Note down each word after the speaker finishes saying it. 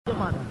All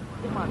man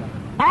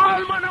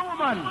and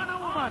woman.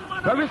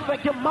 Go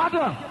respect your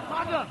mother.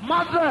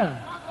 Mother.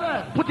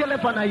 Put your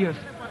left hand on yours.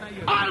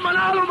 All man,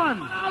 all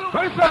woman.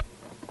 Go respect.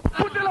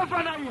 Put your left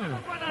hand on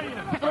yours.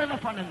 Put your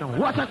left hand on now.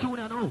 Watch out you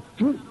now.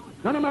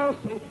 None of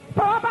mercy.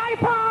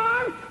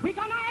 4x4, we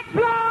gonna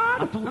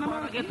explode. None of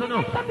mercy. To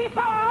know. To be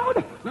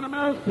found. None of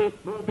mercy.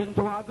 Moving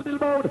towards the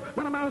billboard.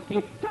 None of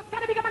mercy. Just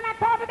gotta be given that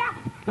for that.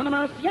 None of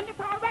mercy. In the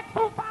forward,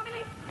 full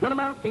family. None of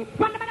mercy.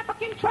 Run them in a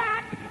fucking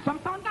track. Some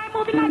sound guy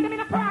moving like them in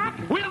a crack.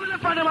 We will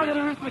find them again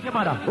and respect your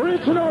mother.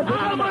 Reaching out.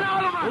 All man.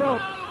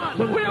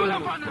 We will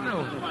find them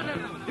now.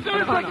 It's a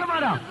respect your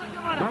mother.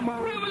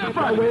 We will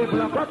find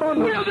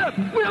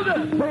them. Wheel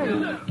them.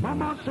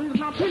 Mama, she's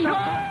not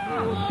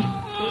enough.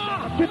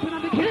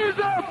 He's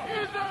up.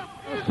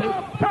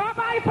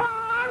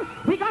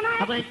 4x4, we gonna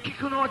I'm going to kick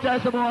you out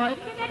as a boy.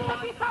 next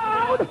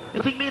episode.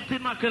 You think me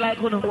and Mackerel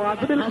like one of them?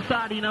 I'm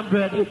sardine and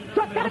bread.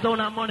 That's all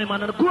that money,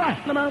 man. Go on.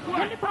 In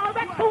the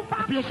forward, full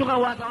family. Pure sugar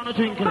water on the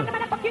drink. Run them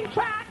in a fucking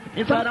track.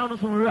 Inside out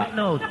some right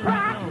now.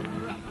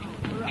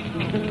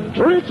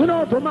 Reaching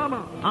out to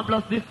mama. And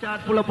plus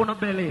discharge full up on the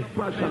belly.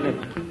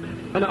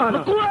 And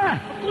Anna.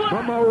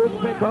 Mama will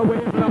take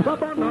away from the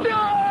bonus.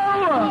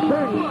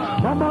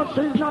 Mama,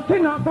 she's not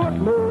in a good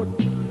mood.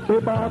 The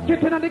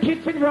basket in the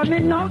kitchen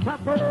running out of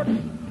food.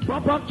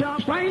 Pop up your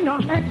fine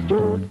on next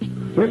food.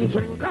 We'll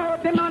drink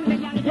out the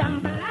money and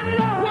gamble and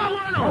love.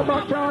 How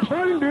about your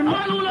finding?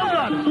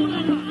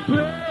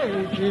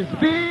 Praises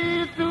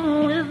be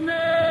to his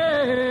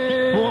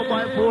name.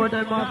 4x4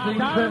 them are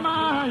things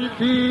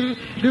almighty.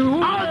 Do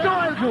all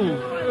joyful.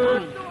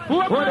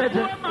 What is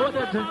it?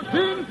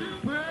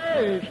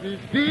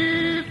 Praises be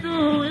to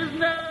his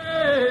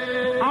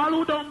name. All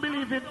who don't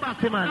believe in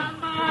Batman.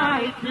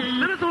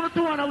 Let us on the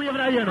 200 we have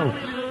right here now.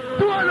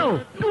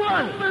 200.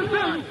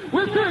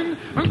 We sing.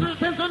 And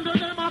Christians under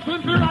them are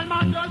simple and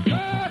man just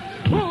say.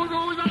 Who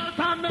knows the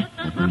time that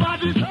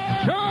everybody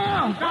say.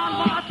 God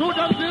march to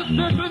the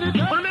distance.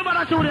 Remember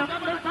that, Julia.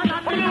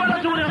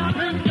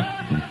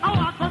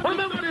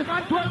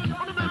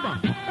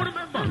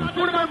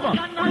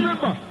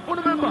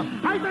 Remember.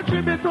 I said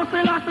tribute to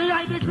Selassie,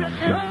 I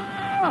declare.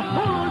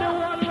 All the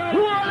world.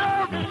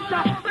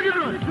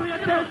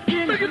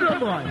 Make it up,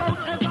 boy.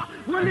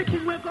 When the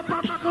king wake up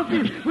and back up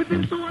him, with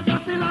him so under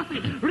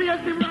Selassie, raise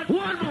him right.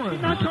 One more.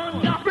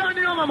 Brand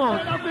new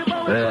mouth.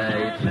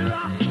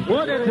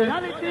 What is it?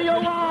 Reality you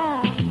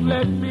want.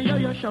 Let me hear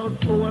you shout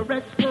for a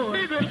export.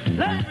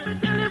 Let me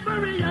tell you for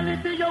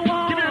reality you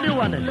want. Give me a new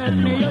one. Let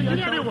me hear you Give me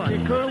a shout new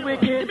one. for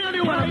wicked. Give me a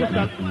new one.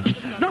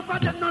 No for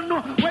them no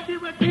know where the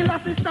way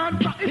Selassie stand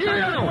for. Here you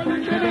go. And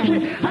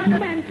the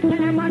men tell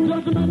them and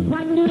judgment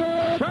from the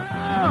road.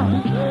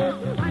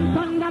 And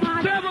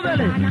thunderman. Travel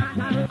belly.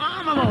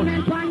 Arm about.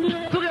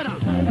 Together.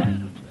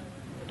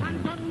 And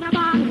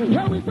thunderman.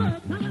 Here we go.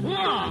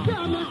 Wow.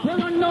 We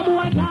run no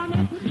more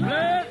damage.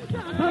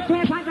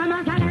 Okay,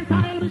 Pagaman and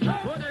Time.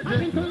 I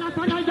think to last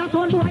one I just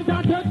don't do I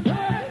just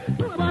get.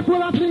 But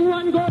we'll have seen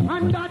one go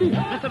under the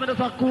head. Let's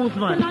have a cruise,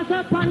 man. Like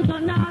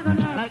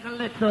Like a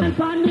Lexus.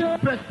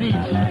 Prestige.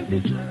 Here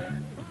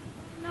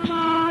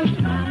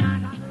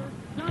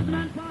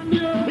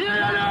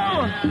you go.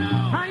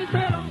 I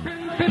said,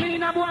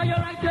 Selena boy, you're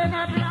right there,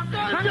 not black.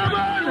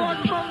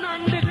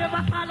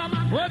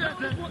 What is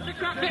it? Put the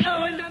crack the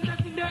hell in them,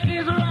 nothing there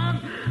is wrong.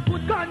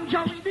 Put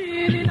ganja with the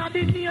healing of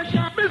the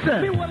nation.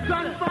 Listen. Me was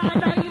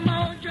grandfather, him a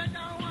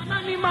 101,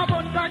 and him a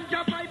bun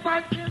ganja 5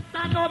 and 6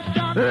 stand up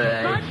strong.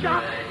 Ganja,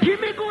 give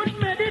me good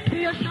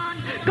meditation.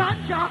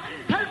 Ganja,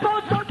 help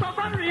out some of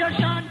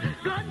variation.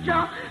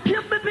 Ganja,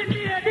 give me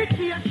the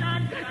education.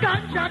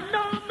 Ganja,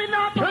 no, me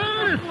not.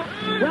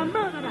 Yeah,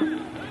 murder.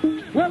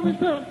 Where we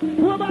say,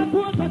 who about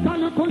poor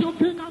Catholic, you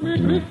king and me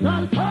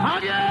crystal.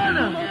 Again.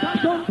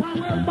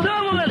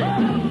 Double it.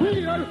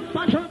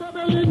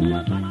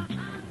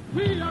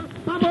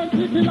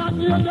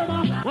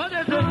 What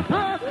is it?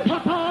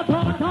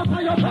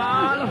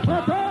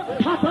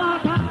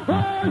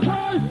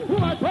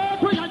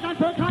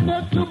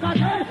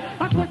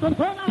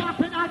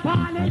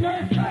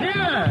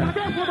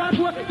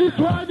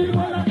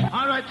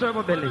 All right,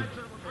 Turbo Belly.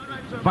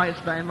 Vice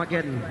time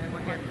again.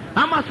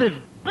 I'm massive.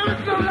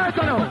 Let's go light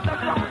on now.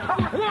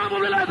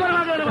 Warm the light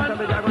on again,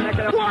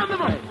 man. Warm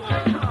them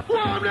up.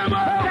 Warm them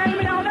up. Tell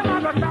me how them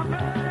are gonna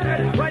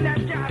when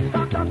them can't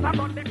stop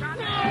about the ground.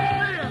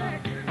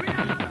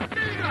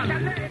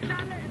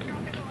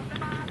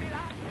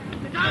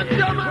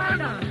 Ganja,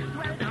 man.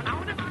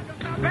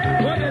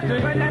 What is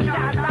it? When them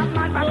can't stop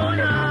man, but on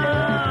the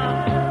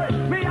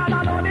ground. Me all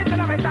alone in the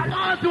metal.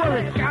 Don't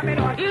worry.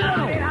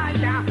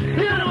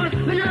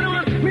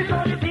 Me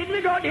saw the seed, me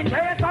got the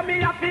chase, and me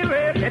have to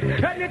rape it.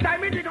 Anytime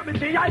me dig up, me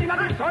see I in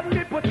the sun,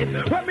 me put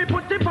it. When me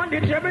put it on the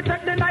chair, me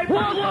take the knife.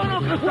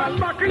 One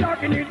buckle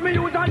out in it, me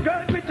use and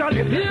girls, me tell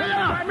it.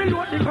 Anytime me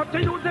load the cup, to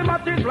use them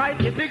at this right.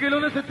 Negril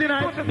on the city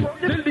night.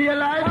 Still be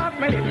alive.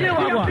 You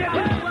are one. You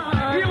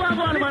are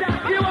one, man.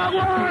 You are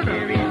one.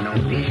 There is no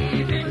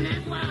peace in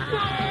this world.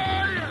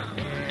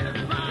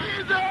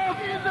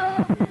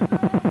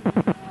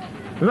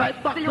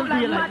 Right back to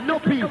daylight, no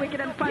peace. Yo, let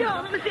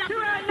me see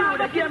right now,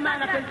 the game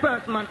man at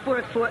first, man,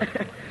 first.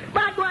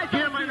 Bad boy,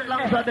 game man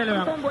alongside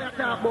Delaware. Some boy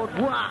talk about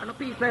war, no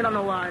peace,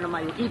 no war, no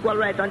man. Equal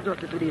rights and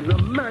justice with him. No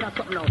murder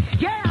something now.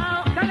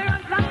 Yeah, Delaware,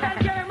 London,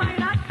 game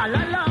man,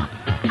 alala.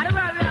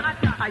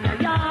 Who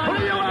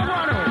do you want,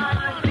 Wano?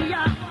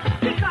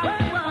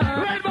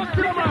 Right back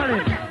to the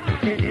morning.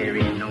 There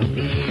is no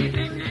peace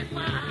in this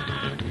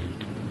world.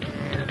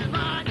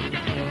 Everybody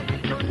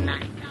there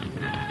tonight.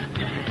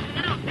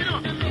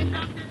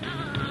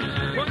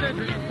 What is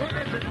it?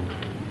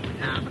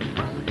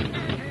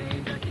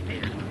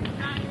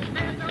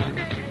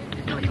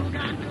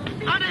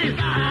 Addies,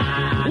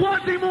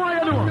 one thing more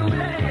you know.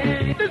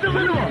 This is what we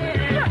do.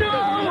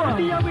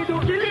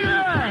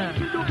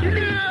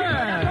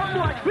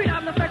 We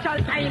have no special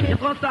time. You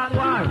can't start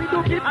war. All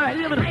right,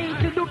 leave it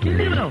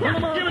now.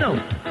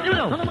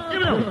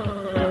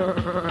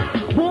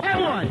 Who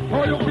am I?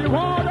 Oh, you be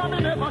hard on me,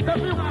 never tell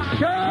me.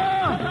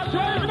 Sure.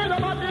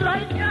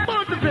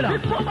 Both the pillar.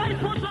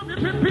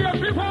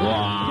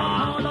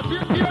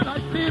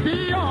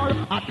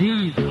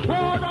 Addies.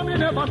 Hard on me,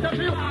 never tell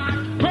me.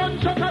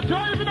 Gunshot a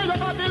driving in your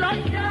body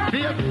like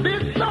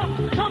this stuff.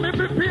 So me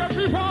prepare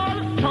before.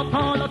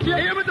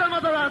 Hear me tell my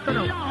answer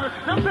now.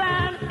 The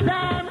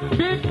plan,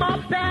 big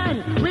mob plan.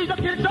 We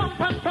just kill jump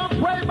and from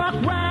way back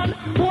when.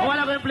 I want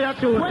to play a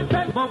tune.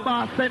 Bump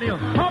boss, send you. We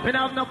don't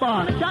have no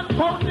ball.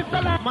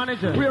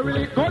 Manager. We're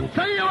really good.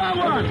 Say you are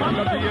one.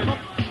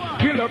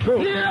 Killer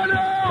crew. Yeah, no.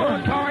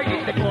 On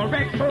target, the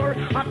correct tour.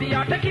 Of the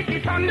art, take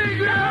it on the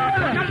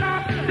ground.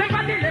 They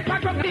got the left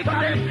back from the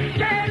bottom.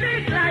 Tell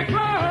it like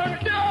road.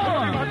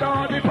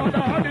 No.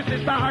 This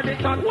is the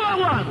hardest one.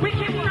 One. We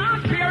keep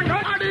not fear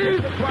not.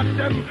 Addies. Watch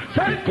them.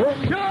 Send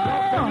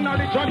home.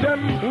 Knowledge on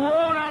them.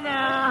 Whoa,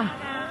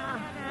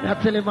 Nana.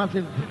 That's really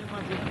massive.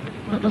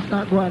 Let's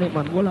not go on it,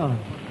 man. Hold on.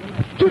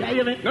 Yeah,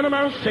 you mean? No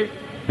mercy.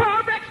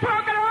 Perfect,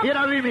 perfect. Hear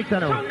that remix, I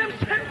know. From them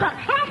center.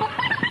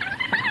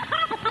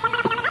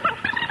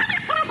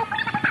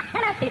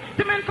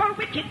 The man called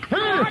Wicked. No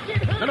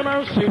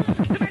mercy.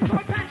 The man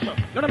called Pancho.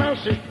 No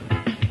mercy.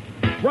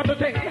 What the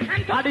thing?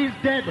 Addies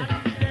dead.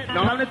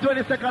 No. On the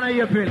 22nd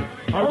of April.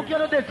 How can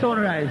the dead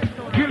sunrise?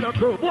 Killer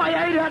crew. Boy,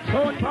 I hear that.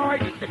 On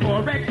target, the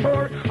correct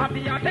tour. Of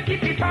the art,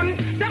 take it on.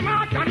 Them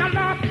out on the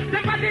left.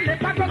 Them body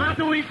left back. And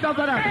 2 weeks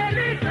after that. Tell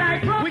it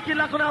like road. We kill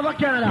like on our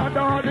Canada.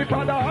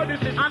 This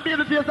is. And be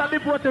the face and be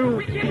put the room.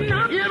 We keep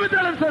not. Hear me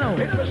tell them so now.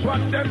 Just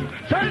want them,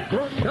 send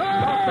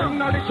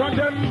knowledge on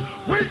them,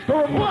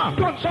 wisdom,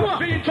 guns of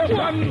features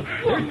and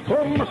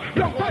income,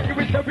 long time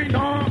we say we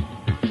know.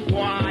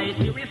 Why,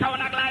 here we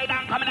sound a glide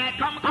and come and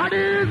come.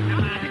 Addies.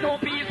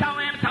 Don't be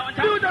sound, sound,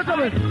 Do that to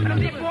me.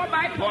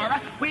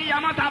 4x4, we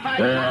are not have a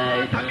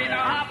Hey. and we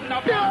don't have no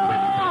Yo.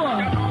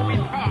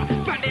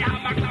 but they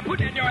have a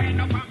put in your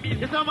hand up on me.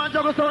 It's not man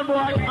juggle sound boy.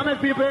 I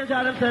make people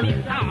enjoy themselves.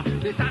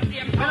 This is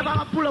same I'm going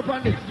to pull up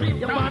on this.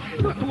 You man.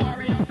 not to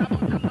worry about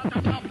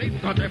the topic,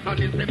 so the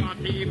fun is the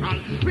people.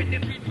 With the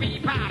sweet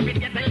people, with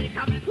the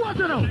little. What's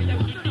it now?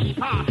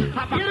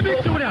 Hear the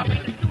big tune now.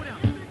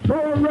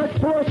 Correct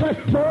force,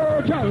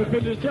 Mojo,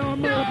 finish your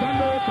move and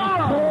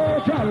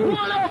Mojo.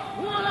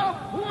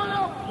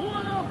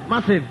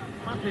 Massive.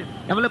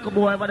 Have a look at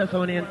boy, what is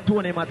his name?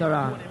 Tony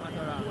Matara.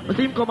 I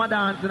see him come and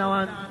dance and I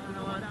want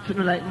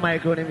something like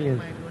Mike on him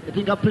ears. You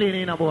think I'm playing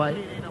in a boy?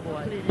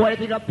 Boy, you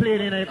think I'm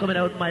playing in and you're coming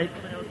out Mike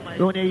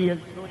on your ears?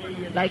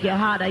 Like you're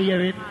hard of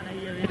hearing.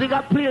 You think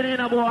I'm playing in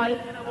a boy?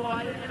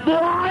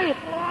 Boy!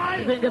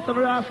 You think there's some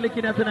raw slick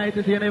in there tonight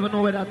to see you never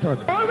know where that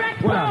turn.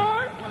 Correct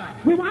force.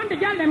 We want to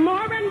get them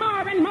more and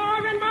more and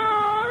more and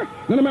more.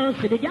 No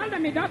mercy, the girl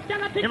that me just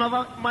cannot think. You have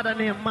a mother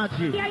named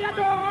Machi. Yeah, you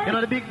do. You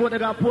know the big boat that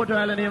got Port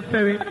Island named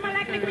Ferry?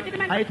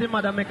 I think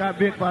mother make her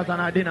breakfast and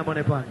her dinner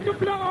money pan. The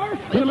floor.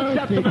 You never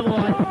chat to me,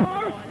 boy.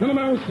 No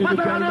mercy.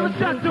 Mother never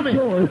chat to me.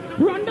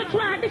 Run the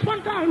track. This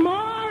one called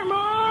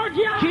more,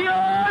 yeah.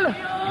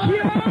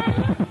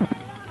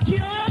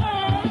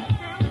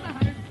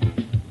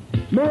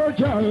 More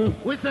Joe.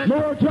 We said.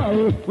 More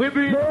Joe. We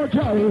bring. More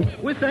Joe.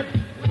 We said.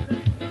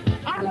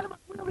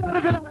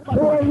 Correct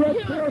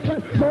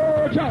person,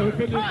 Mojo,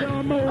 finish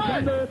your move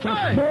and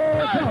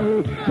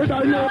Mojo, did I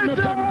love me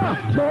from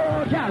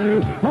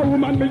Mojo, how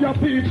man me your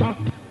pizza?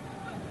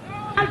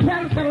 I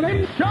cancel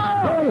him,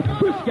 sure.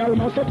 This girl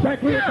must have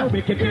checked with a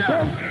wicked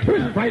people.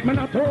 Invite me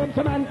at home,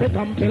 some man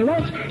become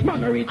pillars.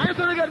 Man, reach. I just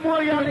want to get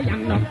more, girl.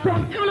 Young up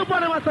front. You look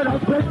on him, I said.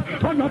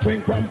 I'm not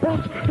drink from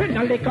punch. In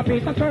a liquor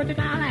piece of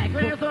 $30.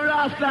 When you saw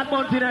last that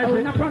month in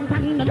In a front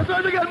and you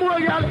want to get more,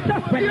 girl.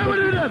 You ever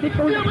do that? You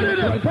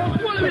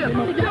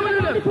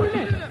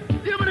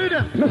ever do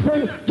that? Listen,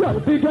 girl,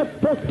 we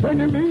get booked when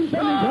you mean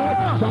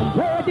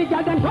somebody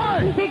got them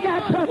hard. He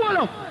got Wall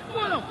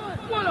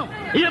up.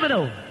 Hear me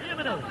now.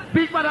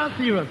 Big man and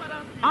serious.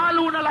 All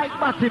who not like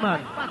Batty,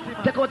 man.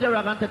 Take out your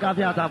rag and take off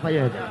your hat off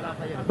your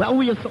head. But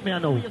who you suck me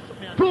now?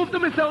 Prove to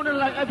me sounding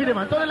like every day,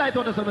 man. Turn the light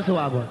on the sun, so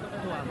I go.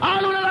 All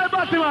who not like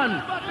Batty,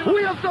 man. Who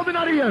you something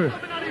out of here?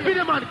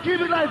 Video man, keep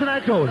it light in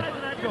that crowd.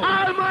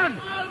 All man.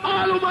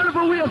 All who man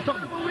for we have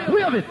something.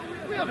 We have it.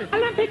 We have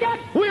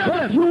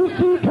them.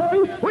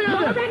 UCK. We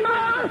have them.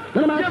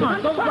 No Yeah,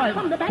 man, don't fight.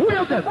 We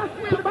have them.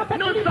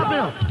 No, stop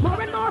here.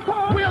 More and more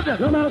for. We have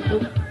them. No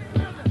mercy.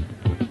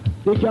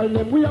 The girl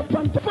name we have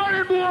from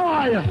Foreign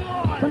boy.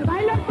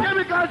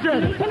 Chemical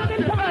jet.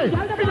 Hey,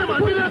 be the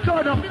man, be the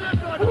turn up.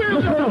 We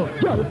have them.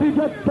 Girl, we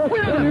get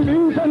first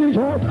enemies and his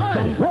horse.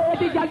 Some boy,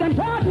 the girl them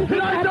party.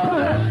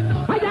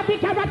 I got the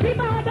carrot, the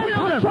mother,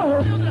 and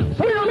soul.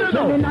 So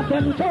you not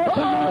them talk.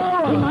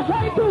 We must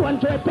try to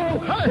and to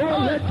so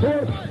let's go.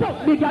 So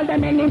the girl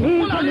them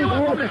enemies and his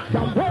horse.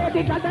 Some boy,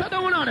 the girl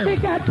them we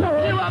get so.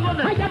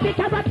 I got the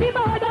carrot, the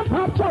mother,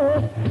 and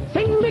soul.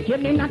 Sing the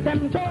killing at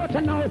them talk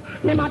now.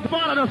 We must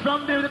follow us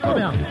from there to come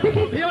here.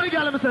 The only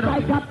girl I'm saying.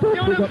 I got two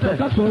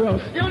that's for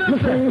us.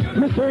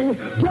 Me sing,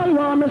 girl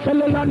want me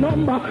sell a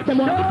number. Them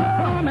want the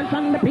performance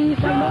and the piece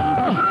of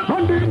number.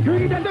 On the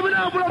ingredient, Come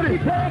on, brother.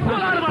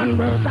 and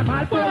verse of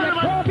all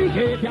for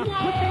behavior.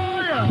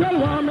 Girl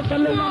want me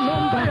sell a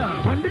number.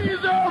 And the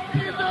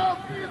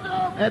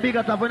Hey, big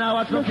up when I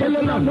watch the sell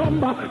a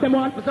number. Them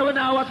want so when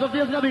I watch the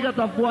face, big up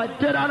boy.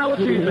 Get on our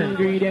the treatment.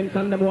 ingredients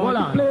and them want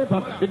the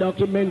flavor. The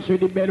documentary,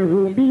 the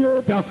bedroom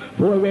behavior.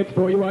 4 weeks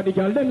for you are the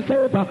girl them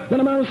safer.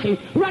 Then mercy,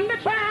 run the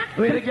track.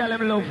 Where the girl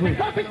them love food.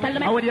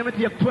 I would have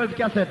take 12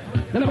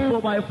 cassettes.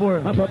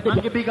 4x4.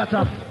 And give big up.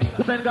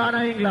 Send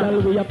Ghana,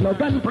 England. Girl, we are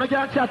plug and But I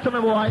can't chat to me,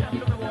 boy.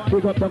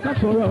 we got the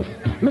for us.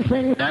 Me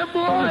sing, Them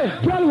boy.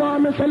 girl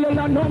want me sell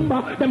a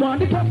number. Them want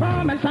the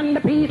performance and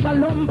the piece of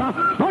lumber.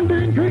 On the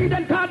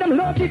ingredient card them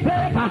love the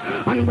flavor.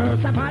 And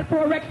verse of all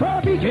for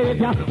extra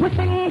behavior. We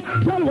sing,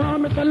 girl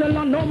want me sell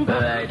a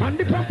number. On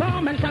the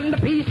performance and the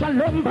piece of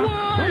lumber.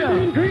 On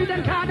the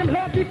ingredient card them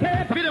love the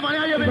flavor. Be the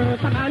man, you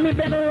Verse of all me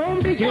better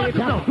own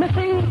behavior. Me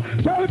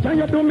sing, girl can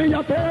you do me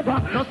a favor?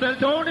 no sell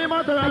Tony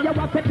Matter. You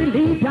want to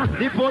believe ya?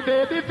 Before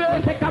baby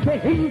face. Take up a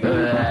hint.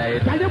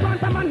 Tell you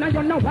want a man and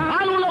you know what?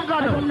 I don't love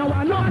God. I don't know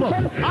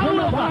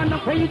what. No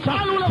preacher.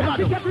 I don't love God.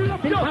 Just to get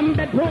nothing from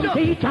bedroom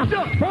teacher.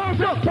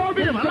 For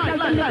Be the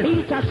man, like.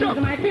 teacher. She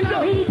might be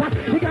no eater.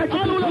 The girl I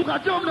don't love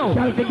God. Jump now.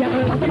 Girl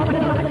together.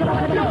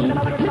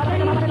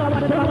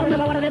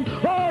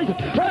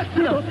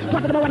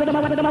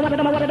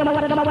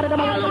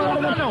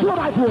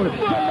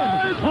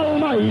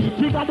 Almighty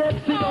God,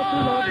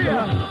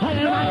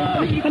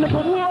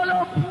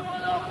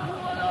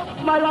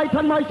 my light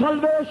and my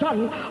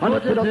salvation, and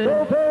it's the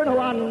sovereign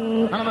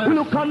one. We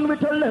look on, we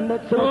tell them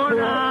that's so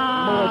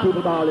more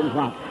people balling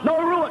flat. No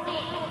roach,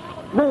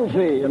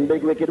 Goofy and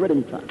Big Wicked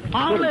Rhythm Track.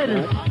 All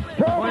ladies.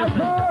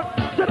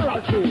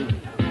 General Chief.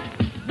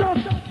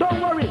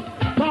 Don't worry.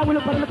 Now we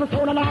look at the little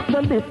soul and ask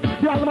them this.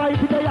 The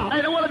Almighty they are.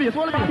 Hey, what of this?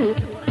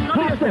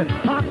 Ask them.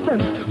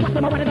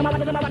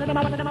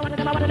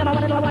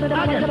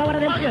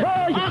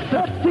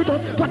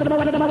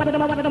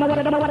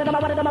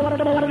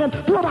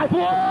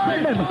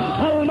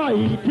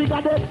 Almighty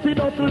God, they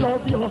don't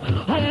love you.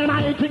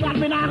 Almighty God,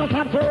 we never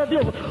can serve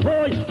you.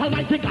 Oh,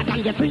 Almighty God,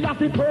 and yet we have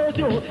to praise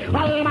you.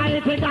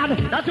 Almighty God.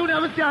 That's who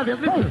never see this.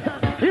 Listen.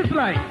 It's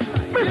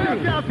like.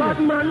 Bad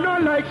man no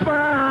like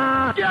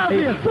spa.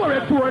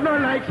 Poor no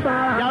like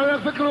spa.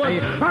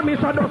 I miss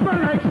a double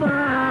like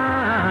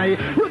spa.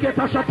 You get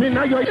a shot in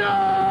your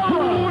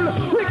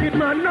fool. Wicked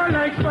man no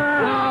like spa.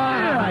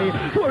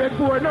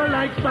 Poor no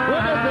like spa.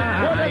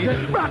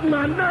 Bad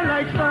man no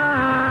like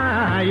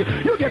spa.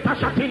 You get a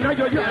shot in your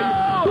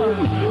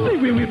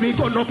see we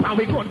gun up and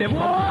we gun them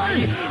up.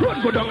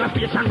 Run go down a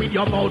station with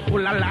your mouth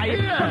full of lies.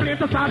 Complain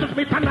to Sergeant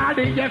Smith and all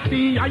the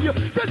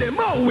FBI. Tell them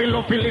how we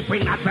love Philip we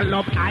not sell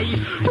up high.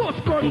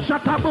 Post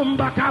gunshot a boom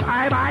back a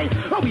bye-bye.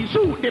 How we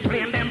shoot the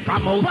plane them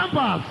from out.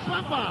 Pampas.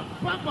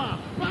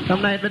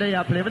 Some night when they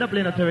are playing, we don't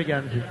play no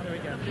Terraganzi.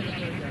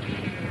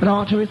 But I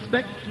want to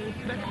respect.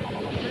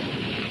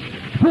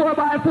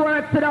 4x4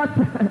 Exodus.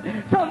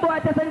 Some boy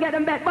doesn't get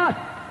them back, but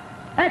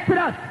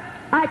Exodus,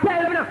 I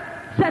tell them now.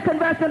 Second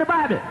verse of the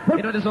Bible.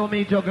 You know this all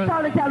me juggle.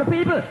 Tell the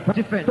people.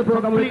 Different. The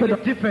program will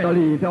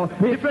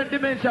different. Different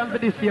dimension for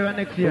this year and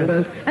next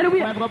year. And we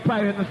have got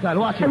pirate in the style.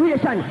 Watch it.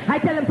 I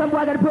tell them some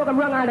boy got the program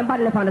wrong on them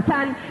body left on the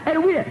sand.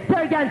 And we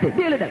Terganti,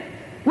 deal with them.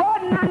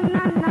 Whoa, na.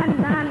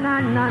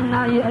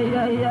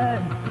 Yeah.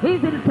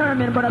 He's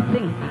determined but I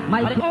sing.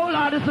 My oh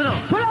Lord, listen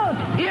up. Pull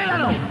out. Here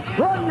now.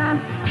 Whoa, na.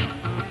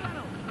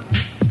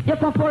 You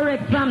come for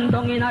exam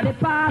down in the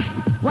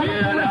past. Well,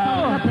 you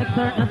don't take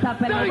certain stuff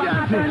and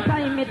turn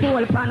time me to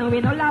all pan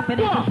we no laugh at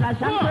it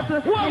flash and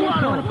triple.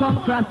 Don't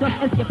come cross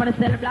just escape for the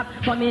cell block.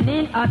 Coming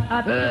in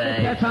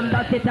at from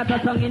the city to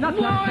tongue in a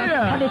class.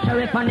 And the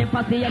sheriff and the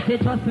posse yes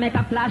it just make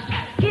a flash.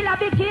 Kill a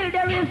big kill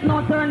there is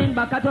no turning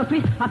back at us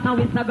we as and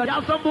we snuggle.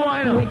 Yeah, some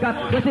boy we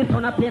got this is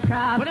on a play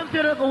craft. When them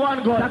say there's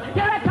one gun.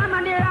 There I come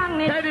and the wrong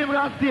name. Tell him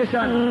last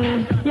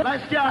station.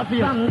 Like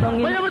Scarface.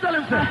 What you tell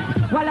him sir?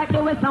 Well like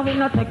the West and we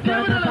not take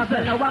certain stuff.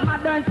 Now I'm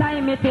not done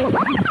time me too.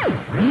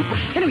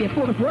 Anyway,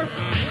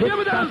 4-4.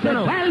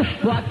 Well,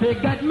 what we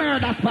get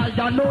murder for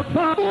your note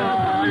for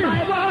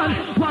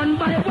one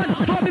by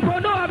one. But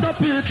before no have the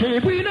pity,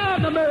 we know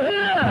the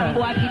murder.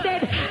 What he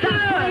did,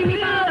 that's why me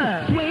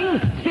now. Swing,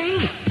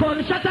 sing,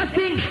 gunshot a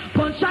sing,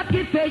 gunshot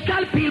give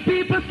facial, feel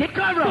people sick.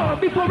 So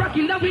before I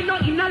kill her, we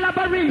not in a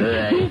labyrinth.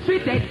 You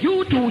fit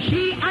you two,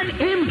 she and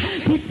him.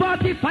 He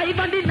 45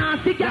 and the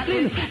nasty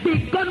Gatlin.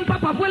 Big gun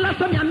pop up, well,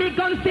 some yummy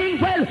gun sing.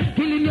 Well,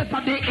 killing you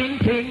for the in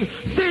king.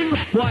 Sing,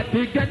 what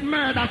big get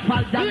murder,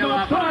 fall down,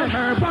 no for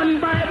her, one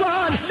by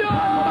one.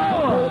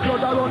 No!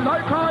 Blood around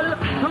like hell.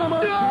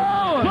 No!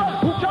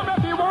 Who can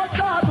make me walk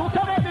that? Who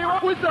can make me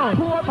walk? Who's that?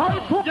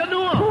 You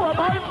know,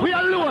 we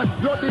alone.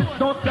 You this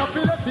not the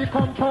Philippi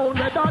compound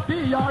with that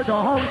D.R. the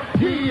house.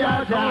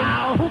 D.R. the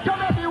house. Who can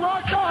make me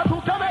walk that?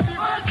 Who can make me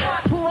walk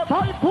that? Who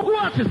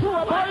watches?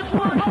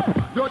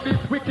 You this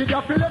wicked,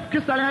 you Philip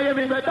Crystal, I hear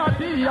me with that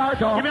D.R.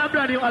 the house. Give me a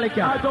brand new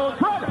Alika. I don't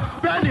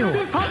brand new.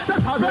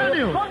 Brand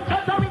new.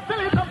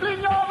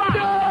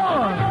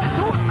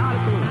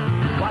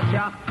 Watch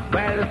ya.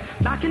 Well,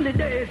 back in the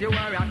days you were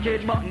a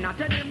kid, but not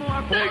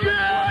anymore.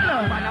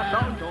 Negril!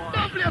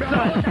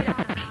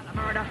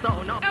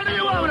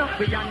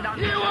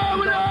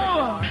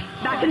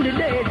 Back in the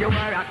days you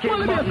were a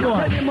kid, but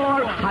not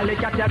anymore. I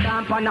look at your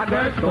camp on a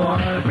girl's store.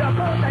 We're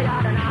both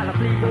tired and I'll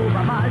sleep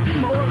over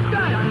Baltimore.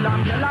 And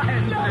I'm the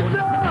end.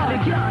 The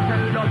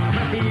can't look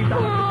for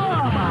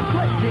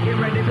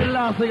the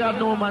last thing I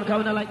know, man, because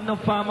we don't like no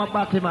farmer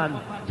batty, man.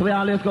 So we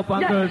always go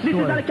on girls' this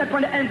store. This is the cat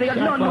from the end, so you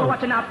don't know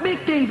watching up.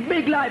 Big things,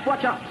 big life,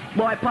 watch out.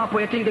 Boy, Papa,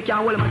 you think they can't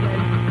hold him again?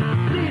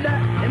 See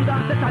that? Him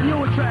gonna set a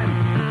new trend.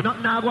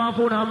 Not now going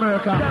for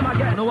America.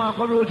 No one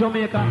can rule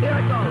Jamaica.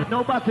 Here it goes.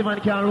 No Batman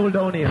can rule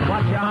down here.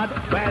 Watch out.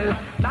 Well,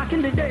 back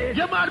in the days.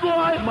 You mad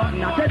boy? But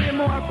not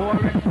anymore.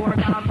 For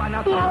camp and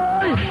a boy.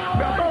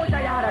 We're both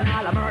tired and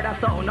all a murder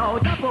sound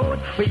out the boat.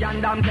 We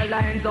and them the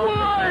lines out.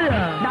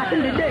 Back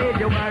in the days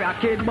you were a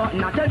kid, but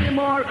not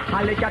anymore.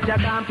 I look at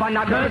your camp and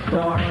a girl's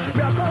store.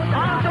 We're both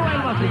tired and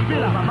all a sleep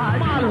over my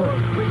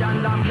we and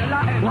them the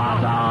lines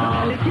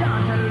out. You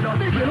can't tell us.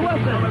 This is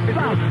what's the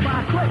stop.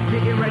 Fast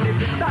 20 ready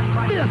to start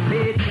by the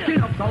speed.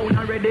 Kill up sound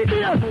already,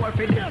 more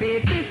for the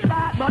faith. This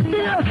bad body,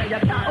 you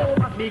can't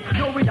overspeak.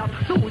 No, we have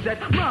Suzette,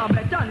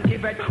 Marmlet, and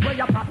Tibet. Where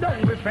you pop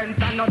down with friends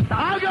and not stop.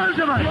 I'll go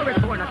to man. I'll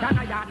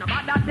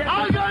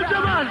go to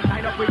man.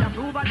 Sign up with a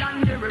Suba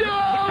and the river. It's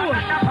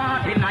a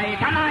party night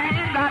and I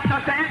ain't got no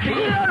sense.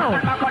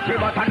 I'm a country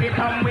but I need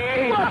some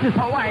way. What is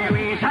how I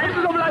wish? This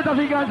is the light of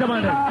the ganja,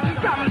 man.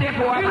 From the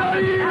poor.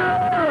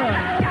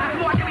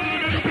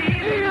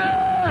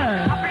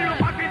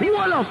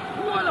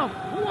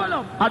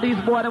 Addies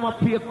boy, them a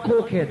pay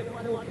cokehead.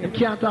 Them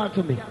can't talk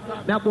to me.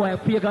 That boy a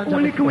pay ganja.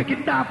 Only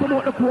wicked talk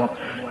about the coke.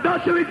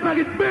 Don't you make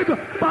it big,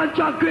 bunch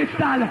of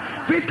crystal.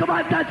 Please come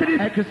on, touch this.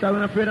 Hey, Crystal,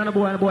 we're afraid of the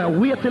boy and the boy.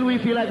 Wait till we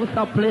feel like we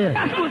stop playing.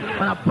 Man,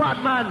 a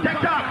bad man.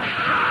 Take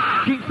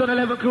off. Kingston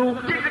 11 crew.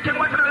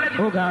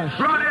 Oh gosh.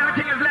 Ronnie,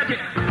 everything is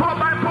legend.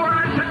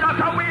 4x4 and shit, not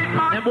a weed,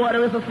 man. Them boy, they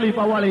used to sleep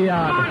at Wally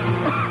yard.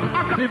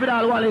 Sleep it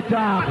all Wally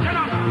talk.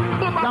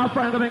 Now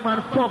Frank make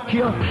man fuck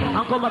you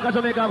and come back to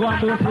Jamaica go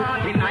and do it.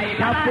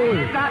 That's fool.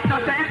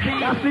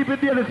 That's sleep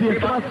with David here.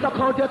 Come and suck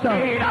out your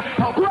tongue.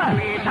 What?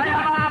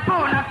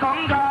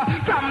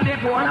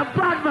 Man, a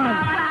bad man.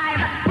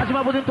 Watch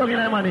him put him tongue in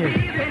that man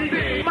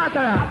here.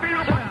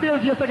 Matter.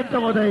 Bills your second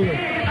tongue out of here.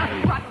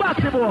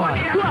 Bassy boy.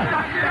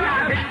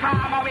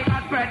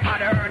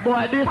 What?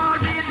 Boy, this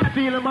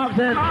feeling marks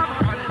in.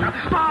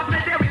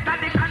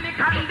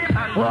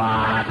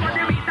 What?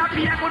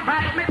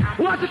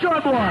 Watch the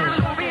short boy.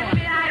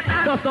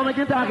 Just don't make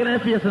him talk in their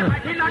face.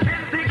 Watch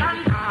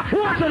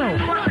it now.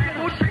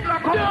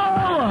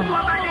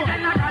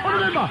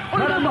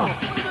 Remember.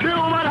 The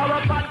woman have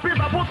a bad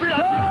paper pussy.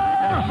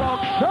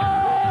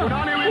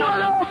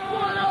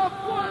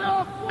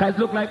 Guys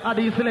look like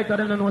Addies selector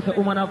them don't know say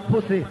woman have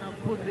pussy.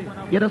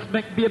 You just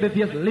make baby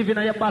face living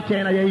in your body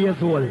and your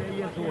years old.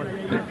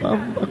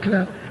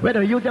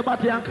 Whether you use your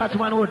body and catch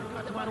man wood.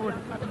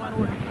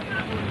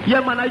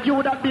 Yeah man, I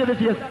you that baby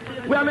face.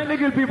 We are making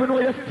Negril people know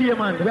your stay,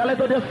 man. We are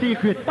let out your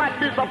secret. But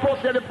this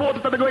supposed to the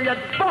photos to be going get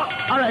fucked.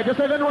 Alright, just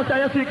so you know say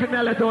your secret, me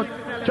let out.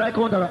 Try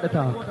counteract the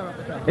talk.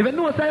 If you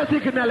know say your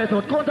secret, me let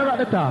out. Counteract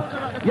the talk.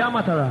 Yeah,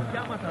 matter.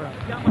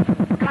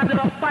 Because if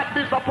a fat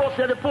this supposed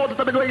to the photos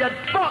to be going get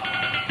fucked.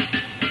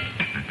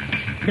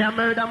 Me a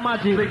murder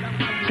magic.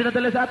 She don't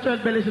tell us a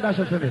 12 belly, she dash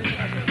it for me.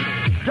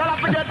 Y'all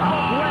have to get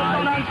well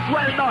done and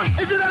swell done.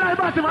 If you don't like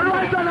Batman,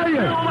 right down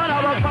here.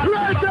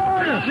 Right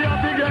down.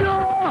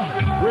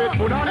 Wait,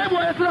 put on. Hey,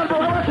 boy, it's not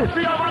about what it.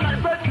 See how I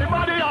set the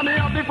body on me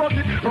of the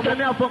pussy. Okay,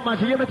 me a fuck man,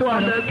 she give me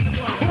 200.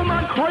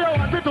 Woman, how you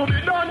want it to be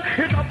done?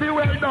 It have to be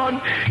well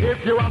done.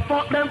 If you are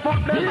fuck them.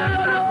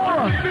 Yeah,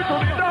 no. If it to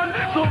be done.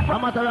 So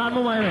I'm at around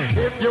my mind.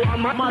 If you are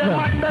mad,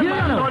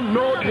 them,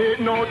 no teeth,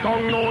 no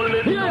tongue, no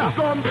lips, no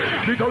gum.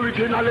 It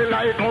originally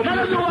like come. Tell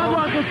them you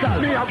want to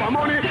start. Me have a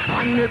money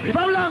and if it's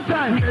for a long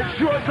time. Make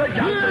sure say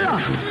yeah.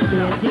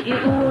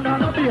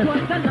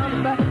 What's the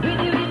number? We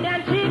do it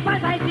and cheap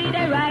as I see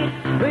the right.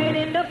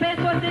 Reading the face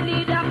was the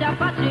leader of the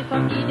party.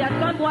 Some idiot,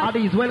 some boy.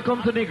 Addies,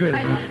 welcome to Negril.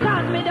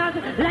 Cause me does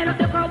line up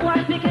the crowd, boy,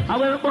 pick it. I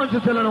will a bunch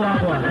of telling one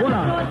boy. Hold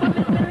on.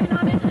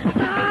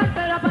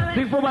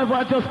 Think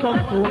 4x4 just come.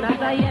 Soon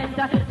as I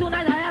enter, soon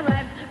as I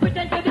arrive,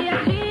 pretend to be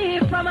a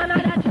chief from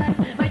another tribe.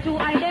 My true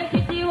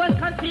identity was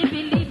conceived,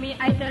 believe me,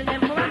 I tell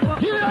them for a book.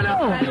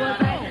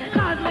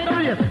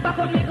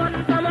 back up me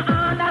gun from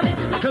under me.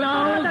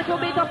 Clown. I should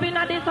be up in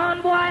the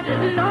sun, boy.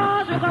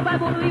 No, you come by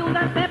when we use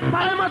a step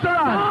by. I'm a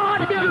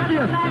like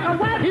a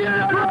web. Here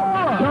you go.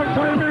 Don't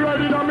tell me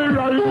right in on me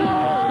right.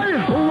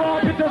 Who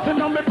want it just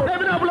in on me?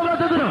 Every now and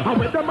then, I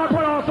with them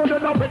across so they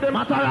don't with them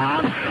at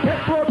all.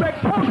 It's for big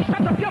punk.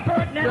 Shut up your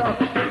pertinence.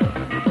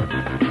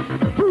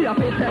 We have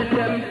to tell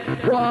them,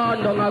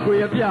 one down a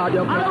graveyard,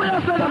 you fraud.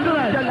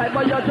 You like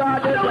what you're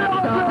trying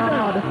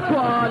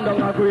one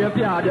down a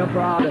graveyard, you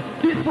fraud.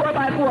 This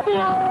 4x4,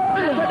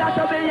 so that's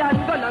a billion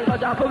gun and go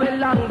down for a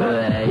long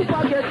way. If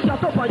I get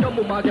shot up and your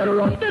mama get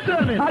run.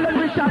 Alan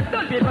Richard,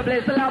 don't be a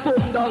place till I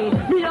boom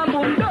down. Me and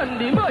boom down,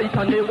 the boys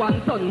and the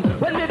one son.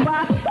 When they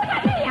pass,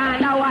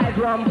 and a white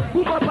rum,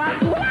 who go back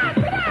to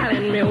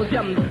in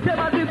museum. They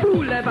must be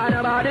fool, they bad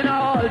about in a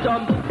all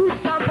jump.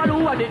 Who's not for the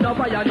one in the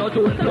fire, no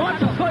tune.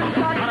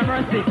 On a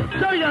mercy.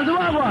 So you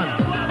have one.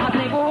 I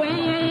think we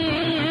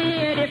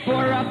the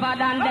poor rougher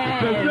than them.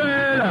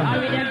 I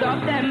will them up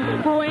them.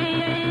 We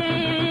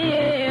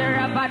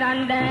rougher than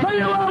them. So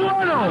you have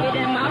one. We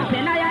them up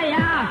in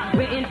ayaya.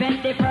 We invent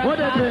the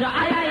first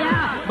ayaya.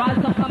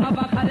 Balso come up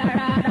a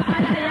Colorado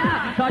ayaya.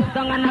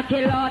 Touchdown and a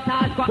kill out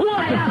all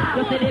ayaya.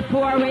 You see the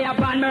poor we are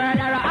born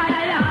murderer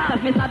ayaya.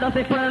 Cause Mr.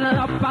 Dusty pulling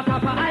up back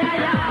up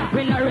ayaya.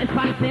 We no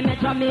response to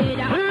Metro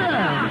Media.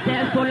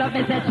 They're full of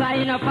message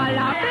trying to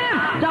follow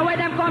them. So where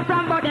them come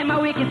from, but them a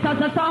wicked such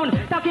a sound.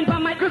 Talking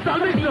from my crystal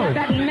window.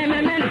 That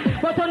men,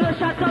 but on the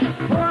shut up.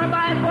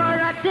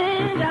 4x4 a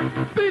danger.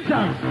 Pizza.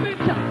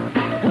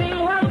 Wing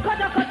one,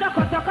 cut a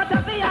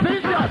beer.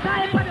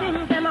 Type of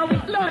him, them a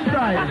wicked. Long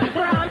time.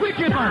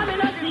 Wicked man. I'm in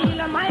a deal,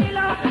 a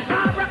milo.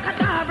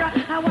 Abracadabra.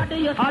 How what do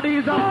you say?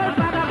 Addies All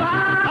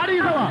vagabond.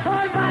 Addies All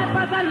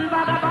 5%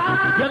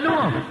 vagabond. You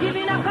know.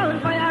 Giving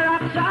account for your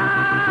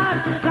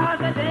action. Cause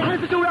the day.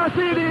 Listen to where I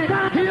see the.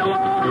 Here you are.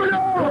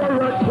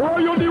 Oh,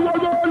 you the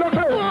world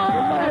okay.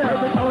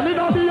 Only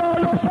not the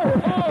all okay.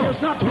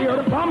 It's not here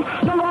to come.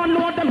 No one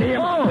know the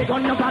name. We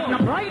gonna got no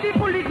pride. The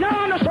police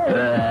now no show.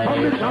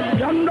 Only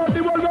champion of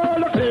the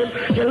world okay.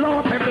 Kill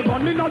off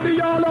everybody not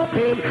the all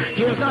okay.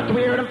 Here's not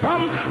where to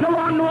come. No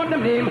one know the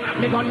name.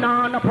 We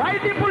gonna no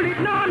pride. The police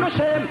now no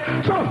shame.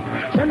 So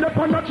send up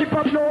on the chip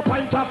of no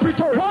point of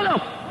return. Hold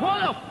up.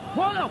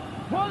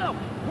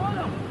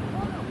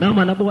 No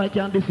man, a boy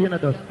can't this in a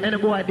dust. Any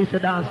boy this a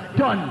dance,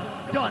 done.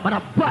 Man, a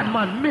bad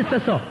man, Mr.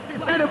 So.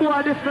 Any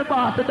boy this me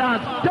boss a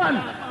dance, done.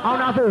 I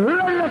want to say,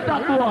 run left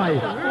that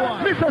boy.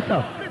 Mr.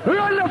 So,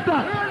 run left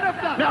that.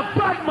 Me a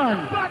bad man.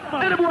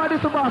 Any boy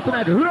this a boss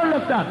tonight, run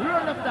left that.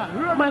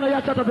 Man, you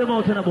shut up your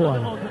mouth in a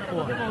boy.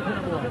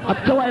 I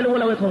tell you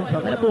where we come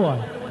from, any boy.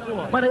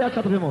 Man, you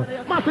shut up your mouth.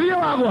 Master, you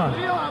are going.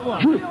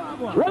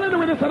 Well,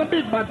 anyway, this is a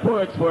big bad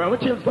poets for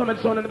which is coming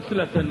soon and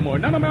still send more.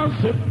 None of them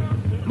ship.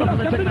 I'm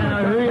going to take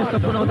my race to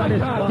put out of this.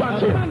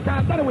 Man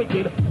can't stand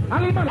wicked.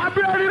 And man, I'm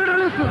ready to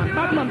listen.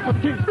 Batman for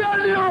king.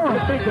 Brand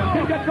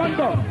new. Get gun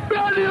down.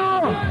 Brand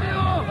new.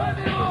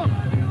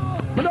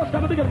 But don't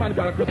stand a bigger man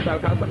called Crystal,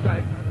 because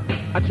sometimes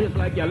I chase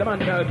like a man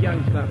called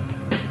gangster.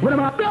 When I'm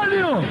a brand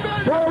new,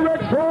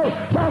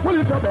 4x4, powerful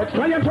little bit,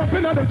 try and jump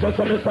in and just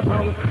a Mr.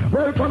 Pound.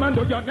 Welcome and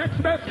do your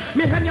next best.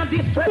 Me and your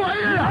district.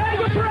 Hey,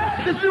 you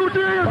try. This new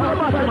day is a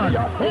master man.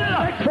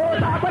 4x4,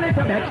 powerful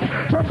little bit.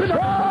 Jump in and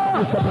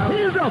Mr. Pound.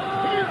 He's up.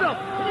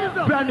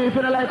 Brand new, if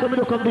you don't like him,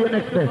 you come to your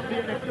next best.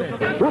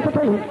 What's the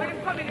thing?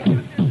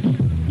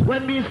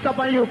 When me stop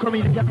and you come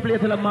in, you can play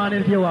till the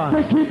morning if you want.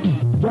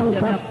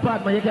 You're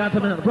bad man, you can't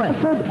tell me nothing.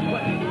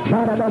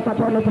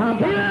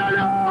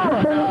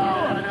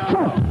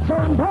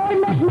 Some boy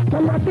let me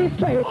come at this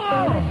straight.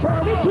 So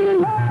we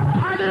kill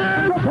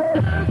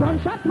one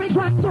shot me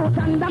got so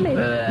damage.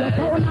 Your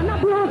phone and a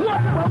blow.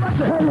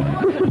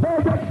 This is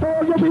all that for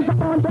you is a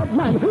haunted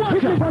man.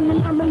 This is one in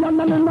a million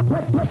and in the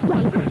press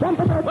plan.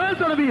 Where's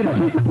the beat?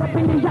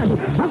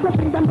 I'm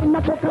dropping them in the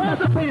book of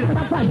the face of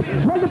the fan.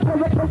 Well, the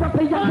poet was a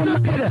player in the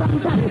press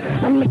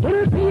and me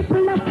kill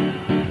people up.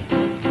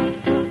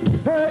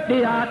 Hurt the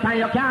heart and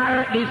you can't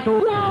hurt the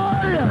soul. The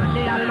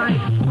Almighty.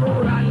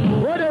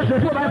 What is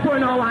it? 4x4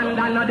 no one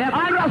than no devil.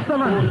 I'm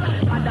Rastaman.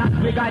 But that's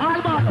because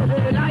I'm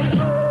like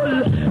soul.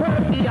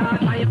 Hurt the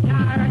heart and you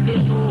can't hurt the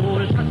soul.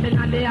 Trusting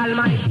on the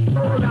Almighty.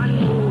 Soul and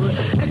soul.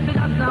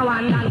 Exodus no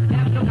one than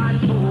left to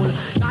control.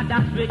 God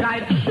that's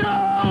because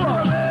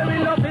we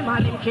love him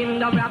and in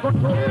kingdom we are good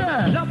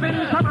soul. Love him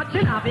so much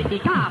in a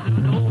big calf.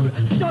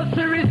 Just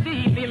to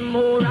receive him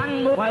more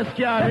and more. Why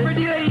scary? Every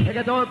day. You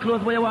get all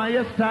close where you want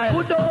your style.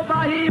 Put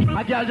over him.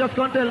 A girl just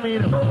come tell me.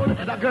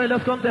 That girl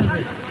just come tell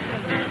me.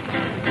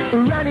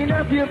 Running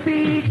up your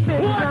feet.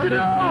 What you do?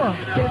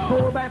 Just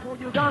 4x4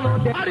 you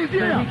gonna get. Addies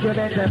here. You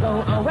better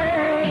go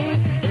away.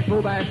 This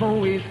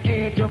 4x4 is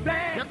ain't your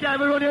plan. You can't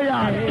be run your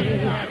yard.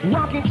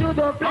 Walk into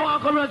the place. I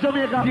want to come around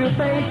Jamaica. You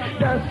say,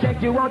 just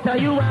check you out,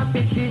 you want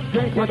big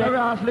disgrace. What a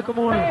ass, little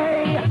more.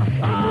 Hey, this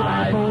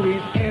 4x4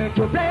 is ain't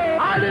your plan.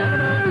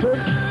 Addies.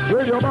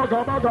 With your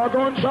mugger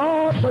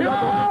gunshot, so you're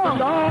going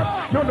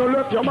to no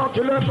left your mouth,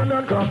 you left and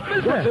then come.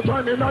 What's the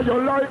time in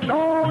your life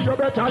now? You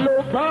better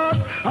look back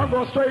and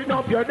go straight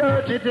up your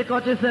dirty.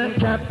 What you say?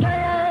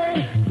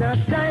 Captain,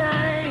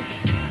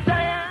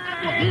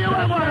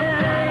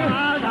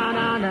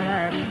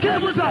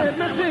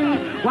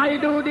 Why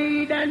do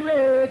thee then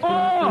wait?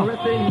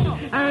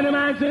 And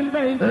imagine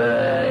vain.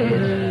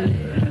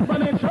 But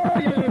make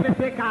sure you live it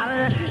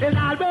because it's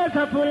all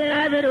beautiful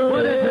every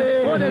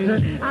day. And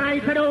I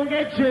said don't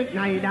get tricked,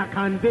 neither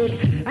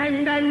convict.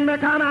 And then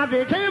become a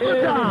victim.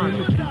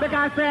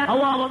 Because I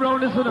want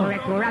around this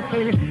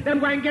one. Them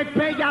going to get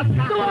paid just be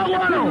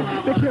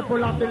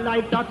careful of the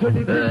life that you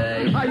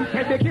live. I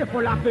said be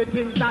careful of the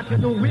things that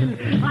you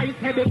win. I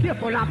said be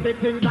careful of the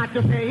things that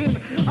you say.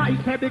 I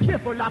said be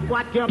careful of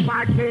what you're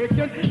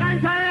partaking.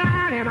 And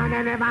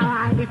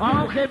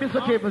okay,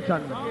 Mr.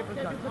 Capleton.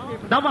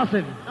 Now,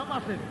 massive.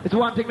 It's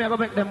one thing me ever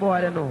make them boy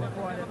I don't know.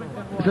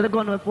 Is it the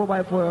gun with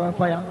 4x4 on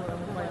fire?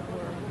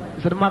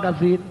 Is it the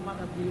magazine?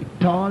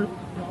 It's tall.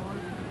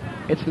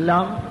 It's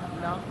long.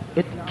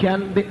 It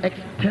can be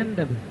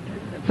extendable.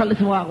 So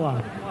listen what I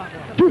want.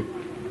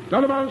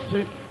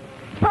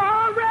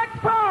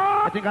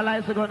 I think I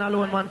like to go on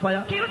alone, man,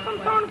 fire. Kill some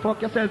son.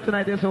 Fuck yourself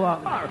tonight, this war.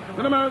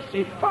 No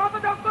mercy. Father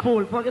doctor.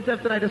 Fool, fuck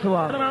yourself tonight, this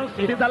war. No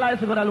mercy. Since I like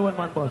to go on alone,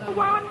 man, boss.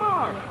 One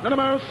more. No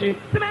mercy.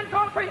 Cement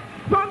concrete.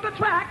 From the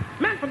track.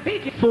 Men from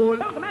PG. Fool.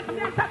 The men from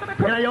the inside of the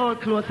crew. Yeah, you're all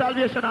close.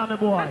 Salvation Army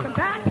boy.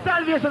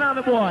 Salvation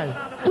Army boy.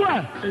 Go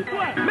on.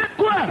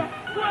 Go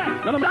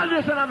on.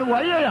 Salvation Army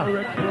boy.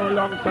 Yeah.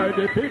 Alongside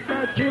the big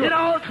bad kill. You're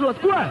all close.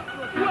 Go on.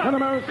 No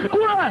mercy.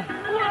 Go on.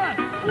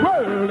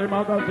 Well, the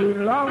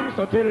magazine long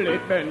so till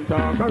it bent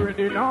talk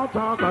already now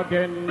talk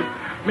again.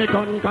 Me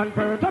gun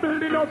convertible,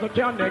 the nose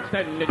can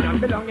extend it and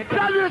belong it.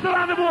 Salvation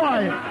Army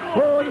boy.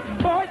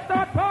 Boy,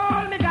 start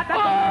Paul, me got that.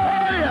 Oh,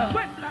 yeah.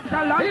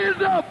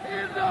 He's up.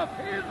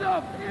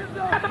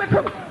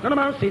 No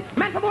mercy.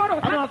 Man from water.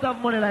 I don't have to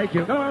have money like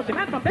you. No mercy.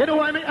 Man from you know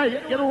why me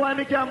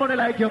can't have money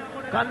like you?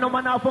 Because no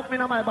man now fuck me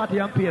in my body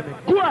and pay me.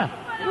 Go on.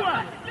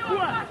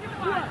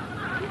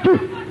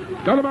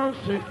 No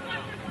mercy.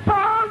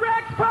 Power,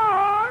 Rex,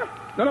 power.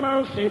 No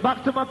mercy.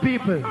 Back to my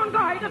people.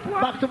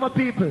 Back to my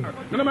people.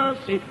 No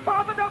mercy.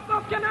 Father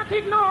doctors cannot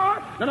ignore.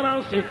 No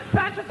mercy.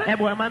 Hey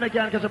boy, man, I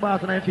can't catch a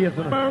boss and I face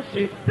no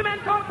mercy.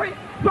 Cement concrete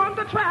from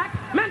the track.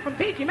 Men from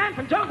PG, men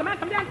from Jones, men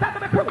from the inside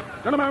of the crew.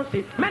 No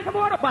mercy. Men from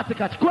water. Back to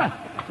catch. Go on.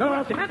 No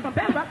mercy. Men from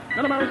Denver.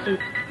 No mercy.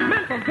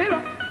 Men from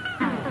Villa.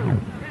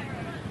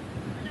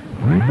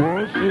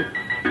 Mercy.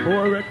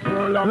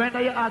 When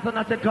are you asking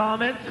us to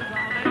comment?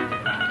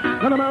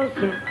 No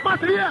mercy. But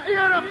here.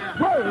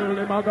 Well,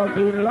 the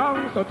magazine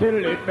long so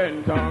till it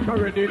bent talk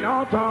already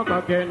now talk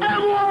again. Hey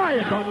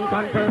boy! Gun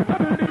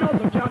convertible, the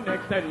nose can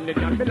extend it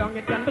can belong,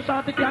 it can be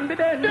short, it can be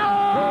dead. No!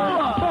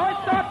 Boy,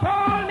 start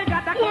Paul, me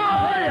got that.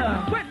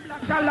 When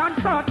black talent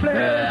start play.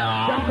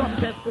 Them got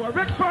test for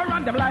Rex for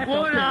random life.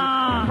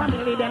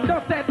 Family them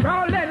just dead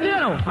crawling.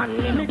 And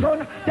in me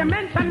gun, they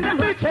mention them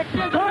we check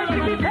the going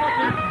to be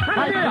dead.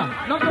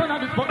 No son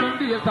of this fucking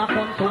days are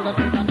come so that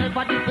I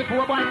never did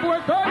before by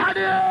force.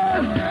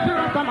 Addies! There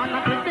are some man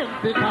that thinks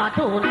the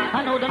cartoon.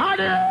 I know them.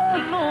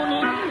 Addies!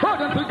 Morning. How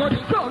them to go to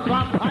soul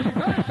from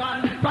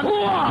vibration. From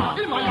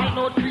in my eye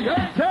no create.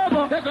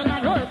 Heaven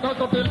and earth does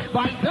up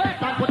by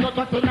death. And put your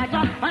trust in a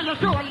job. And you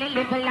surely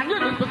little and you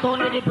need to soul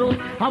with the truth.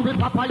 And with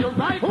Papa you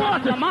right.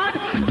 What? You're mad.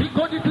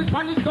 Because this is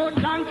Spanish don't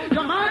gang.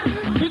 You're mad.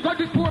 Because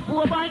this poor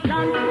by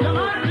gang. You're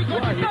mad.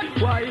 Because this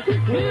is why.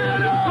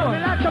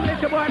 Let's make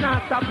the boy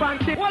not stop and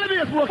sit. What are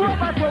you smoking?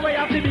 Four way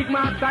of the big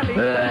master link.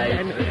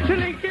 The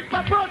link is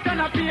my brother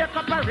and a beer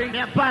cup of ring.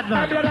 Yeah, bad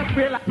man.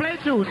 Play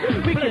tune.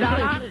 Play.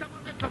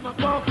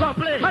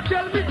 I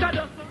tell me that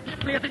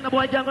play thing the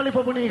boy can't go live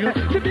for Negril.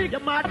 You're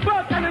mad.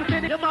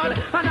 You're mad.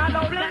 And I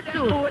love them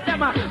to them.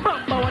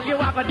 Bumbo when you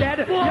have a dead.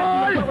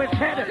 You're with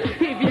head.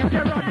 If you have to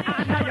run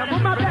and you're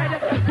on my bed.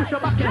 Push your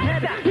back your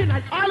head.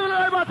 I don't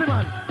know about it,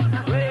 man.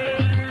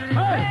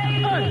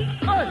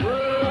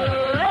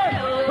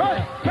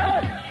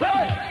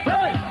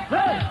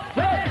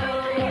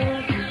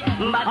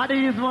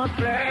 Addies must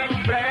black,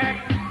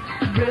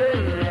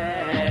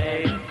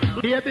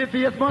 baby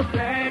face must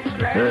black.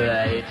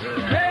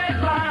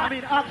 I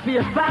mean, up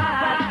face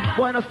bad.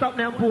 Boy, no stop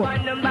them poor.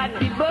 On the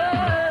batty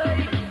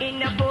boy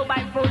in a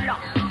 4x4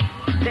 lock.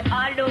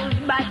 All those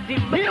batty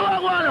boys. You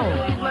are one of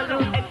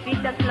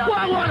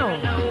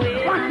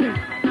Watch it.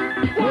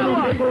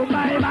 Go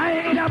bye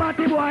in a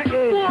batty boy.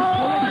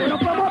 Go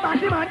promote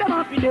batty man, them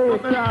happy day. Go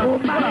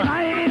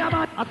bye in a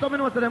batty. I saw me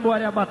know to them boy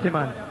they are batty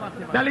man.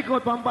 They lick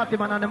out from batty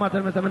man and them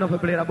tell me say me no fi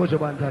play the bush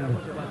band.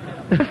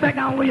 Respect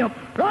and way up.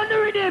 Run the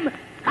rhythm.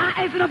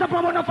 It's not a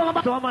problem, no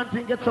problem. So a man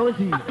think it's so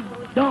easy.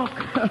 Dog.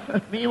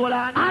 Me hold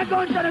on. I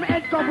go to them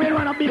heads up with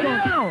one of big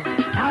guns.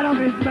 Out of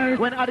his mouth.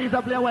 When Addies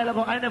play a while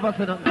ago, I never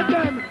said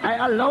nothing.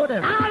 I allow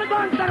them. All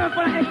guns that are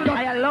for the Exodus.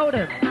 I allow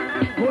them.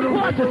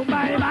 What?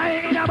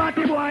 Bye in a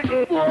batty boy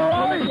head.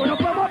 Boy. No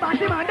promote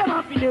batty man, them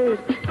happy days.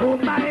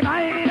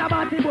 Bye in a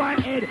batty boy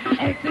head.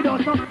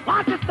 Exodus.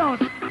 What is that?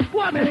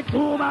 What makes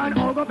two man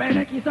go pen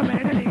a kiss a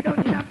pen and he don't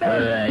need a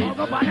bed.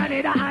 Go pan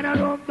and a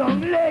rope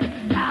down leg.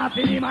 Half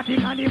in the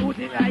matic and the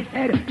booty like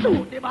head.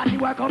 Shoot the body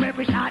work on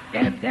every shot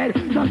them dead.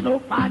 Just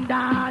look and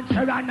dance,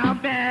 run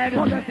and beg.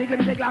 So the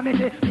single the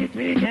glamity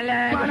between the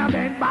legs. Wanna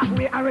bend back,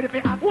 we are ready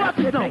for act. What's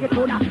it now?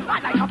 I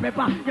like a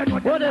pepper, you know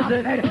what is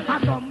it? And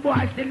some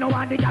boys still know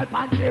want the girl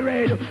panty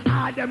red.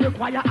 All them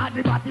require all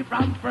the body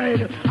from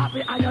Fred.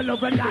 Happy and your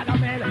love and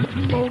Gargamel.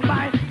 Boom,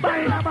 bye,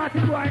 the body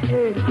boy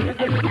head.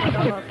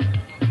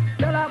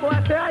 Tell a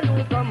boy say I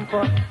do come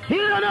for.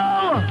 Here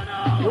now!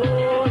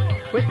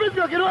 With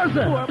business, you know,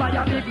 sir. Poor by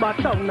a big bad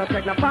tongue, no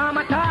take no farm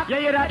attack. Yeah,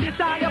 you're right.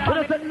 But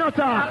it's a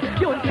nutter.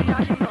 You think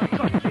I do not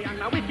country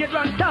and a wicked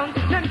run down.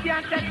 Them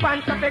can't take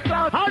pants of the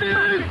cloud. How do you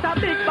do? It's a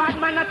big bad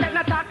man, no take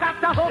no talk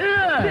after hope.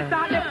 Yeah. This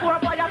are the poor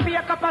boy a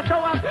fake up a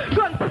sour.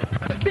 Gun,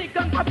 big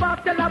gun pop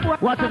off, tell a boy.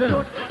 What you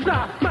do?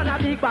 Man a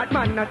big bad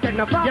man, no take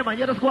no farm. Yeah, man,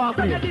 you just go and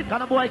play.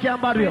 Can a boy can't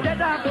bother you?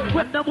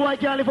 When the boy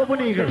can't live up on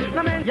Negril.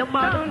 Yeah,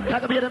 man, I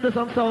can be them do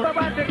some sound.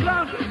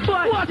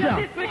 Watch out!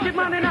 This wicked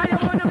man and I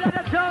want to let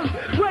us down.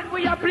 When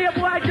we are play,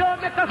 boy,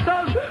 don't make a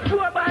sound.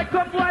 Poor boy,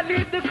 come, boy,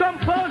 leave the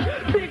compound.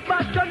 Big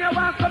bad gun, you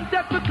want come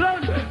take the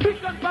clown.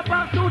 Big gun,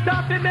 papa, shoot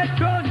off the make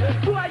gun.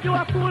 Boy, you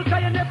a fool,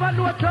 cause you never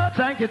know it.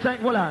 Thank you,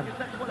 hold on.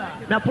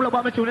 Now pull up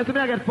on my tune. Listen,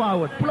 me I get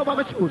forward. Pull up on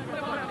my tune.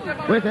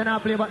 Wait, now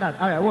play about that.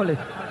 Alright, hold it.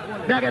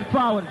 Me I get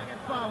forward.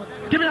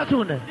 Give me that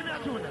tune then.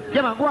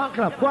 Yeah, man, go on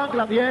clap.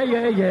 Yeah.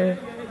 Yeah.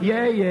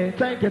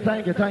 Thank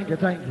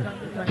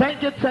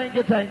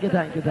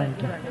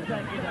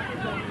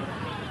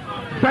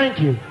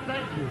you.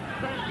 Thank you.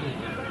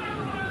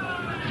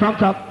 From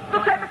top.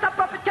 Okay, Mr.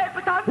 Prophet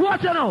Capital.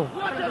 Watch it now.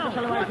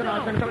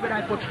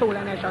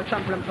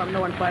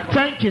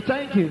 Thank you.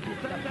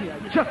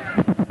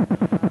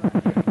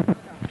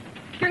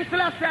 King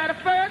Celestia the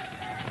first.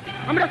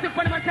 I'm just in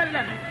front of them and tell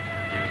them.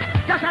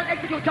 Just shall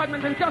execute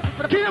judgment and justice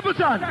for the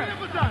Capleton.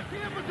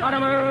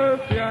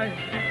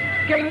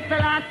 King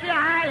Celestia,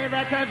 I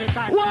bet every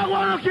time.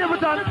 What,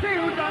 Capleton?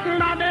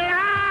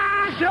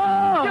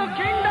 Sure. Your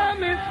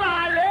kingdom is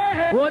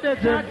falling. What is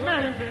it?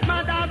 Judgment,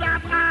 mother of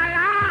Allah.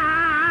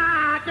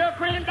 Your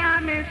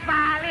kingdom is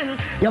falling.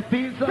 You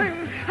feel so?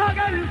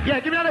 Again. Yeah,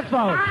 give me that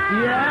power.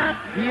 Yeah.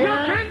 Your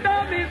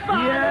kingdom is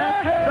falling.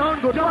 Yeah.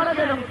 Don't go. Don't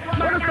again.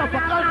 Don't stop.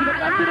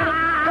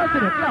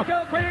 Consider. Clap.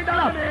 Your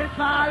kingdom is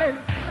falling.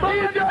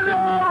 Leave your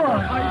door.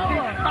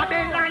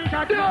 Babylon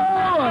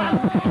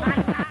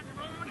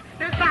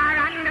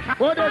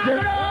What is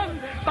it?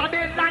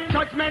 Babylon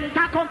judgment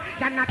to come.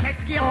 Cannot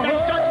escape them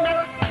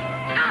judgment.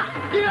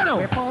 You know.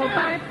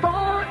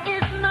 4x4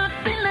 is not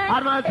select.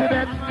 Advance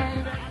event.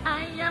 I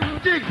am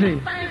Jigsy.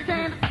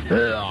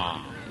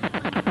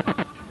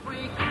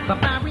 the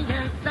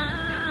barriers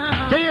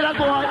down. Say that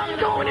boy.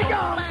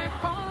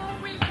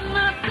 4x4 is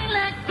not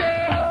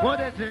selected. What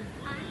is it?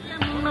 I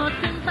am not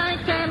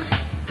invited.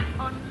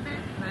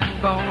 Unless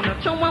I'm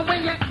gonna show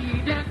away your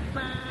idiot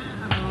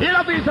sound. Hear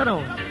a piece now.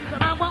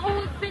 I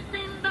won't sit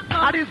in the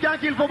Addies can't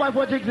kill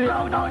 4x4 Jigsy.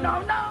 No.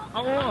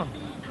 Oh.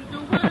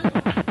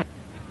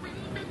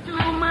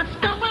 Too much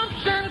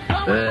corruption.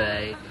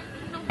 Hey.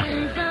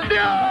 No! I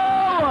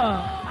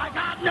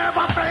got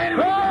never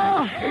failed.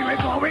 Here we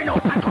go, we know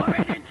I'm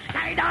coming in.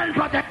 Guidance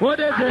protect. What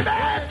is it?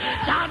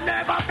 Shall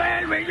never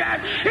fail me yet.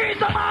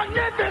 He's a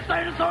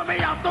magnificent, so me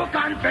have to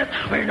confess.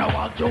 We know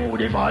walk through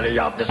the valley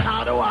of the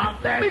shadow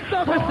of death.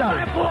 Mr.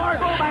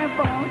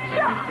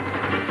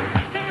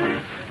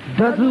 4x4.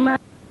 Doesn't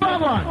matter.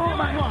 Come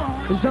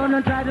on. So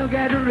don't try to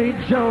get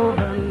rich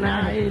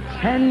overnight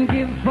and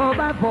give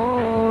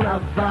 4x4 a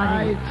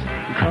fight,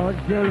 cause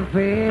you'll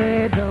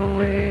fade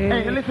away.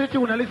 Hey, listen to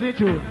you.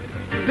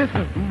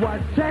 Listen. What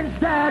sense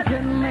does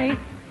it make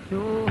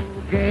to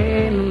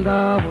gain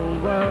the whole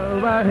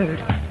world?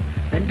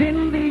 And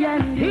in the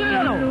end, you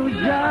lose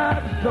your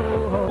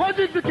soul. What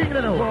is the king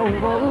now?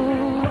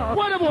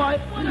 What a boy.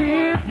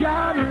 Live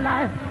your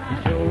life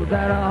so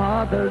that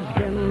others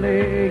can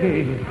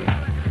live.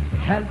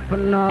 Help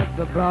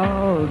another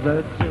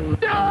brother to.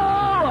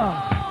 No!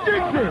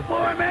 Dixie!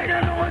 Boy, make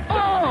it noise.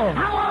 Oh!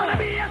 I wanna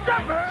be a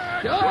shepherd.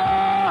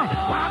 Sure!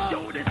 Walk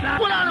through this life.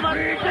 What on, man?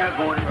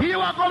 He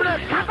walk over there.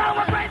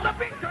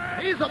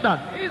 He's up that.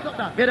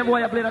 Get them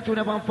boy, I play that tune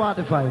about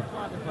 45.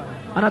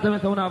 And I tell me, I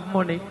don't have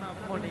money.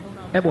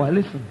 Hey boy,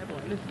 listen.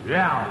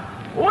 Yeah.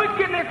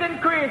 Wickedness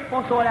increased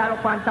for so that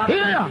up on top.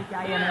 Yeah.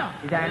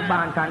 Is in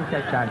band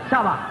concession.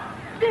 Saba.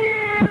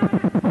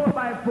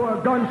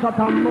 4x4 gunshot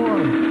and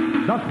more.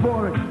 That's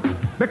boring.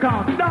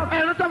 Because that's.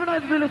 Hey, let's have a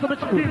nice video of the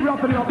tune. Keep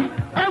wrapping up.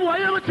 Hey boy,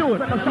 hear the tune.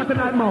 Shut the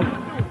night mouth.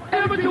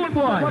 Hear the tune,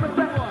 boy.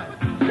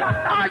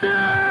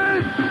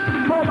 Addies!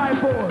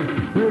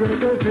 4x4. We're in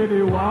the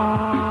city.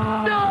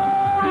 Wow. No!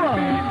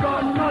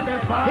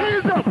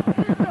 He's up.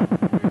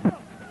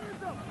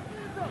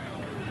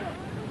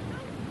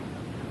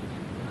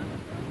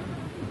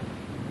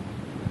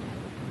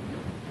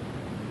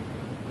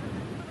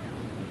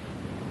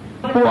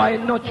 Boy,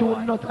 no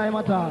tune, no time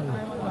at all.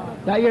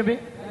 You hear me?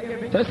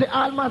 So you say,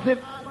 all massive,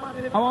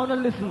 I want to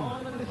listen.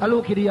 I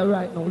look at you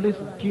right now,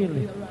 listen,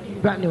 keenly.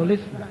 Brand new,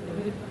 listen.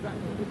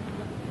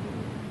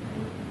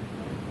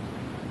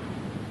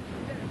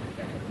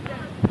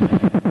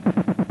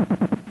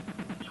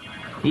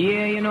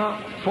 Yeah, you know,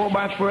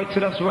 4x4 to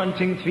just run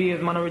things for you,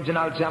 man,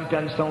 original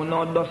champion sound,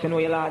 no dusting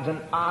way lads and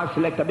all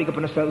selector big up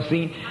on the self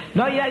scene.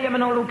 No, yeah,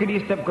 man, now look at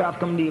this step craft,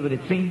 come deal with it,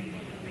 see?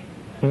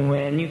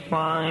 When you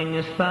find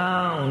your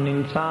sound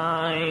in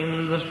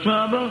times of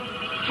trouble,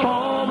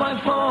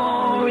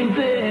 4x4 is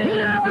there.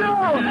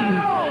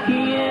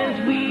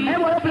 Yes, we. Hey,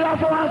 what up, you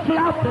for one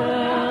flap?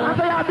 I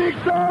say a big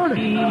sound.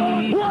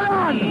 Hold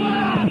on.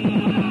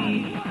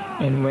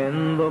 And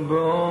when the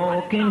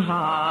broken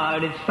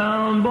hearted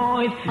sound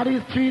boys are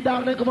these three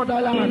dogs that come out of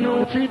the land?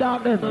 The three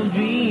dogs them.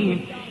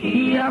 Dream,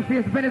 he has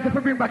face pennies to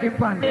bring back in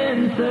pan.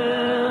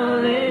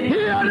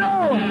 Here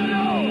no.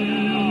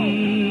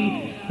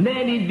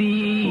 Let it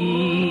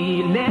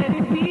be, let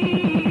it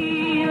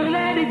be,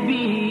 let it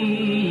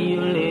be,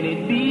 let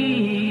it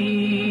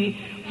be.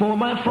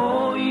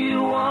 4x4,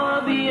 you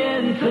are the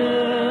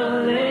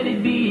answer. Let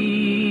it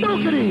be.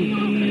 Look at it.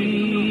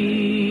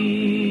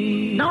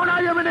 Now I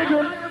am a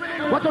Negril.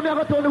 What am I going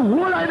to tell the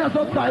whole line is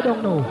upside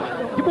down now?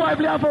 The boy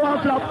play for one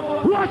flap.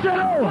 Watch it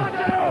now.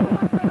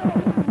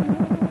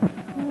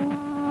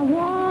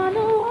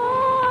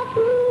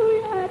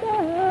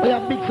 We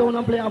have big sound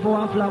and play for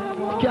one flap.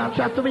 Can't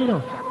chat to me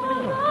now.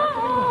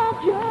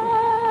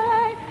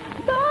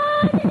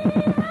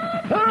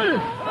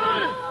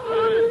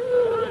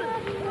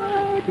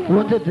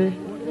 What is it?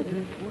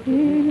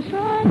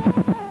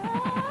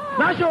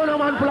 Now show no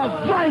man full of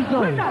vibes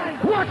now.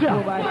 Watch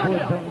out.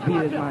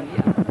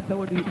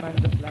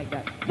 Just like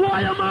that. Boy,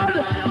 you're mad.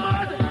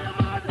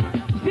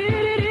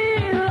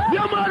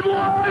 You're mad,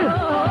 boy.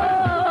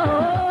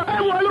 Hey,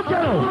 boy, look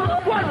at him.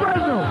 What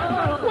vibes now?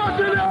 What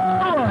do you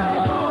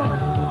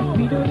know?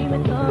 We don't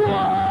even know.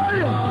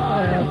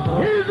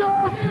 Boy, he's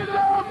up.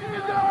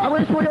 I'm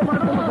going to show you man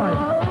full of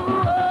vibes.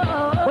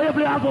 When you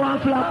play out for one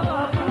flap.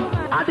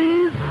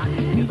 Addies.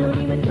 We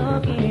don't even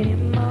talk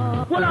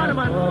anymore. Hold on,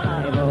 man.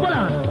 Hold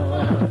on.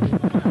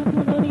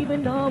 We don't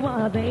even know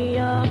what they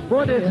are.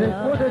 What is it?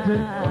 What is it?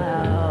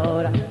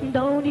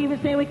 Don't even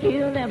say we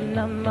kill them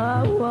no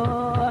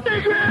more.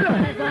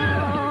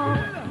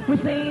 Negril! We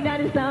say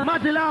that it's time.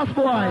 Matty last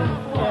boy.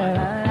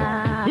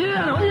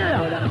 Yeah.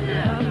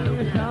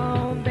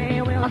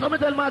 That's what I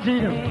tell Matty.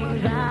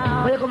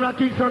 When you come to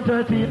Kingston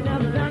 13.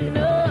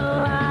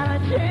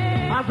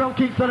 I'm from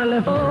Kingston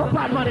 11.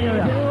 Bad money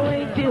area.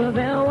 Wait till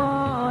the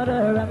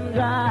water runs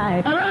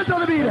dry. I'm ready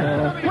to be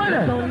there. Where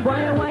there? Some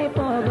boy wipe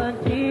over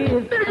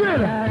tears.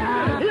 Negril!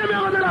 Hear me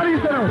over the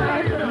ladies now.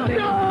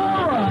 No!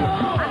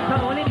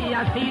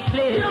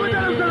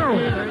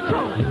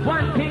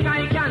 One thing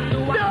I can do.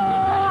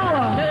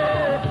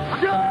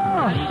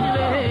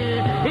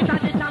 It's a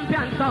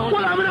champion sound.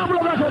 What am I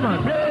blow that man?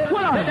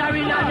 What am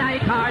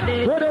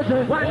What is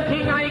it? One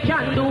thing I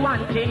can do,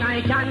 one thing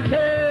I can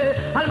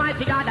say.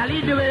 Almighty God, I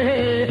lead the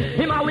way.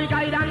 Him a we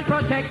guide and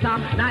protector,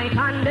 night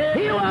and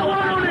day. You are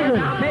one away.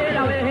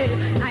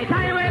 Night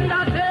time when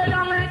the day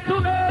don't make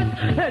to bed.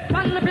 Head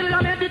from the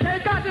pillar,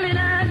 meditate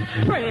godliness.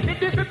 Pray with the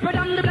crippled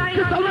and the blind.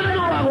 Just a minute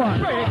ago, I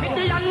want. Pray with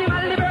the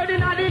animal, the bird in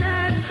the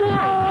net.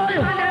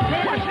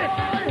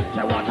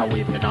 The water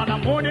weeping on the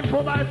morning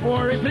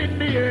 4x4 is in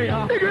the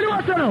area. Negril,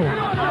 what's that now?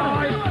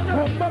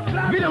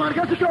 Get him, man,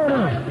 get the show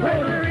now.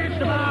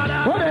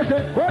 What is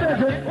it? What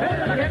is it?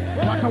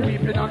 Water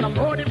weeping on the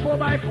morning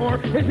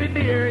 4x4 is in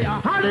the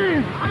area.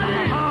 Addies!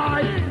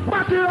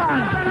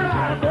 Batman!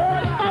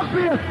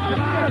 Obvious!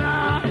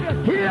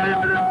 Here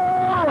you know!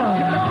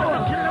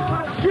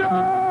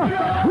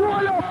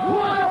 Roll up!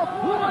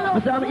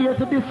 I'm here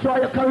to destroy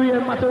your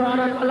career, Mataran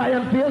and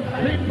Lion Face.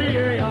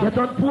 You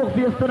done poor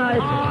face tonight.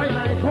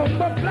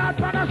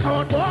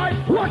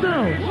 What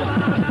now?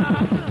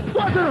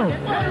 What now?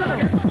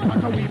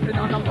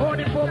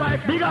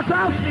 Big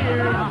attack!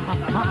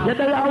 You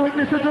tell your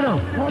witnesses to know.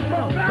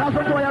 That's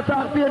what you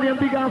talk to them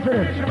big and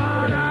finish.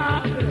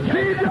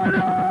 See you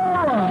know!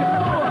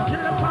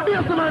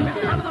 Yes, man.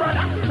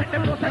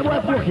 Hey,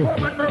 what's working?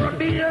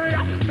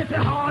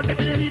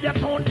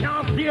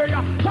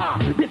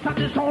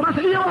 I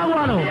say, you are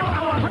one.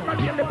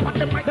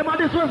 Them are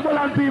disrespectful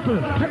on people.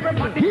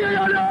 Here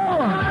you know.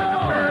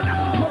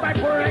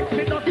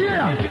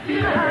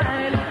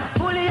 Yeah.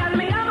 Bully and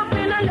me up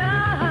in the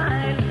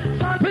line.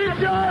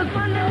 Pictures.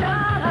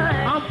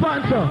 I'm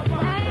Pancho.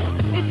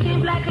 It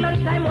seems like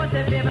lunchtime was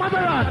a favor.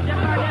 Mataran.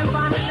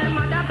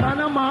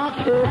 And a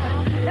mark is.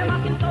 They're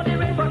marking so the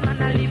rainbow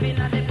and I live in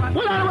a different.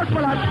 What are the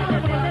lad?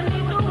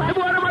 The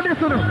boy about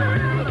this one.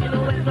 You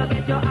know when to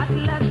get your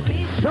atlas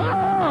feet.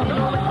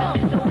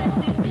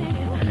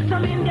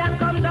 Some Indian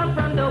come down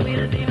from the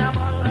wheels in a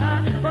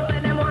bunker. But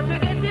when they want to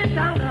get this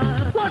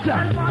stronger. Watch out.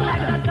 And fall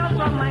like the dust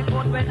from my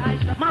coat when I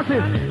shut.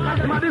 Massive.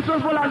 My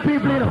disrespectful on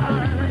people, you know.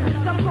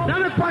 Now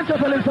let's Pancho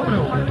tell him something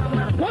now.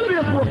 What are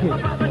you smoking?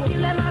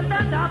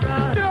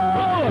 No!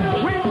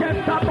 We can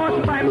stop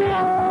us by me.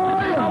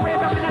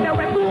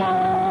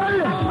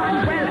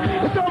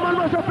 It's all man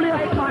must play.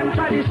 Hey,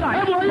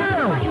 boy,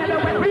 yeah.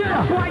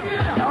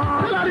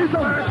 Tell her this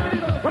one.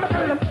 What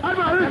tell them? I'm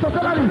not really so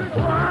tell her this.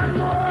 One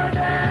more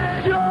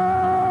day.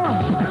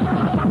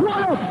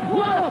 What up?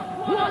 What up?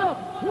 What up? What up?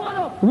 What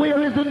up?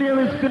 Where is the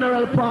nearest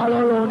funeral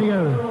parlor around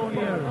here?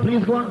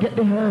 Please go and get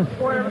the hearse.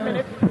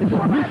 It's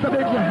Mr.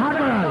 Benji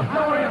Admiral.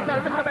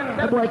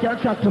 The boy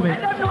can't chat to me. I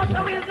don't know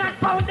the reason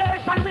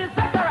foundation will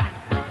separate.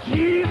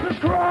 Jesus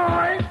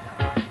Christ.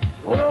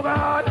 Oh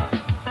God.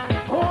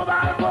 Oh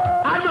my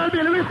God. Admiral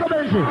Bill, Mr.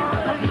 Benji.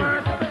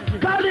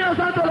 Call the house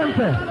and tell them,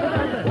 say.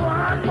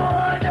 One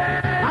more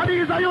day.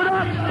 Addies, are you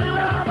done?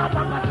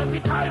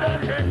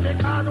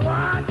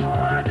 One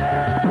more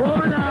day.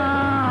 Oh, no.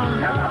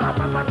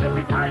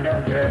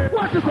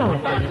 Watch this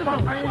out. Bang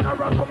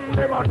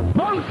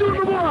shoot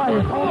the boy.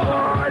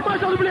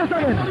 Mash up the place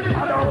again.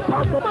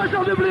 Mash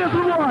up the place,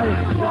 the boy.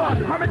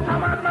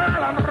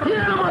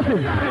 Here, the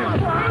massive.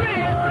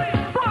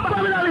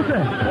 Family,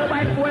 listen.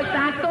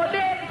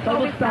 So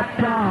we stop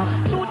talk.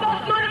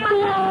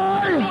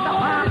 Boy.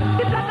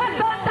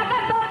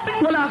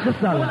 Well,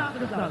 Crystal.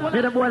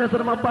 May the boy that's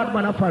my bad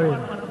man up for him.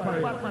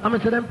 I'm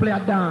going to them play a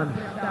dance.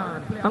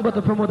 I'm going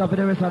to promote for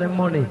the rest of the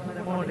money.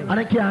 And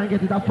they can't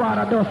get it. A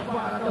father does.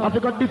 I have to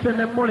go defend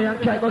them money and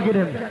can't go get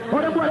them.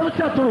 What the boy will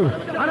chat to?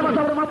 And I'm going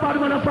to tell them bad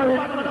man up for him.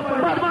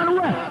 Bad man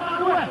where?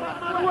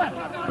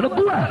 Look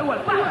where?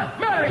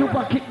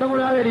 Super kick them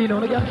already, you know.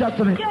 They can't chat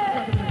to me.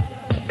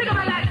 Big up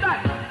my life, God.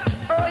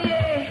 Oh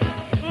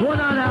yeah. One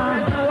on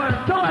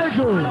Toy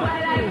Joe.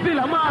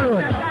 Villa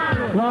Marrow.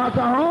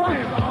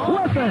 Waterhouse.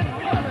 What's it?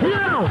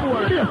 Here now.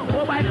 Here.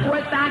 Oh my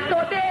God, start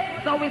today.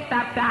 So we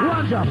stop that.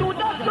 One job. You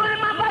don't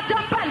remember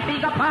jump and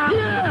pick up.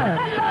 Yeah.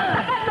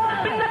 Hello,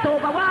 bring that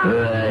over.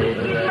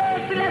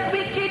 Let's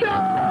be kid.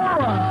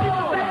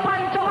 Let's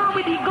punch on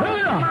with the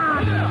gold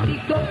man. The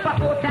top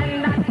for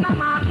and that's the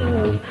mark.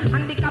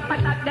 And the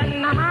capital then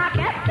the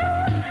market.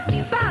 The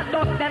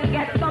sawdust them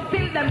get some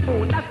fill them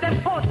food. That's them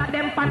out of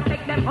them and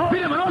take them home.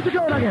 Bill, man, how's it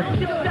going again?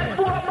 Them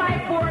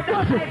 4x4,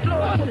 that's my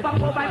flow. Super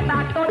over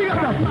start to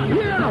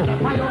Here now.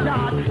 Never your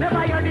yard,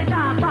 never your the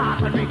dark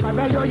path. And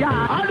recover your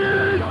yard.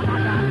 Addies.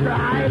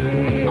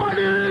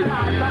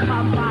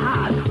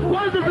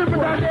 What's the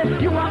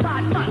difference? You are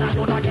bad man, I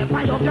don't know them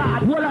by your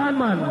God. Hold on,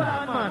 man.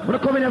 When I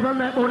come in here from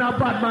that own a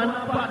bad man,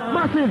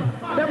 massive.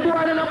 Them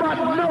boy in a bad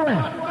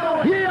nowhere.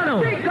 Here you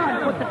know. Big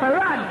God, put the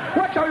run.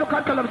 Watch out, look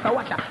at them, so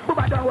watch out.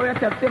 Booba, don't worry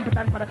yourself, simple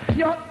and for the...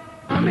 Yo,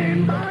 I'm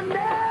in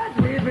bondage,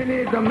 living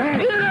is a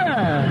man.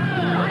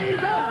 Yeah.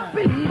 Rise up,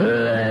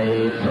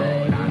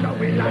 please.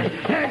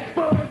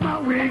 Expose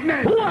my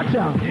weakness. Watch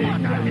out.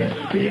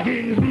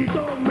 Begins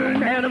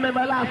becoming. I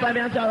remember last time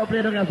I saw you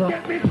play together, so.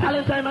 All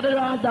the time I did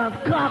dance,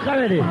 clock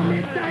already.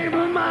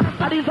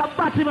 And it's a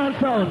Batman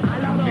sound.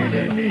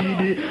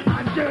 Needy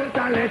and just a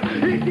let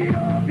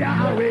Ethiopia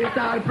wait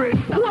all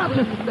prince. Watch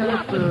it.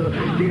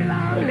 Till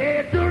I'm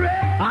late to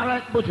rest.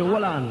 Alright, Butcher,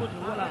 hold on.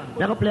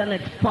 We're going to play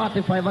next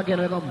 45 again.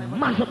 We're going to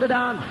mash up the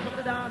dance.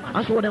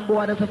 And show them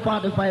boy that's a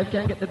 45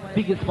 can get the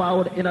biggest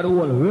forward in the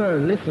whole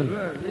world. Listen.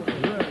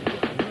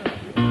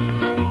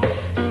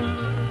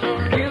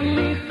 Give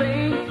me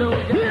faith, so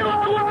You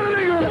are one,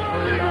 nigga.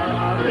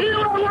 You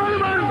are one,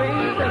 man.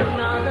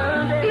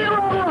 You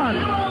are one.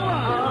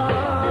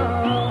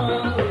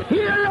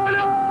 Here you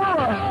know.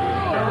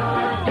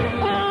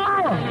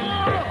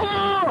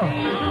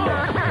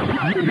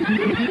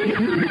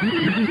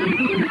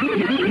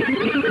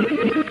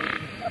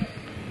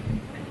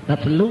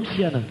 That's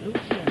Luciana.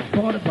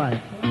 45.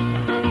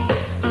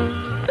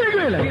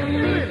 Negril.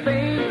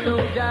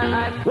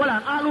 Well,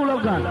 all who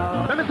love God.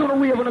 Let me see the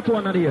wave on the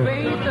 200 here.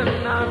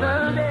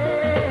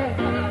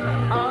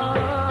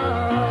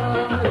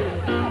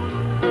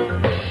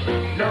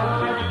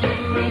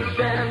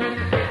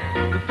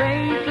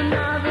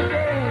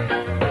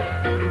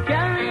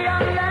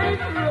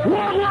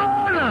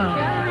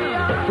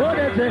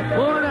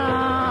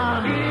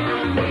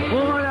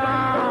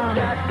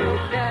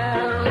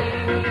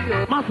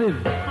 Massive.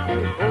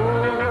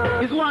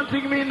 It's one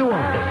thing me know.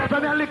 So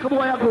me a little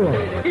boy I go.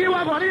 Here we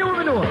go, here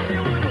we know.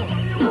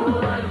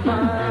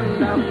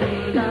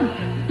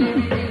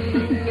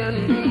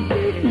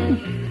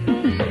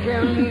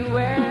 Tell me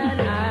when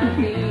I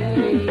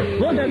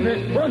think. What is it?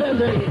 What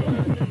is it?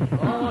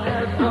 All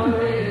has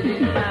already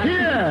passed.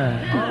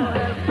 Yeah. All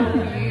has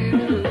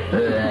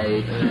already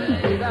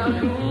without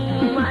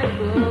whom I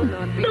could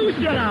not be.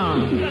 Luciana.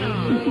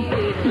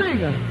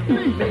 Sing.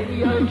 Maybe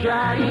you're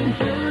trying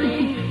to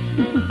leave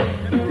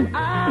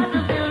out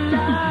of your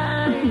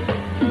life.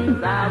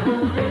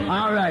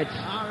 All right.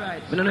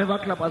 We don't ever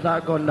clap as our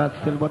gun that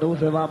still, but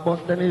whoever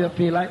bust them, if you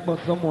feel like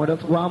bust some more,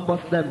 just go and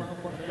bust them.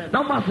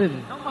 Now, massive.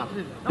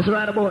 It's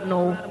right about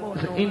now.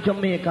 It's in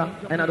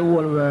Jamaica and the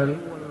whole world.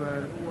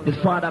 This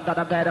Father got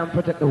to guide and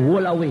protect the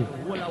whole away.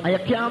 And you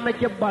can't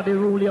make your body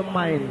rule your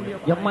mind.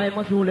 Your mind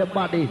must rule your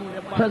body.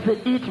 So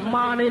say each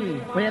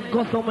morning, when you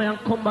go somewhere and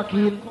come back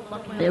in,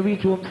 you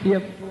reach home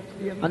safe.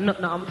 And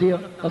nothing happens to you.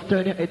 Just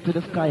turn your head to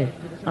the sky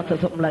and say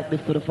something like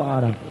this to the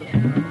Father.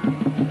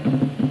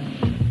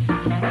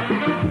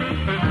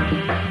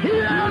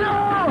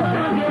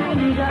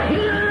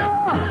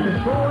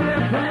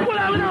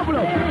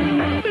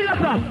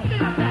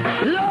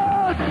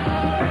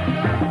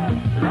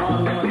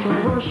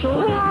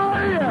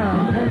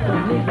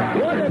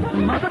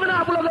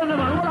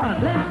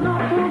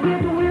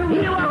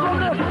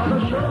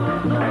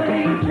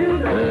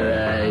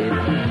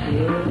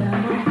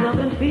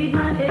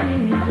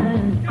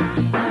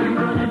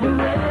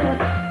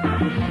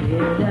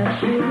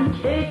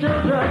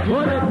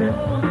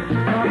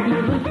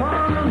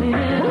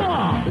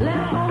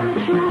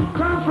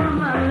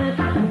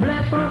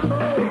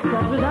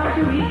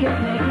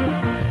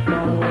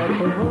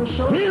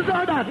 is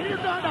all that.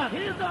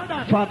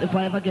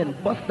 45 again.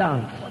 Bust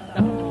dance.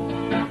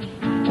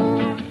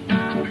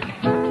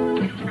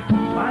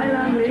 While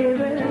I'm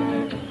living,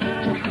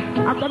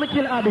 I'm gonna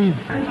kill Addies.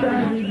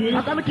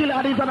 I'm gonna kill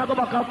Addies and I go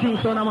back up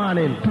Kingston in the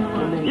morning.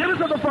 You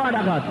listen to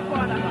Father God.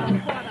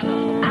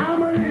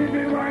 I'm a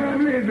living while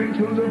I'm living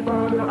till the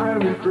Father I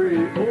will pray.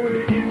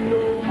 Only Him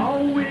know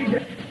how we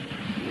get.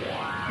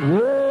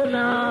 Oh,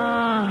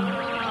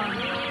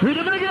 nah. Read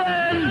it again.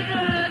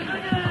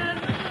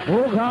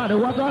 Oh, God,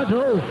 what I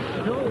do?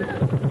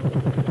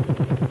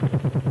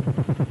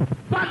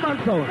 Batman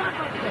sound.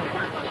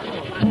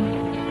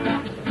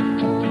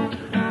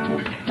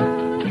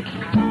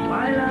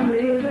 While I'm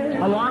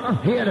living, I want to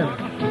hear them.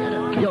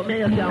 Yo, may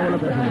you see all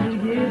of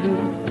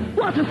them.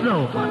 Watch this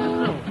now.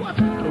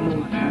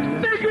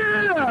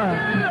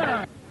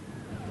 Negril!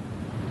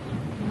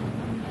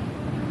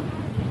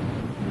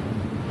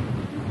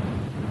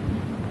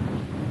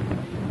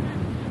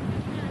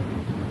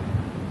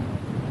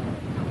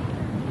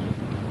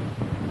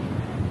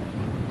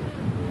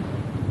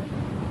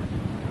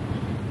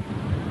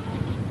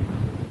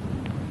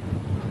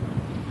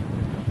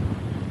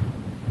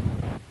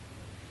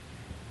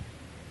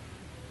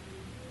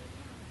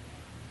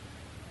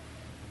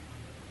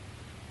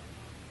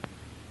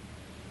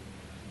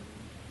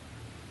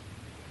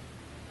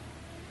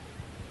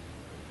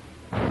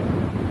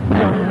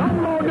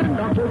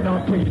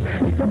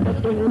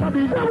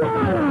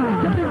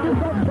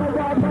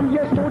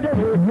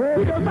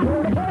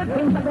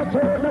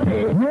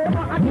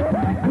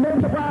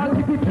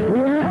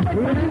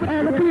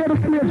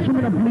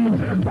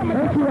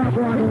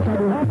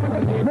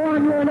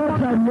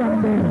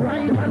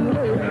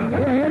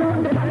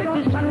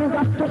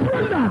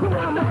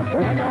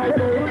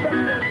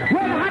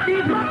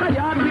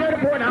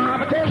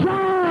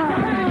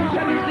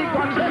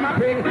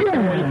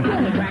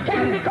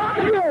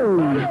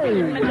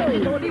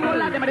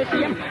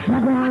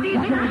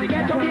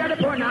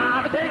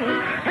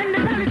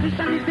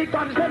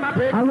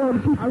 I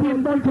want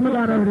 15 bucks to my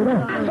daughter already,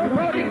 though.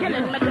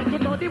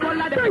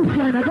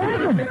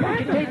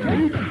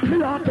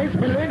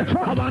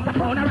 I want the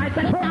phone right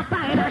and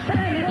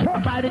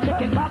buy the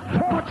chicken box,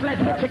 much less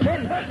the chicken.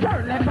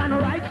 Turn left and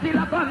right, still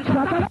a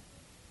gunshot.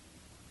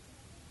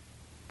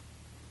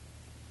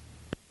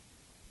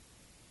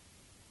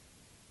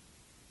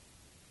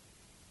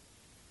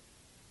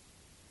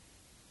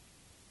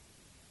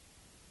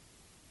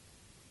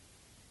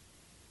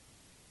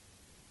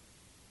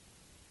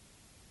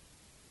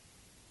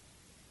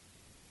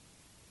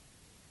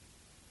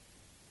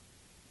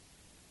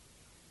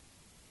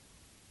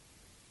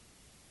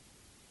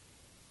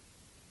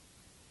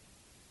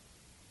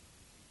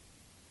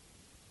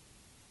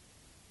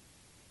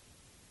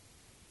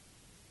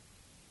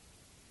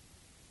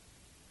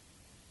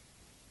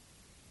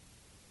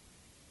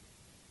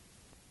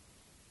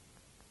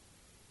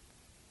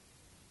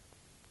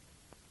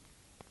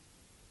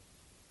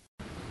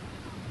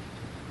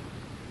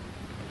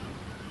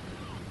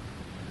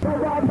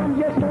 From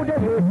yesterday,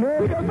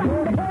 we don't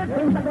know the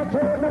things that got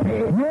told me.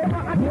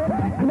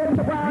 And then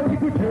the wild and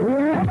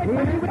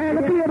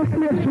the clear the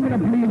place to me,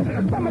 please.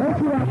 Let's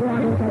see what I'm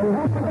going to do.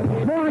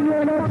 More on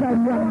your outside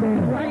one day.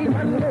 Right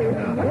and late.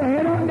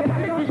 Head on the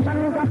politician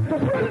who got to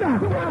surrender.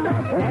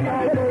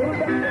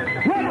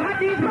 Well,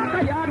 Addies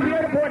backyard,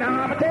 we're going to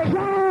have a take.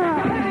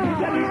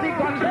 Let me see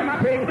guns them a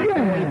bring.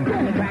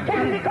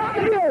 Can we come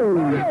to you?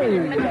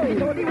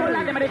 So the whole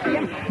of them are the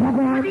same.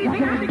 Addies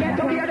have to get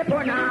over here to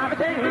put now a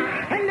thing.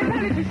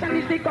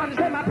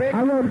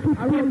 I want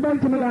 15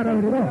 bucks to my daughter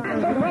already, though.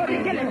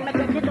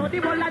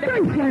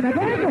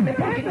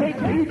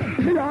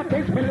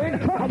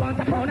 I want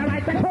the phone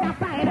right and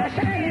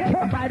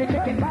buy the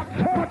chicken box,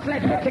 much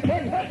less the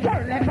chicken.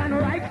 Turn left and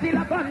right, still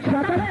a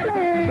gunshot.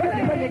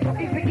 When the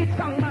wicked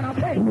song, man, I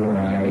say,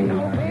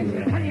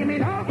 and you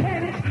mean all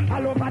Kens,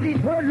 all over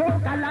this world,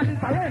 local and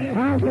foreign.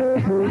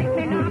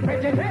 Lightning and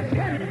prejudice,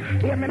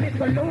 hear me,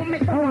 Mr.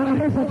 Loomis. I want to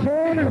miss a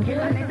chain. Kill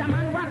another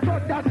man, what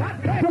good does that?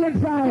 Still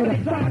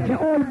inside, the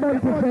old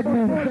bunker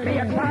segment.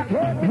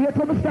 Here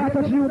to the start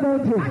of you,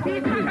 don't you?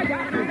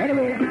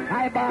 Anyway,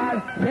 I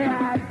ball,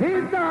 yeah,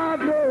 he's not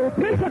no,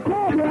 Mr.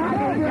 Cobra,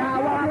 I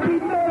want to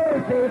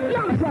mercy.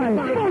 Young side,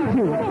 don't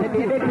you? The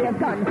baby plays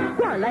gun,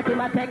 well, let him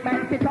a take my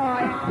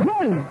toy.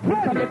 Well,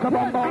 some little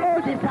bumbo,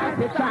 all this time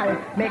to try.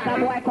 Make a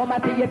boy come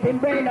and see if him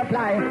brain a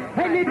fly.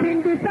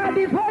 Anything beside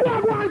this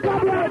whole one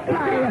come and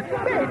fly.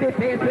 Baby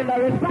face with no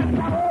respect,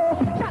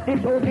 shut the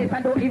showcase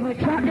and don't even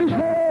shut the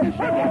show.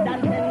 Get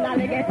dancing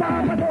and they get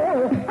on the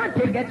door.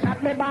 Until get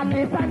shot me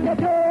badly from the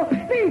door.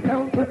 These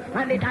uncle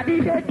and the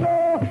daddy they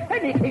throw.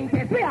 Anything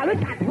says we all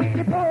chat with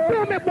the toe.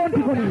 Don't make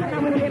bounty for me. And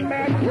I'm with him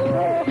back.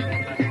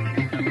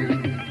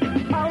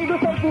 I'm the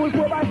some fools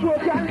who are so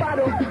can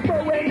battle. So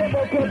when they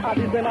buck up,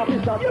 Addies them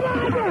officers. You know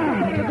what?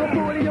 So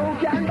fool you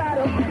can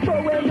battle. So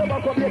when they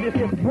buck up, they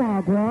say,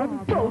 Wagwan.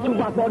 So out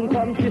to a gun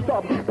come kiss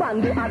up.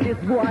 Pandy and this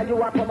boy,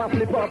 you a come and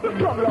flip up.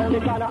 Come round the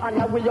corner and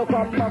now will you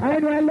come up. I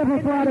know I love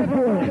it for the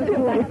four.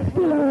 It's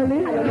still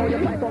early. I know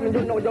you fight for me,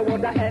 you know you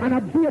would have end. And I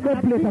be a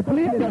good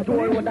place, The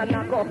door would have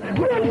knock up.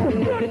 We are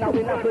looking at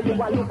we not so you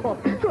will look up.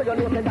 So you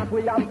know that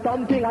we have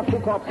something to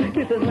cook up.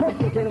 This is not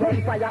cooking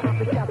when fire has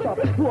to catch up.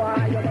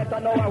 Why you better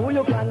know who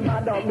you can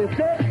bad up. Me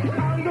say,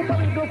 I'm the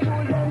one who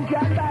fool them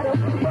can bad up.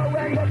 But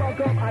when they buck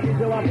up, I need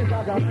to have this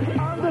other.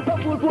 I'm the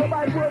fool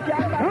 4x4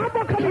 can bad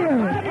up. come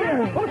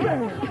here. Okay.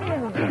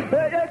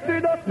 Hey, yes, see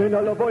that? Me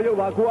no love how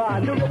you are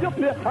going. You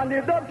play and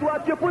if that's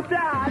what you put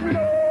on.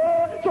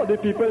 So the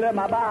people in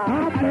my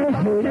bar.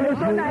 They're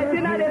so nice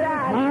in the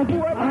land.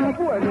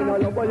 Poor, me no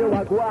love how you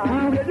are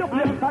going. You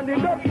play and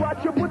if that's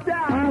what you put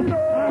on.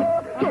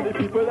 So the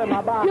people in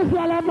my bar. Yes,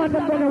 all I'm on the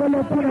money will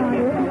look for it.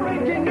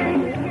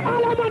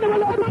 All I'm on the will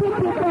look for it.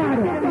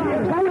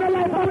 I would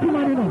like to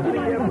money now.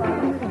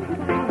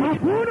 I'm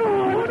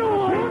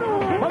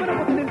going to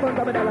put it in front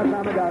of me, that's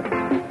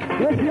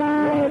Yes,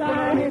 right.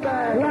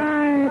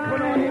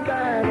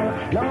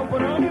 Lamp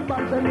on the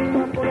box and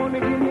lamp on the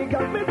guinea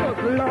got me just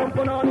lamp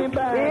on the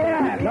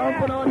bed.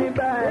 Lamp on the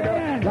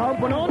bed.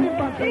 Lamp on the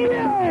box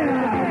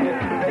and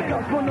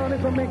because put on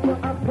it to make you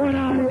up. Put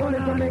on it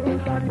to make you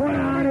start. Put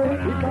on it.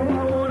 If I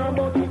want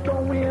about it,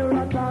 don't wear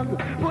a tag.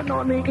 Put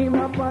on it in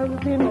a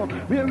pants, you know.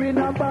 We're in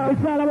a bag.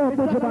 It's all about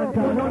Butcher Bank.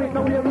 Put on it,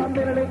 now we're on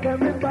the leg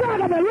and the back. Put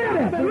on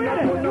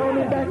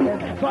it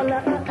back. So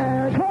let the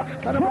air.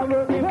 And I'm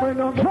working for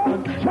no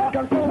fun. Back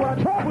and forward.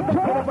 Put the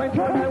power by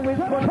turn and with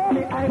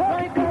money. I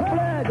like a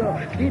flag.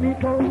 Skin it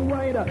go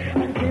wider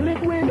and kill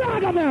it with a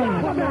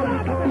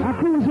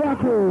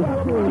cruise.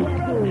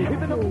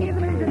 if it don't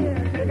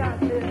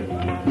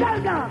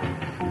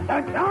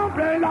don't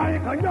play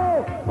like a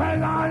yo.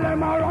 Well, all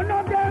them are run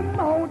up them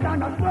out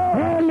and a slow.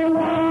 Only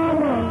one.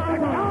 They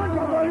can't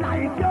trouble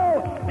like yo.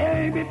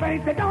 Baby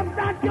face, they don't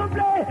start to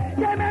play.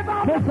 They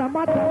never. There's a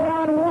matter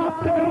of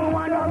what They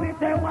want to be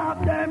they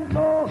walk them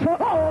so.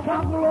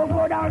 Over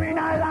Grove down in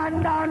a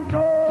London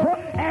so.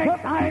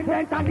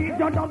 Excitement and these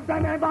your dogs they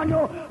never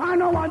know. I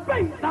know one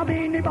place of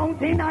in the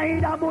bounty night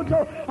about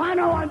so. I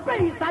know one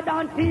place I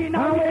don't see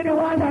now where the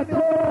one that go.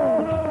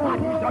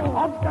 And these your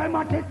dogs them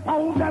at this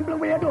pound and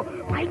blue do.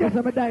 Yes,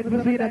 I'm a dying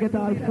to see that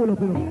guitar full of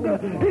people.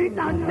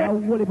 How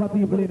woolly for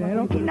people in there, you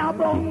know? In a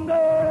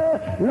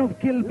bunga. Love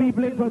kill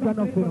people in front of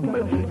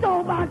nothing.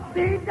 So bad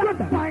see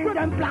that find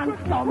them plans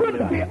some will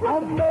be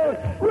humble.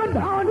 Run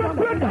down them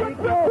run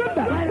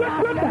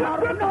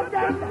up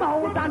them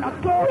mouth and a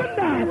go.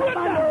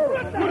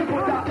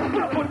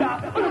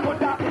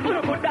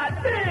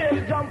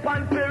 Jump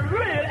and be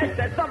real.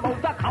 It's some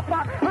of the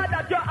copper. And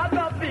that you have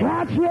got me.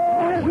 Watch it.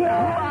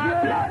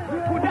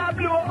 Could have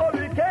blow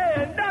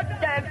hurricane.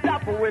 That can't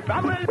stop with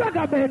family.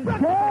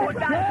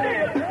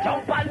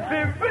 Jump and be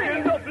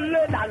real. Of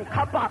lead and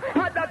copper.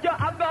 And that you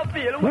have got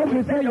feel. When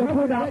we say you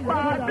could have.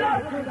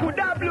 Could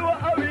have blow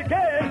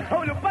hurricane.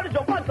 Oh, look for the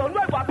jump and son.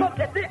 Walk up,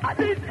 get the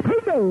Addies.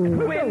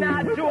 We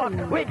not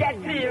joke. We get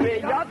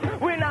serious.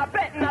 We not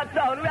bet not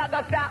down. We are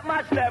going to start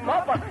mash them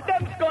up.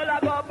 Them skull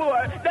are go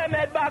board. Them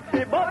head back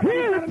the butt.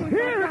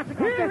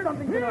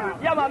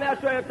 Yeah, man, I'll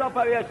show you some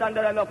variation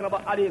that I'm talking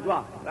about Addies.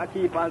 I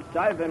keep on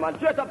striving, man.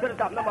 Straight up to the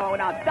top. Number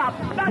one, I'll stop.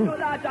 That's all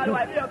that I'll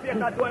wipe. Your face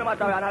not going to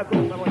matter. And I'll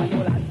come from one and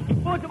do that.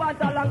 Put your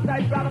banter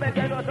alongside Fragment.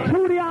 To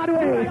the hard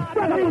way.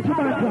 Put your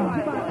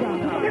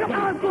banter.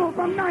 I'll go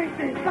from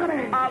 90. Tell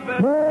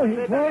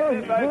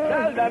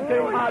them to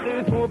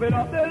Addies moving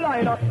up the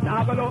line.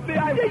 Now go up the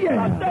highway.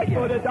 Take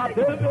to the top.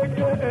 Till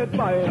the it's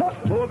fine.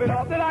 Moving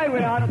up the line. We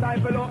have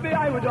time for up the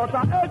highway. Just a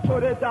head to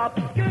the top.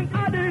 King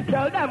Addies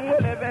tell them we're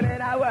living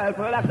in a world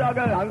full of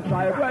struggle and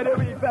strife. Whether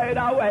we fade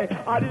away,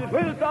 Addies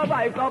will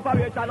survive.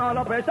 Operation on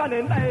operation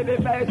in baby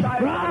face. We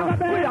have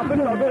to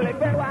struggle if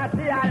we want to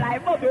see our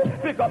life. Okay,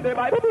 pick up the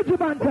Bible. Put your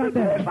banter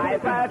there.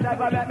 5%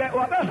 never let me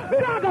open.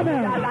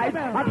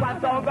 And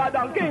one song God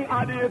and King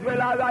Addies will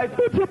arise.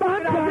 Put your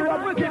banter.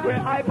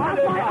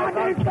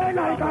 Addies stay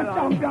like a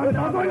champion.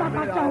 Don't go like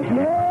a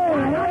champion.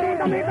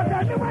 Addies make a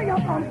tell you where you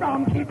come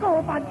from. Kick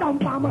off and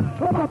jump from.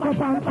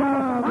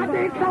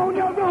 Addies down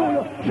your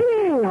rule.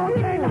 Don't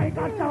play like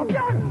a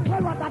champion.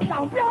 Well, what a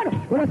champion.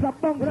 Well, that's a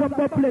bunk from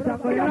the plate.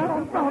 Where you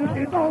come from.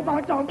 Kick off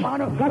and jump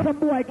from. Got some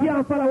boy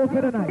can't follow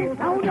for the night. It's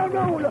down your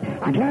rule.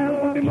 I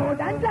can't be more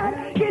than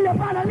that. Kill a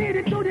father, lead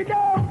it to the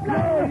door.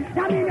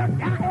 I mean, you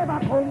can't ever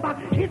come back.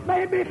 It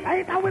may be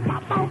fate and we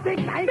pop out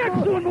big night.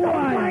 Next one, boy.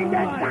 Find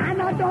that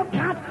stand of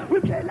cat. We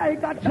play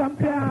like a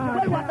champion.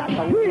 Well, what a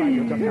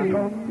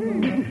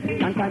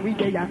and can we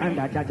day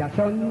under Jaja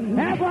sun?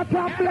 Never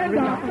top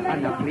blender.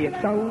 And a play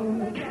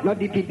sound. No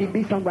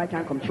the song I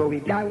can come throw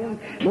it down.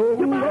 No.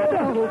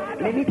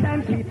 Many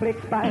times we flex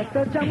past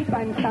the jump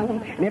and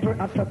sound. Never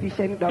have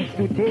sufficient dogs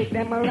to take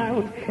them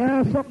around.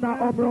 Something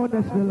up around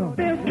this below.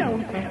 Build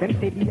down. Them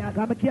steady as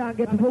I can't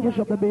get to focus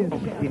up the base.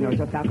 you know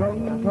just a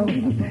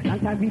gun.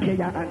 And can we day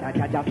under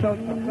Jaja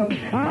sun?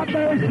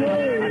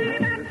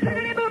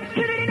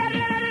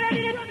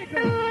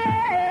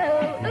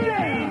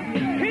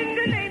 in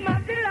the name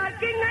of the Lord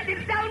King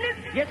Addies down it.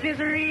 Yes, is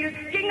real.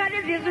 King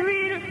Addies is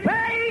real.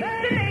 Hey,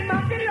 the name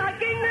of the Lord,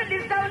 King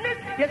Addies down it.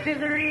 Yes,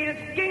 is real.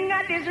 King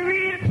Addies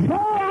real. We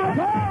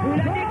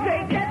are the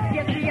greatest.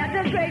 Yes, we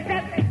are the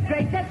greatest.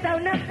 Greatest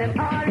sound of them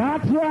all.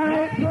 That's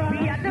right.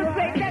 We are the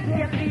greatest.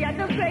 Yes, we are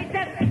the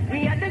greatest.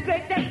 We are the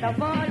greatest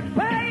of all.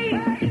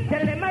 Hey,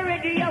 tell them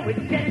already. I will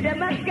tell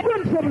them again.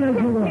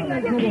 King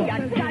Addies, we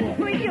are done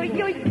for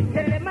you.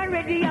 Tell them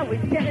already. I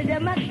will tell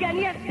them again.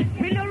 Yes,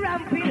 we no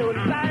ramp, we don't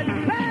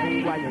ban.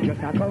 Hey. Why you just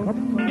a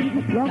come?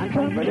 Long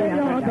time for the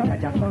yard.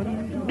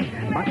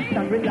 But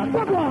stand relax.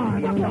 Come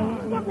on.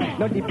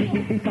 No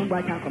DPDP song,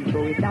 I can't come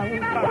throw it down.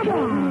 Come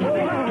on.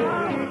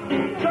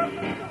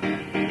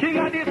 King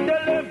Addies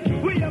tell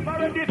them, we have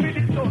already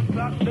finished those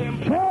blocks them.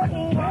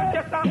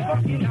 Just a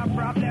fucking a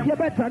problem. You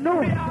better know.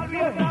 We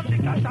always have the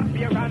cash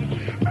appearance.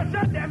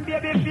 Pressure them,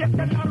 baby, face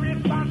them a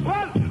response.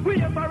 Well, we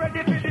have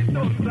already finished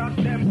those blocks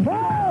them.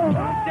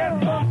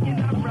 Just fucking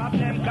a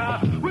problem,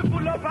 car. We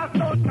pull up a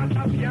sound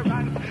cash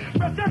appearance.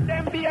 Pressure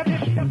them, baby,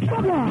 face them.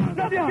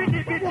 Now the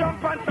BDP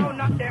jump and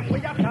down at them,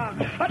 we are talk.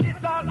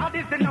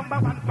 Addies the number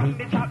one from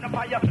the chart, no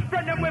fire.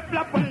 Friend them with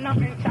flap when I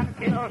mention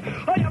kill.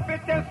 Oh, you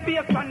fit them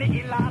space on the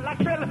Ilala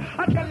trail.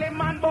 I tell them,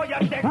 man, boy,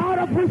 you take. How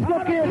the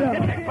Frisco kid?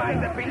 You take by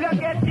the pill, you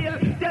get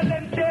killed. Tell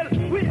them,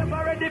 tell. We have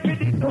already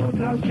finished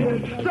social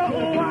shit. So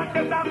who wants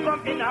to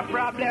come in a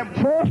problem?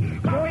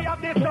 Cause we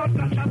have this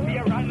social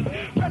appearance.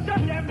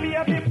 Pressure them, be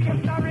a big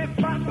gift to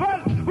response.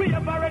 Well, we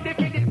have already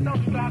finished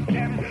social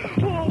them.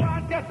 Who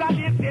wants to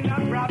this in a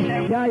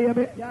problem? Yeah, hear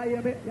me. Yeah,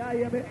 hear me. Yeah,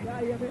 hear me. Yeah,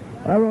 hear me.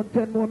 Around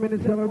 10 more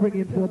minutes, I'm bring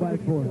in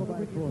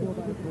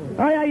 4x4.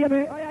 Oh, yeah, hear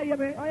me. Oh, yeah, hear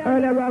me.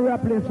 Earlier on,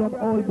 we played some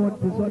old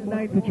bounties, some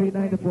 93,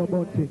 94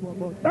 bounty.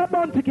 That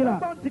bounty killer.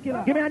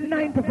 Give me a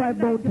 95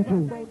 bounty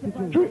too.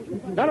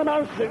 None of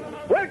mercy.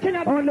 Working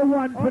at Only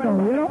one for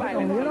now, you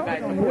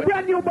know?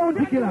 Brand new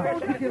bounty killer.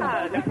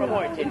 they're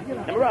promoting.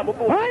 Them rubber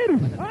boat.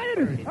 Iris.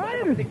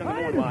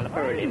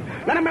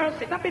 None of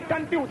mercy. It's a bit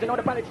confusing how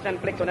the politicians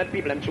flex on that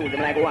people and choose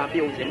them like we are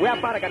abusing. We are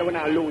part of God, we're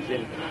not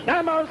losing. None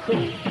of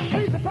mercy.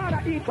 He's the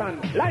father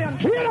Ethan. Lion.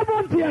 Hear the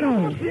bounty, you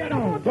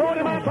know? Throw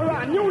them out for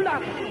a new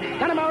lot.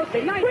 None of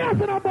mercy. Nice. Where's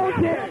the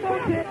bounty?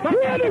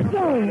 Hear this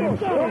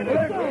song.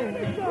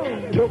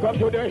 Look up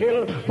to the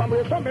hill, from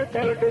where some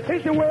tell this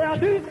is the way I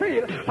do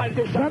feel.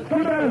 Politicians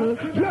come out,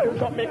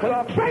 close up me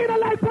club. Say it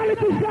like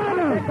politicians.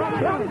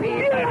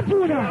 Hear the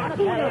tuna.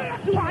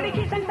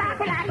 Politicians back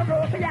like a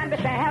rose and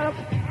themselves.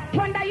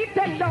 Wonder if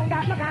them don't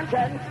got no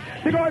conscience.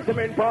 Because I'm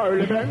in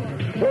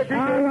parliament.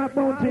 All right,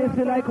 bounty, you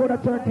see like how the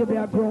turntable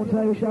are grown,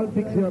 so you shall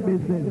fix your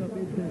business.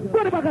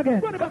 Put it back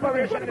again.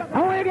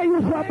 I want you to get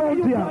used to a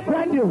bounty.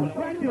 Brand new.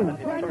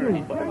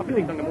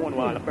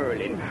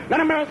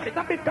 None of mercy. It's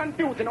a bit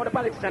confusing how the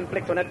politicians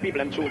flex on that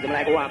people and choose them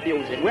like we are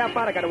abusing. We are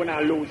part of God, we're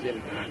not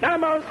losing. None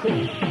of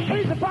mercy.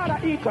 He's the father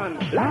Ethan.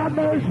 Lord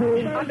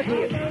mercy. On the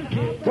kid.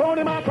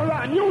 Tony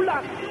Markora, new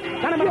lot.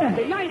 None of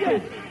mercy.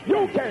 90s.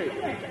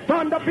 UK.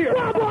 Thunder Beer.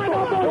 Look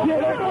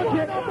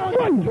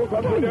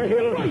up to the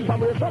hill.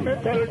 Somewhere some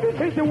tell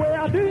this is the way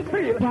I do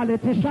feel.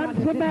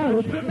 Politicians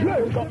smell.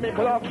 Close up me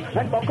glove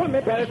and buckle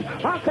me belt.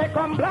 I say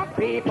come black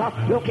people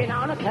looking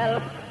on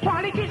herself.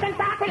 Politicians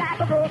talk like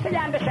a rose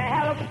and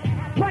themselves.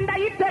 Wonder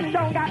if them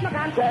don't got no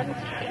conscience.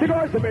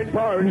 Because them in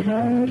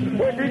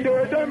parliament. Every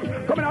day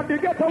them coming out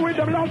together with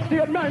them long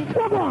statements.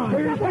 Come on.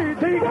 Come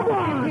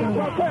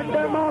on. Send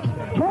them up.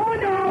 Oh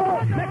no.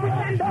 Let me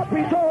stand up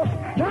with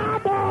us. No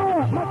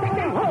more. Must take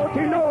them out,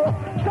 you know.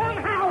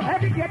 Somehow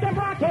every day them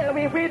want to tell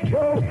me with you.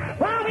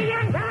 While we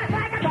young guys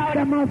like about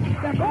Them must.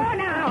 oh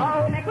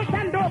now, make we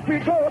stand up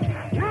with us.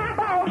 Now,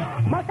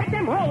 must take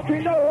them out,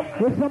 you know.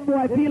 With some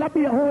boy feel up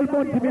be a whole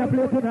bunch to me a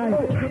play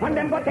tonight. And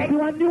then go take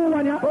Do a new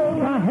one, yeah?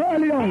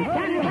 Hell yo. and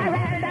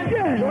corral them.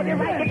 Yeah. Do the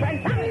right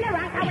defense and the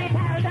right how we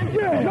tell them.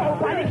 Yeah. No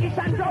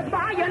politicians don't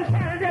buy and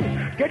sell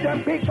them. Get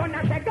them big gun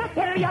and say, go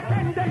kill your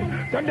friend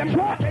them. Send them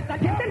short, give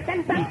them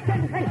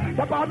sentence.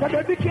 The part of the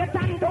educate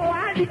and do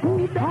all the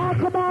good. Talk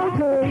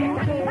about it.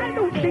 And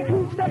lose the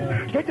good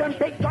stuff. Get them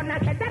big gun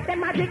and say, that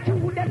them are the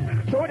two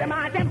them. Show them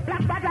all them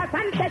black brothers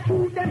and say,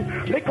 shoot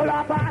them. Little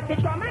up party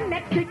come and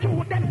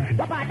execute them.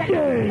 The part of the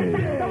educate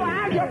and do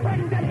all your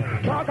friends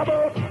them. Talk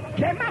about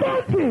them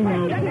about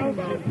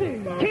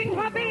King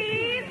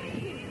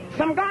Addies.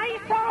 Some guys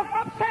so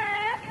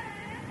upset.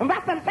 And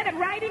that's them said them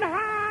riding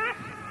hard.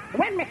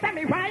 When me say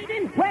me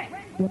riding west.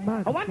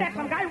 I wonder if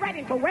some guy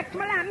riding to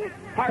Westmoreland.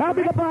 How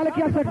big a ball of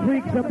cassette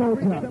freaks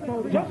about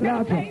her? Just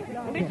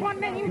this one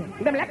name.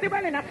 Them left the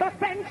well in a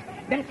suspense.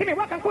 Them see me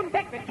walk and couldn't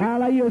take it.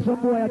 All I hear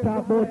some boy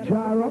talk about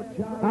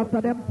Jaro.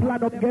 After them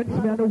plan up against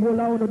me and the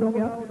whole out down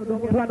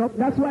here. Plan up.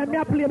 That's why me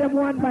I play them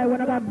one by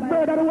one. I got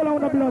murder the whole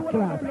out of blood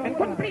clot. And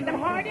couldn't beat them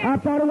hard.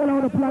 After the whole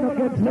out of plan up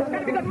against me.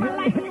 That's because my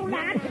life and you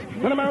lads.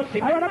 None of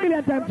mercy. I run a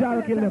million times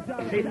Jaro kill them.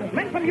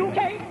 Men from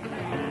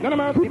UK. None of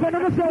mercy. Depend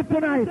on yourself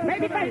tonight.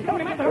 Maybe first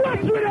Tony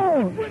What's with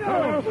you?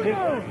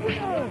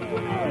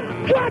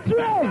 What's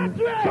with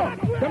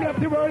you? Them left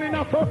the world in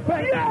a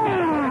suspense.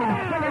 Yeah!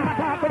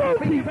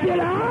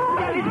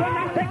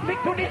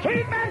 to the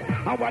street, man.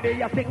 And what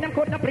they sing them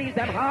couldn't please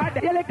them hard.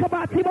 You like a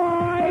batty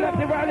boy. Left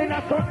the world in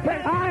a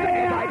suspense.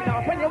 Right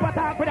now when you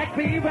attack with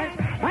experience.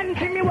 And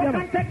see me work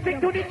and take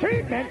it to the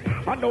treatment.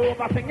 And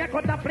over sing you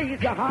couldn't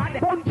please your heart.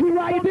 Bumpy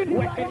riding.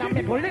 Waiting on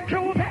me bullet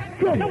through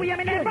it. No, we am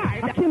in a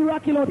ride. I kill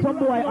Rocky out some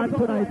boy on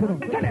tonight, you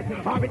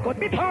know. Or it could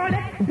be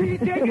Paulette.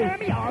 DJ hear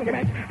me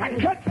argument. And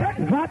just check.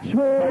 That's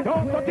true.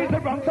 Don't cut this the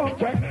wrong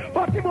subject.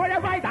 But the boy I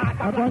ride out.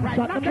 I'm going to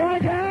shut the boy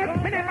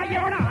down. Whenever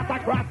you're on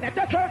autograph, let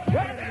the church.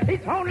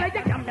 It's only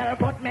the camel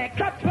but make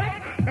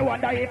suspect. I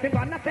wonder if you're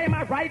gonna say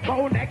my right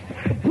go next.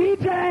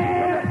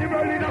 DJ! You're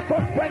rolling a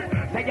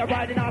suspense. Say you're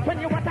riding off when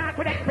you attack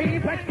with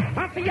experience.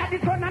 And see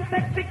this one and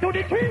take it to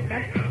the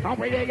treatment. And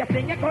when you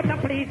sing, you couldn't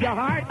please your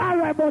heart. All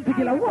right, Bounty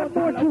Killer, one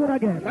more tune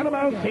again. Let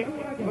them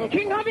sing.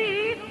 King of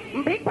East,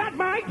 Big Bad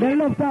Mike. They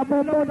love that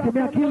Bounty,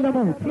 me I kill them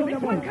out.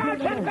 This one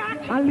can't shut that.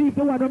 And leave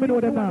the one when me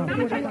know them now.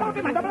 I'm just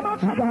talking about them about.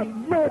 Have a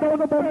murder on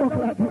the bomb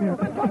clock in here.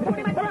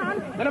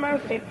 Let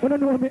them sing. You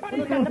don't know me.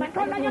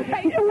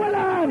 You will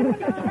on.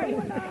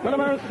 Let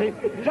them sing.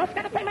 Just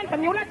get a payment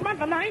from you last month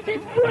from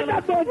 90s. We're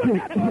not Bounty.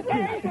 Let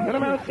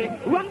them sing.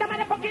 Run the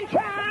motherfucking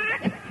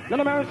track. Let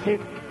them sing.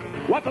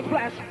 What's a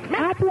splash?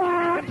 At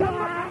what?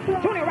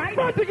 Tony, right?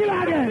 Bounty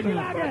Killer again.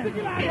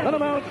 Let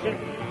them sing.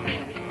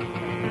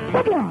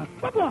 But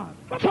what?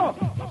 So,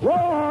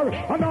 war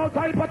and all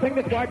type of thing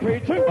this boy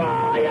preaching.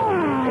 Warrior!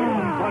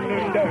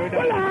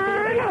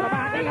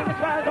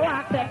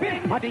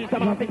 Addies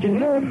are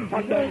thinking on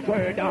the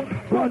word.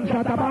 One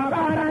shot about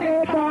and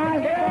eight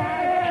boy.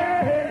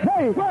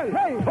 Hey,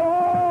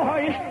 Oh,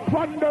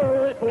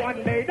 wonder if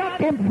one day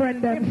that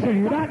imprint them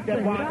say that.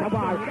 they want a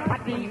war.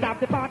 Addies of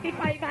the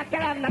 45 got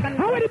killed.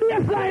 How would it be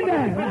a sign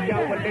there?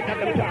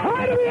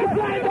 How do we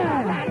assign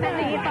there?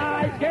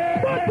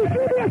 What do we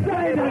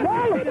assign there?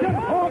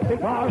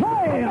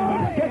 Hey,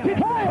 get it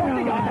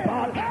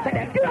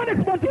higher. Get on this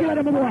Bounty Killer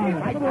number one.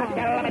 And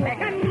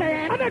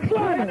next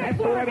one. Next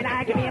one.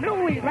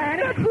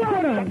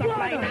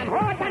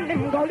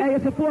 Hey,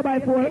 it's a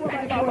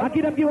 4x4. I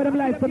give them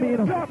life to me, you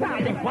know. So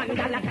what we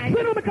call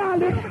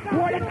this?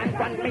 What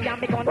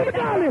we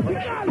call this?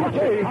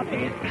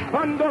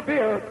 Under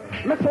fear,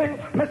 missing,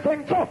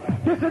 so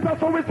this is a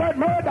suicide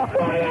murder.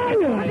 Why are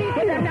you?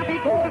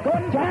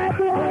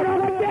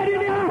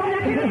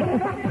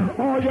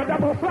 Oh, you're the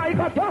most like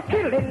a dust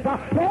killing.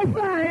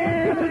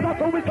 This is a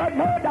suicide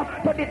murder.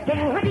 So this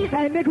thing,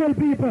 Hey, Negril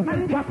people.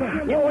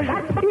 you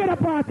like Hear the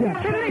party. Hear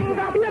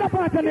the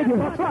party,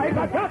 Negril. like a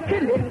dust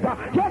killing.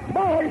 Yes,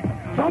 boy.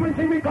 So we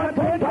see we can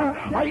take her.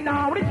 I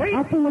now retreat.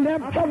 I fool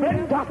them.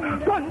 Surrender.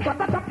 Guns at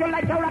the top, you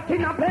like a rat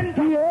in a blender.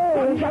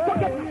 Guns at the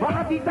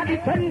top, these are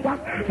defenders.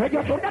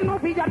 You shouldn't know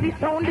we are the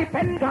sound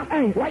defender.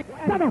 Hey,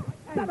 stand up.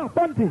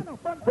 Bounty.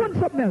 Run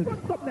something else.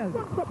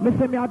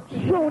 Listen, me, I've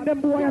shown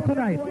them boy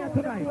tonight.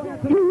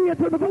 You hear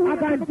to me, I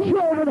can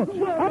show them.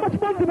 How much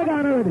Bounty me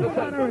gone already?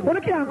 But I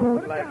can't go.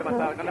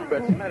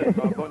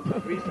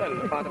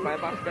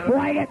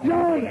 Why get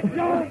Joe?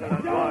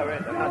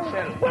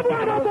 What do I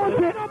know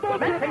about it?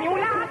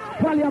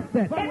 Probably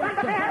upset. What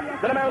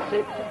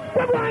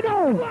do I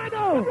know?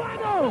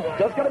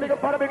 Just gonna make a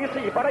part of big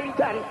sea, but I eat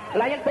ten.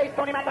 Lion face,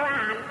 Tony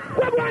Mataran.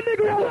 What do I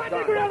Negril?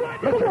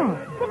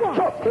 Come on.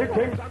 Just big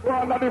things that go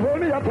on the whole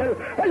me, I tell.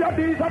 Hey,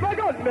 Addies have a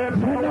gun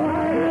name.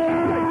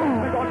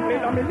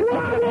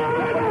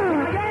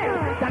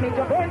 Damage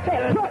your brain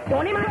cell.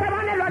 Tony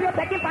Mataran, and you're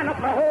taking pan of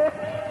the hole.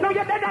 No,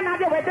 you're dead and now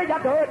you're waiting, you're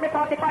good. Me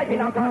 45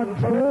 in a gun.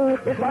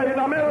 It's like in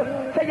a mill.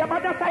 Say your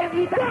mother style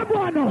eater.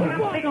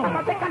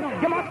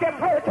 You must get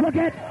hurt. Run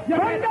down.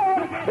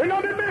 In the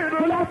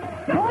middle.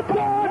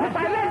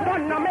 Silent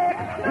gun no make.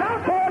 Now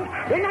phone.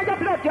 In your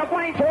blood you're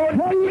going to.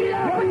 You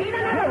need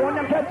another one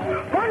of them.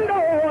 Run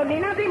down.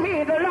 In the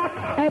middle.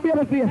 Hey, be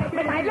able to see it.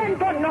 Silent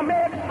gun no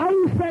make. I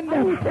will send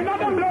them. In the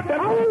blood. I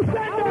will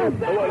send them.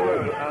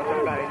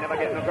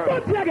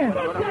 Bounty again.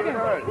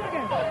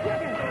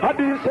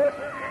 Addies says,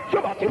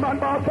 Shabbat man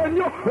boss send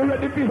you,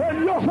 ready to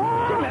hang you.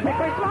 Let me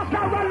Christmas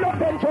now run up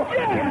bench you.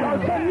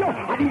 I'll send you,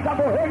 Addies are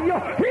going to hang you.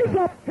 He's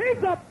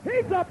up.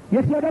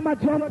 Yes, you them a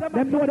jump.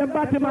 Them know them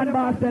Batman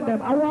boss send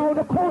them. I want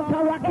to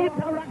counteract it.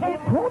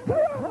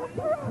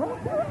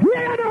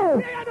 Here you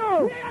know.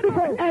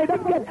 Hey,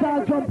 don't get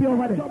Charles jumpy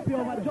over there.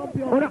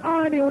 On the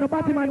Arnie, on the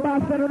Batman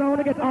boss send them, I want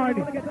to get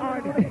Arnie.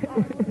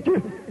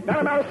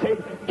 Now mercy.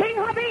 King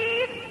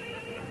Habib.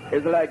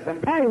 His legs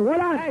and Hey, hold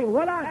on.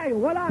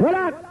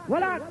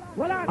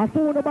 I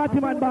saw the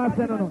Batman boss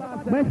send them.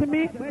 Listen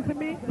me.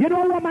 You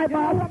know what my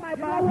boss?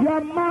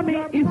 Your mommy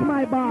is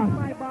my boss.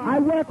 I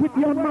work with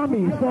your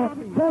mommy, so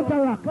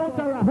counteract. I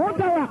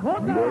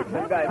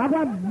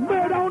got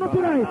murder on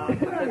tonight.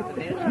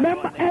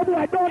 Remember, hey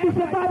boy, don't diss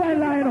your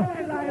father-in-law, you know.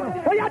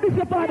 Oh, you diss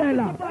your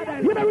father-in-law.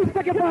 You don't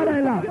respect your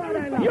father-in-law.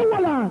 You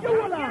will on.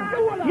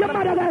 Your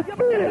mother got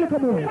really little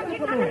boy.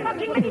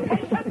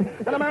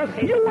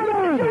 You will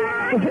on.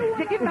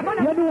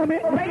 You know me?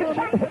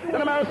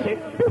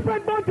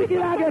 Different Bounty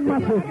Killer again,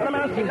 massive.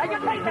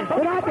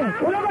 What happened?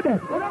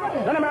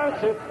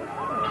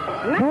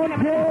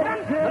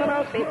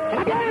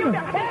 Again.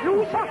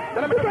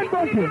 Different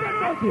bunty.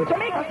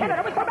 Jamaica,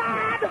 Canada, was so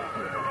bad.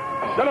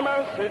 No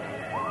mercy.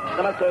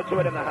 Then I search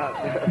with in the house.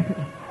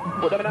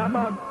 Put them in that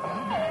man.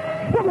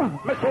 Come on.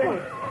 Machine.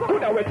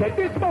 Could I take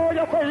this boy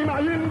of fame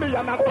and India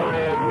and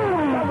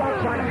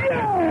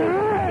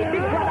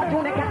Big brother to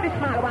make up this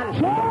small one.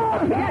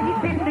 Yeah,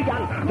 he's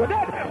Indian. So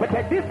then we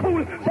take this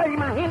fool, say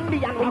him a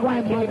Indian. We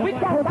want to with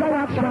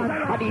counteraction.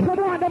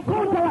 Someone them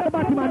counteract the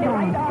Batman now.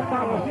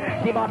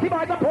 The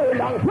boy the pole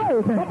long.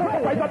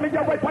 I got me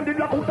your weapon in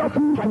the house of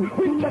food.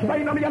 Winchester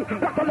in a million.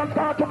 Black and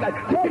start to like.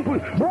 Simple.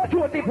 So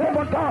the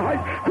woman die.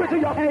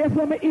 Crazy up. Hey, it's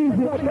so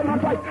easy.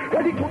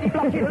 Ready to the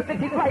black hills.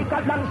 It is like a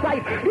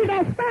landslide. You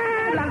know,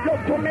 spell and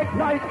love to make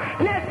noise.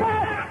 Let's go.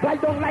 I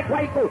don't like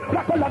white food.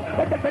 Black and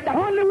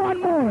only one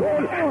more.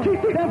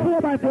 Them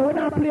 4x4. We're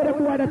not playing them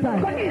 2 at a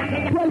time.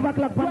 12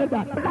 o'clock from the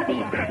dot.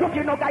 Look,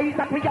 you know, guys,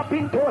 that we have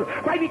been told.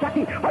 Why we got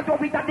it? Although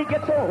we got to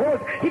get so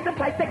old. It's a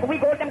try take we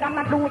go, them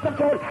not lose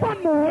control.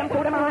 One more. Them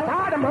to them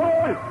hard and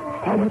roll.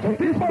 I will take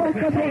this boy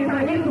to say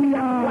my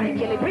India. Why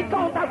kill it with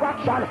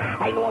counteraction?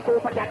 I know so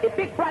for that the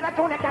big brother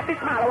to make up the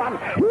small one.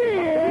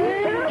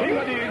 Yeah. King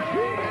of these.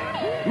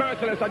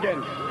 Merciless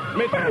again.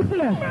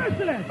 Merciless.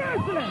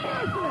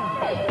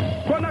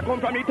 When I come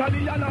from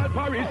Italy and all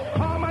Paris,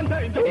 calm and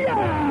danger.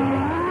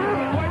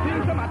 Yeah. Why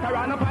things the matter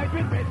and a fight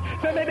with it?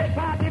 Say me they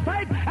party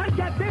fight and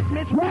get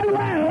dismissed. Well.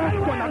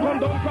 When I come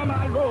down from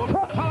all Rome,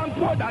 armed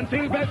blood and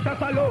Sylvester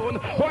alone.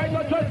 Why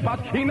not trespass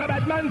in a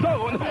bad man's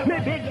zone? Me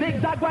big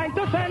zigs are going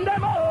to send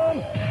them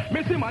home.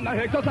 Me see man a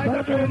exercise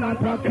the train and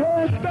practice.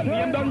 The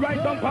name done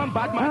right down from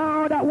bad man.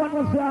 Oh, that one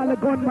was the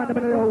gunman in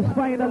the house.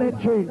 Final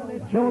entry.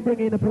 Don't bring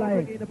in the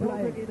play.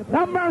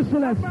 Now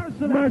merciless.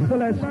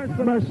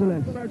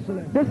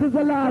 This is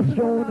the last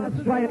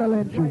round, final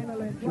entry.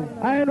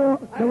 I know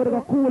they would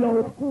have cool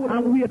out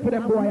and wait for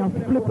them boy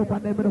and flip up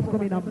and them just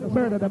come in and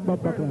murder them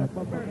bumper class.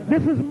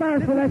 This is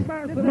merciless,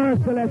 and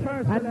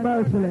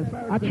merciless.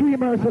 A 3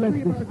 merciless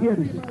this.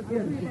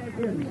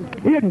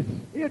 Hear this.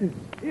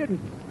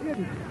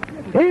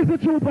 He's the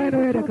trooper in the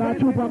head, because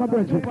trooper my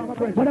brother.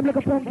 But them like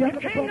a pumpkin.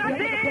 King of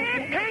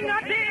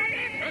these.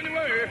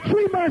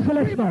 3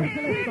 merciless now.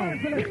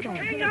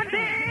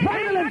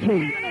 Final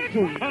entry.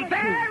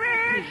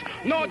 There is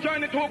no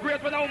journey too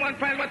great when a woman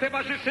finds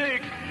whatever she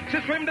seeks. She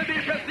swim the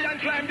deepest sea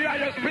and climb the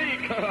highest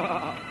peak.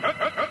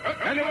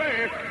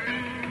 Anyway,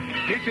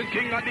 this is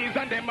King of these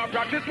and them a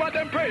practice what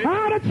them pray.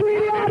 How to treat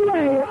it hard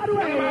way.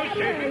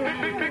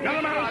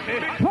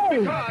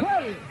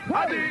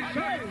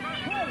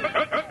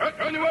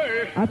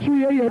 Anyway. I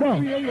treat you though.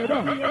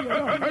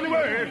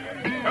 Anyway.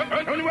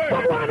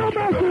 Come on, no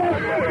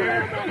merciless.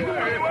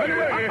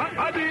 Anyway.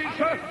 Addies.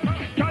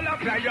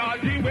 Fly all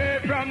the way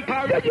from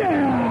Paris.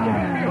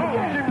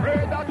 Yeah. She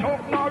prayed that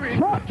tough Norris.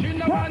 She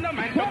no want a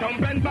man to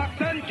jump and box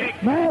and kick.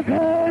 And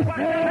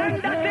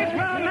that is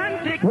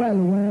romantic. Well.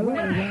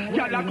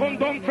 Y'all come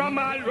down from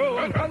all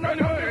road.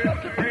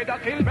 She prayed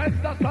that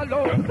Sylvester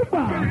alone. She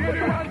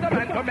really want the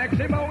man to make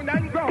Simone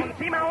and groan.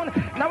 Simone,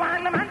 no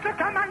want the man to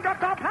come and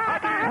drop up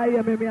hard. I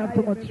am me have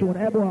too much tune.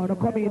 Everyone,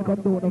 come in,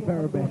 come do the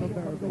very best.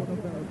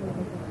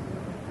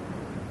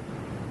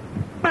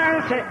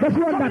 Let's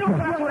run back.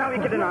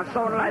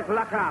 Sound like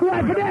lacquer.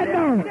 Why for that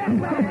now?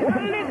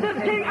 This is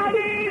King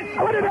Addies.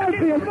 What did I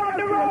feel? Got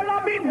the roll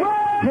of it.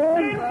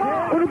 When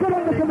you go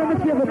on the phone,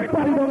 let's see if it's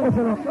party down the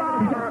phone.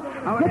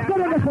 Let's go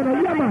on the phone.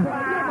 Yeah, man.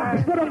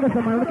 Let's go on the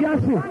phone, man. Look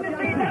at you.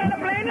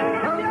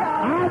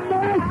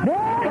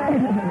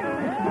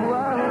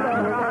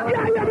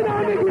 Yeah, me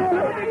down, Negril.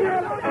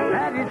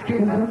 Addies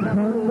Kingdom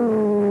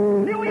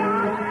New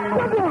York.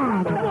 Come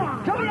on.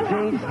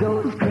 Chase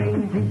those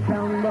crazy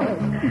sound boys.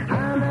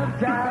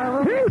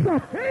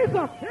 He's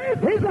up.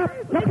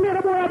 Let's play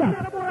the more of that.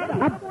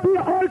 I play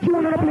all tune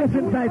on the place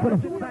inside for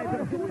them.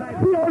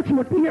 Play all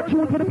tune. Play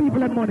tune for the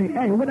people and money.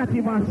 Hey, we're not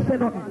even say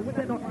nothing.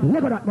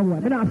 Look at that, my boy.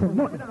 Me not say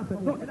nothing.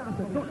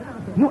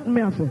 Nothing,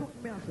 me I say.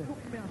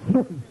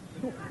 Nothing.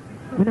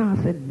 Me not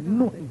say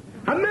nothing.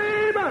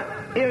 Man,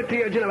 here to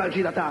your General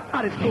Chief attack.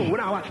 At the school, when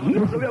I watch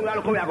most of them, I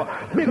look where I go.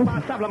 Big up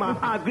our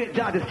Sablaman, our great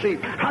George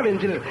Street, Harry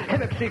General,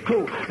 MXC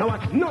crew. Now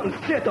watch nothing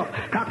straight up.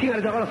 Because King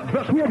Addies are us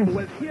brush up and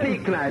will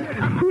speak tonight.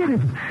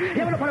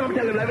 You ever look at them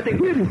tell them everything?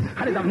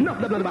 Addies have enough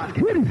blood on the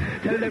basket.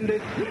 Tell them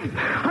this.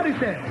 Addies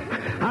say,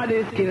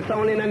 Addies kill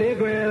someone in a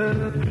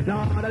Negril.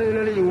 No, that is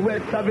in the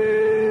West of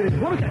it.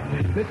 What was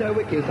that? They say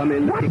we kill some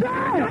in the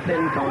just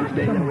 10 pounds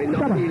then we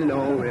not feel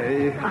no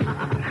way.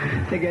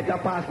 Say get a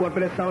passport for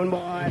the sound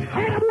boy.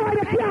 Hey, boy,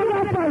 the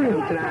camera for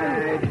you.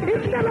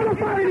 It's never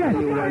for you.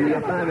 You and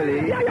your family.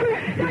 Hey.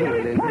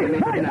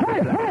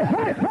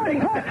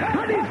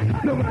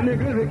 No man,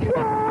 Negril.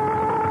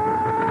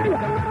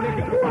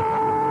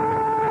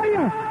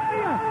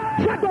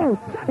 Shut up!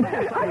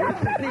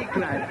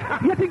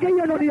 You think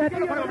you know that?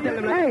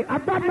 Hey, a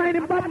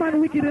bad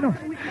man wicked enough.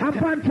 I'm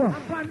Pancho.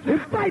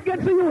 If fight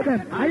against you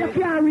then, and you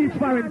can't reach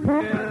for him,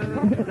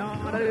 punk. No,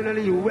 that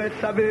is the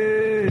West of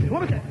it.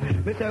 What was that?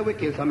 We say we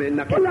kill some in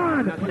the Pull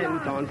on.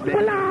 sentence.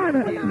 Pull on.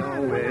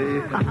 No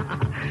way.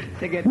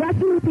 get. Let's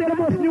see who play the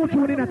most new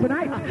tune in it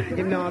tonight.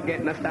 Him not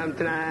getting a stamp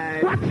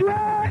tonight. What's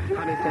right?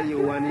 And I say you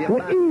want your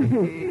What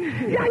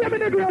easy. Yeah, I'm in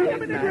the grill.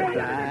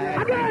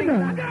 Again.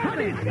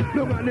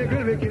 Don't want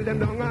Negril, we kill them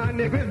down on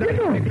Negril.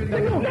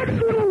 Next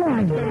to the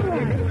one. Next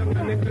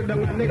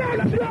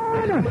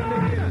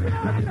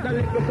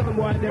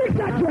one. It's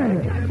that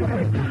trend.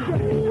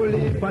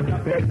 Holy butter.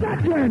 It's that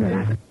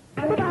trend.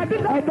 I go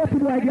to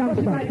the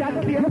gangster. Look at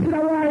the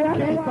wire.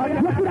 Look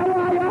at the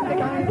wire.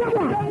 Come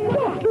on.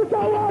 Look to the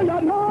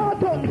wire. No,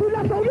 don't do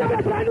that. Don't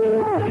get right here.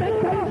 Look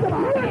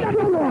at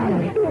the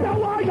wire. Do the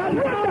wire.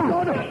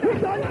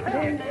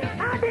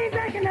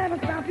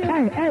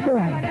 Hey, boy.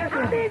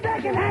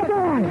 Hey,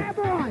 boy.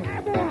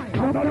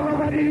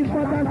 Nobody is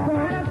for that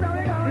song.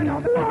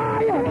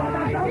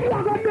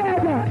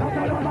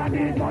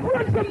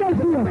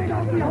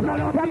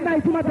 One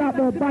night you talk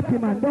about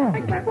Batman, no.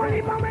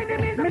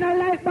 I don't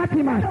like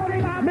Batman.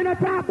 I don't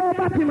talk about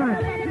Batman.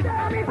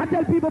 I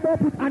tell people about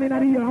put hand in the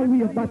ear and we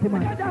have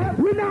Batman.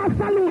 We not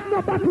salute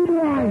no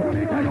Batman.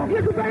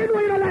 You can say you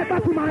don't like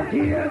Batman.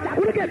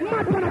 We get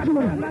mad for that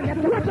tune.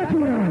 What's that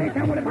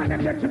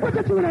tune? What's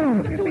that tune?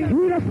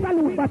 We don't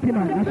salute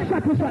Batman.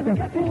 Shut them.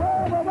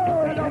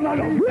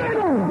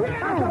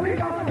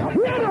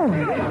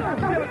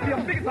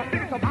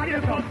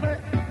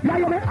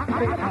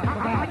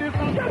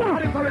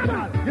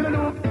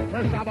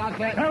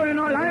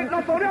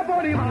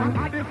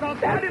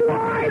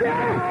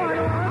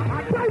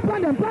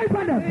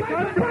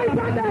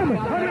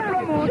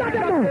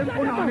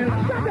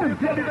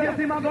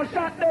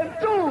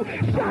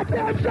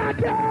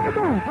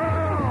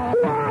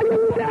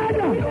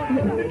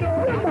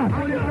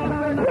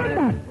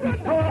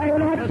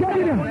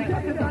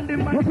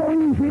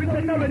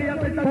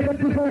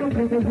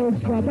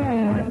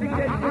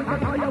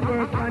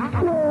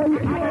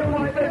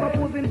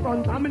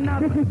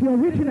 This is the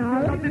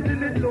original.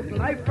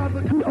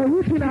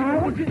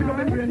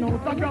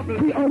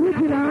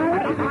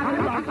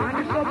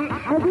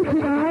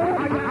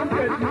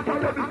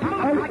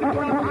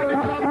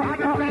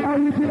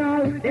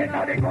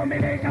 The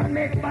combination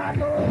makes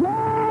battle.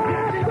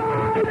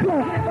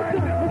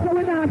 So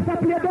we now stop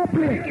play double.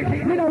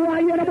 We don't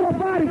want you to go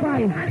 45.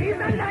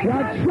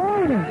 You're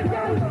trying.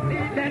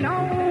 Then now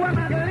I'm going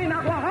to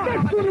go hard.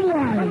 Get to the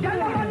wall.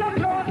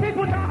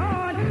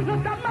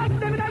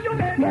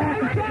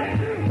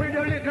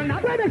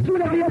 When it's too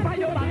late,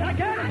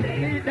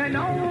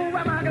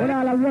 when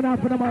I'll run out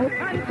for the mouth.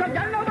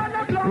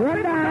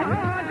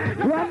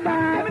 Run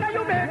back.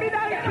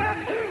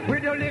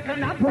 With your little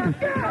nap, your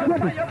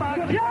back,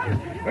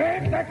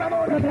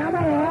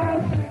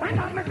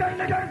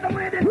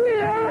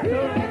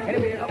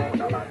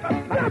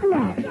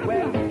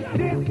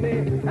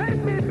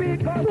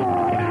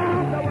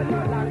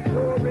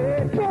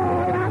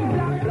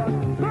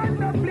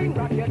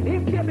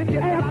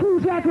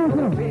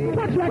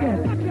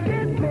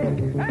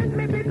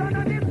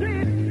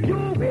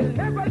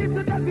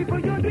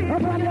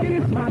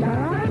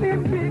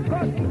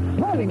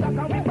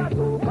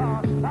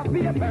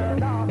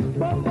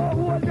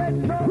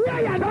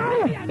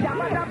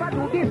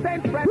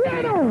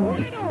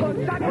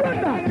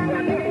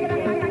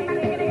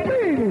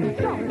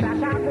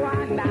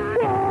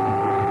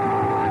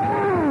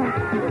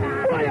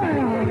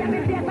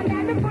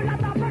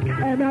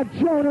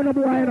 Jordan of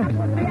Wine.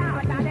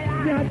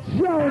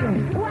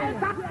 Jordan.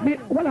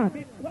 Hold on.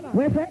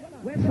 Where's it?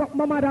 Suck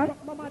my mother.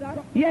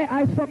 Yeah,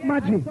 I suck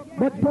magic.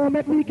 But don't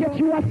make me get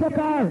you a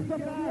sucker.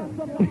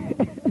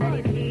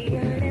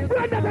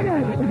 Run that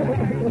again.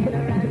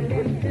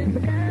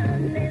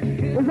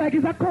 It's like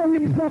it's a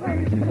calling suck.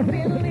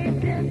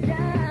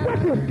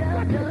 Watch it.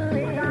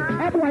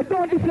 Hey boy,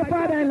 don't diss your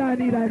father-in-law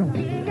need, I know.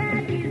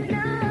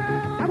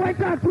 I'm going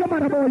to talk to your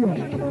man about you.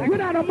 You're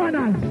not a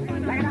manners.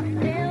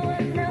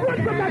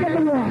 What's the matter with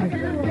the wall?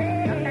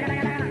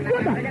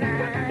 What the?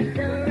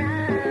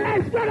 Hey,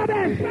 brother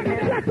Ben,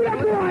 shut to the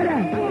boy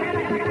there.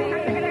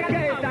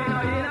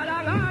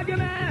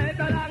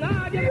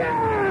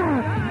 Yeah!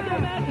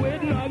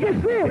 You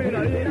see?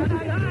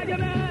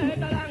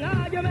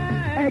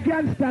 Hey,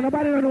 gangster,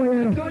 nobody don't know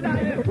you.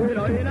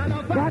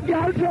 That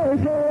girl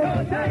shows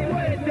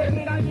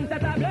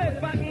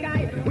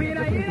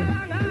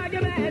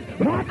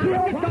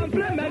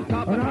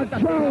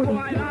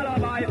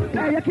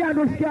Hey, you can't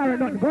do scary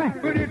nothing. Go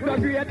ahead.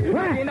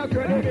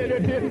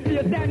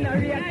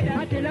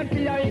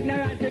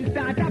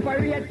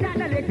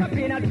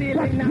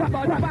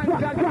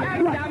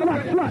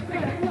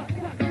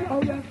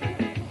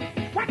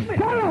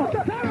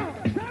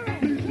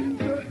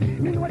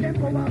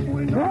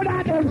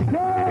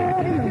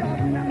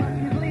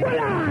 Hold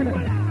on,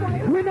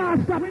 we not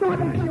stop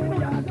nothing.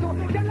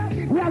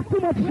 We have too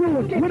much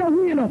food. We don't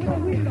wheel up.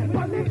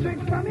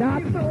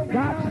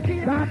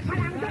 That's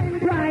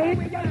right.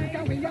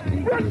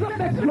 What's up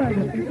next one?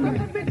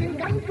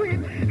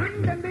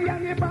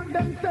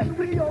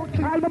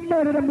 I'll be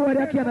murder them boy.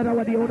 They can't know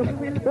what they want to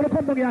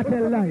come down here and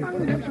tell lies.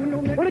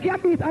 When you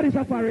can't beat Addies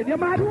Safari, you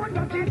mad?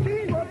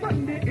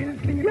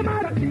 You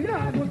mad?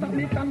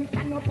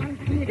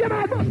 Yeah,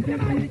 man.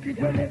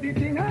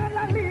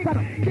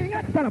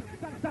 Stand up.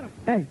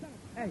 Hey.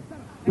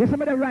 You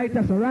some of the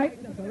writers, all right?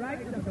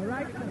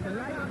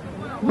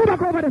 Go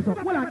back over this one.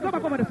 Hold on.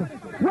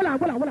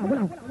 Hold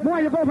on. Boy,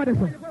 you go over this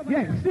one.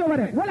 Yeah, stay over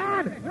there. Hold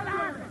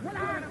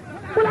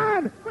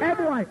on. Hey,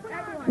 boy.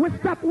 We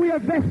stop with your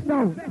vest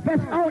now.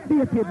 Vest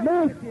outdated.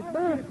 Move.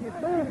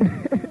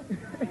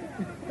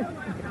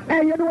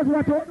 Hey, you know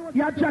what?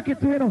 Your jacket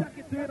too, you know.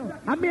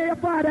 I mean your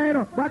father, you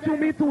know. But you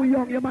me too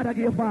young, your mother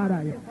give your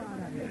father.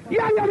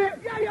 Yeah, man.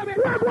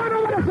 We're going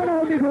over the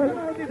sun, Negril.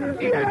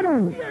 Yeah, you know.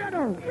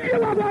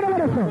 You are going over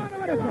the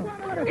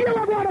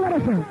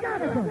sun.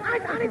 I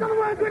need to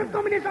work with the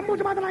combination.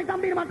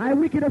 I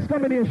wickedest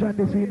combination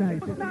this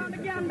night.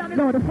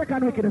 No, the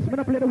second wickedest. I'm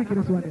not play the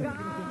wickedest one.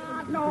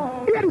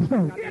 No. Hear this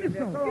now.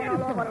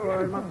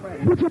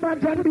 Put your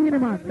man on being a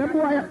man. Them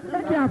boy,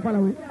 they can't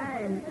follow it.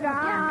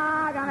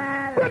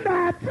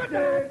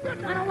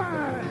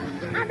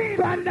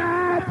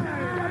 Granddad.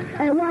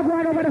 Hey, walk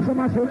one over there,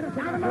 Master.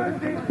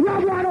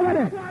 Walk one over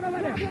there.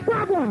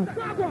 Walk one.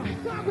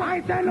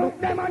 I say, look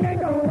them and they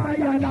go by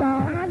yonder.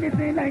 And they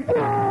say like,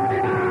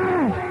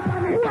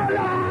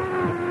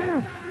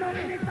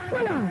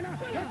 Hold on.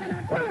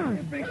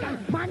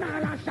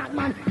 Man, shot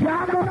man. You're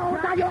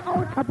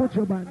out. I put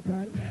your band,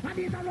 son.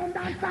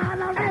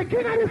 Hey,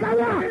 King of this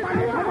hour.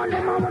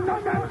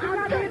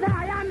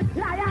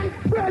 Lion.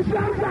 Fresh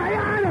from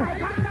Zion.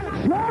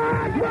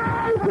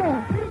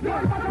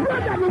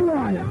 What are you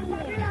want?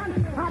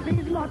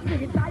 Addies must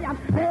be Zion.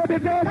 Baby,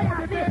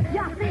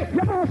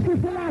 you must be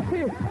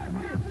Selassie.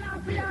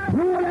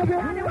 Rule of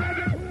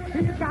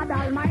it. God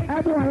Almighty.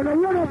 Hey, boy, you know,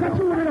 run out and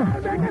shoot it up.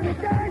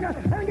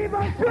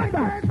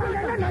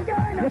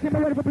 Let him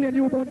ready to play a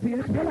new bone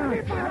team. Hold on.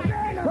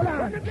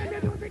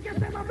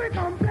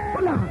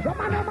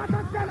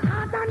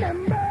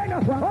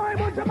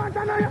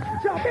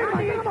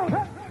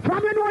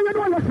 From you know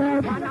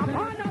yourself.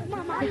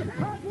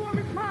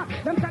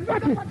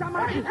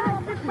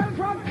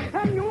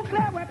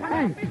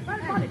 Hey.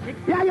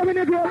 Yeah, you're in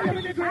the girl.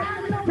 You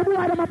know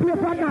I'm a play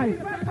for night.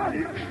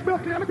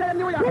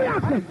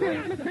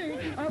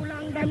 How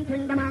long them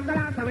think them have the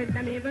last with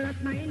them evil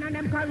mind and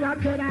them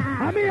corrupted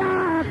eyes.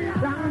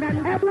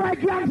 Hey, boy,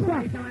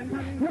 gangster.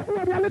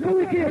 You're a little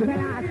wicked.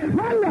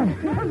 Hold on.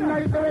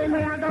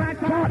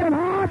 Shout them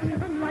hard.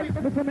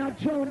 Listen, I'll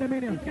show them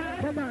in here.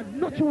 Come on,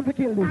 not trying to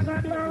kill this.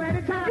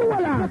 You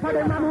will laugh.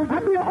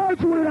 I'll be all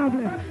too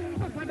lovely.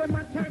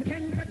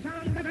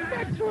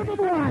 That's true, the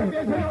boy.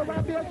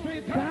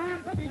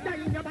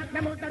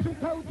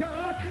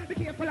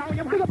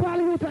 Look up all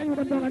the time you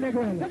have done a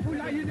Negril.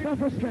 Don't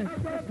frustrate.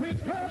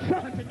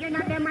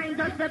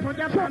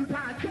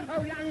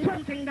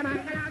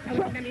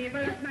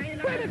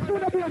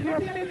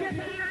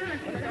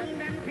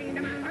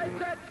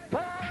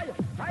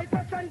 I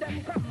send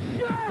them come.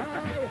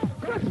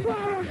 What's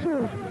wrong with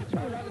you?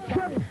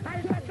 I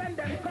send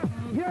them come.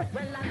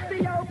 Well, I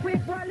see how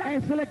quick one. Hey,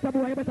 select a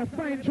boy, you better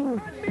find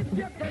you.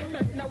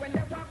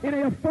 In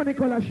your funny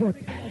color shirt.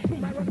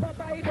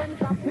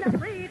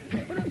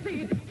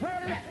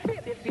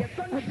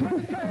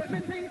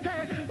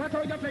 But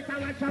all your flick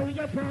and show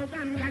your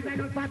program, cause I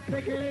don't pass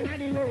quickly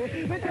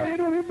anyway. But you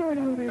know we burn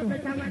out here.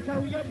 Flick and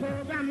show your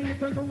program, you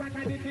don't do what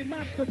I did in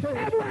master show.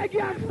 Hey, boy,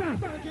 gangster!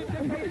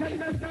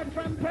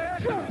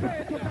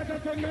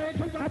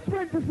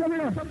 Apprentice, you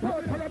know.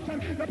 Support corruption,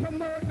 the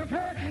promote the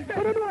fair. But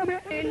you know me.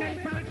 But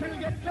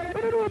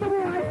you know me,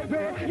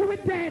 boy. You were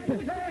dead.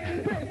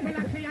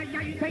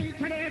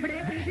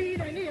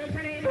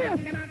 Yes,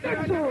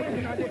 that's so.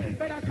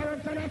 Better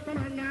corruption of the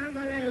man now.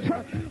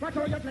 Watch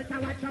how you flick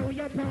and watch how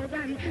your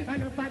program.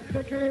 And if that's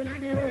the clean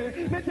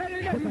anyway, me tell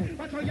them,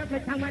 watch how you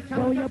flick and watch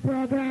how your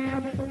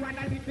program. So what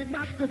I listen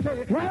back to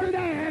say, well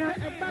then,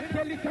 back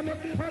to listen up,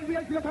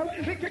 always look out,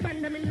 we can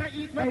bend them in the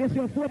east. Hey, it's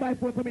your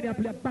 4x4 coming here,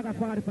 play a bag of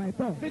 45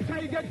 pounds. This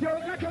guy get you,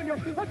 not on you,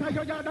 what are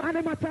you yard? And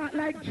them attack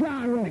like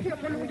Jaro.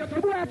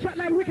 The boy attack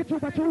like Wicked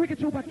Trooper, kill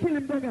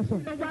him down your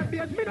son.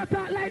 Me not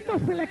talk like no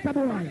selector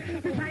boy.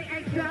 This guy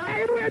extra.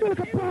 Hey, you know you do like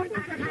a punk. You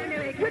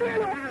know you do.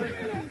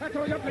 That's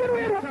how you flick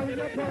and watch how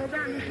your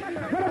program.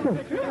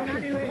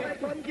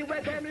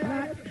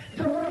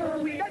 So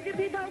we don't give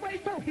it away,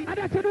 so and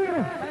that's a do.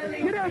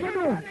 You never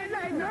know.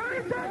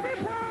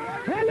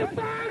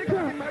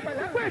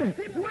 Elephant. Wait.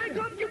 If we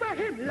don't give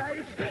him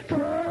life,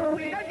 so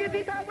we don't give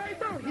it away,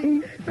 so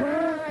he's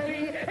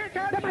sorry.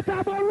 Them are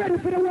talking ready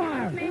for the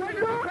war.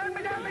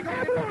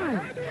 Everyone.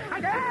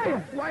 Hey,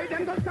 why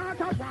them go start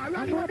a war?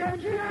 And know them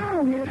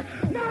now.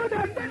 Now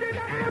them dead in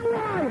the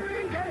M1.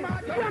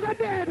 You're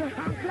dead.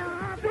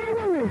 Don't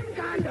worry.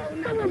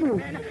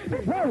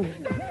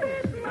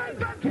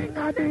 King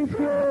Addies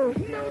crew.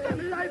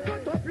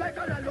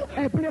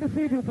 Hey, play the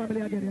CD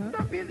family again, yeah?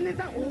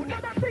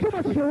 Too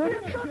much food.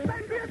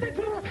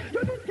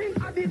 You don't think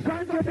Addies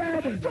can't go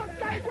dead. Just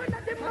like when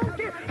the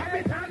monkey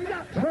every time you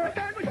heard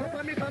them, you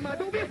for me, come and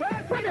do me first.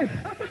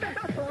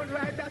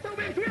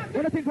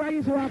 When think why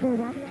you walk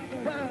over?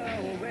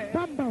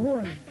 Bamba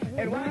hole.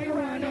 And why you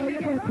want to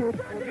get it?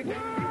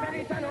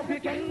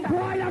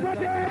 Why you go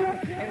there?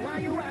 And why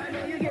you want to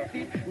get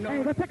it?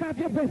 Hey, go take off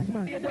your vest,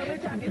 man.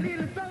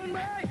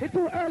 It's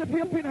too early for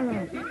your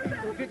funeral.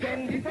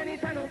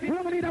 We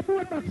don't need a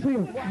boat back to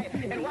you.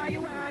 And why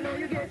you want to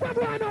get it? What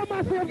do I know,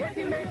 massive? What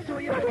do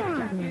I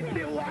know?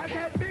 The war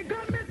has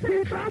begun.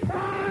 Keep on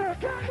fire.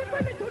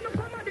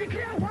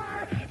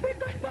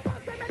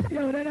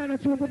 Yo, they're not a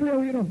tune to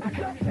play, you know.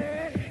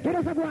 Get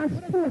us a go and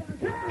sport.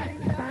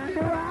 Stand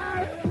the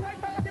war.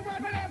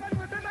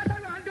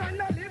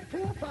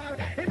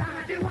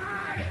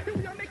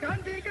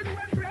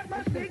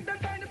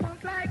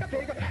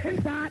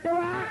 Start the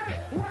war.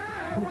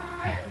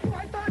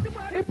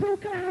 It's too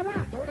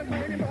clever.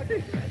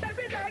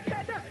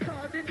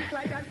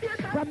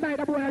 Somebody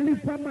the boy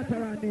live from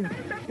Mataran there.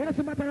 You know,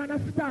 some Mataran a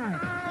star.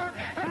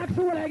 That's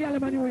all I get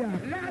in New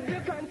York.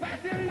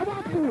 Come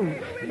on, cool.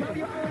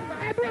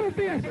 Hey, baby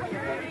face.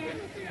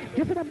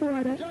 You see them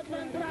boy there?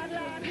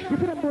 You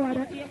see them boy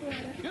there?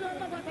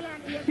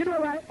 You know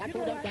what?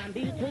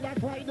 Be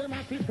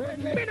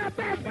the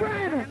best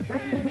friend.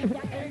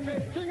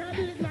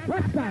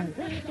 What's that?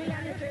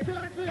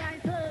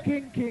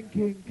 King.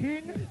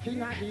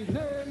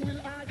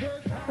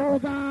 Oh,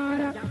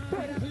 God.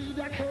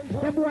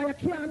 Them boy, you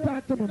can't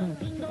talk to me, man.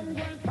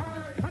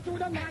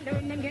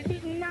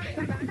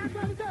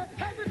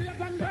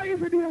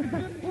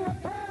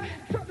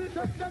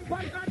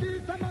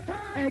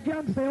 Hey,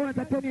 gangster, you want a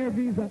 10-year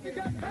visa?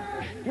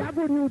 You have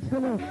good roots to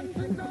love.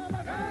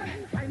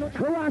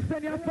 We want to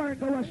send your foreign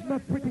to watch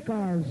enough pretty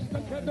cars.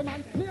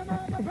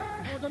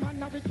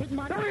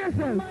 Know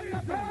yourself.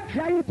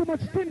 You eat too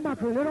much tin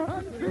mackerel, you know?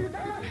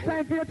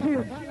 Time for your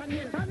change.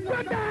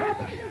 Good night!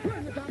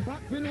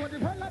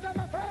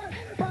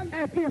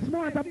 Hey, face,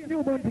 more of a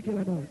new bounty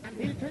killer now.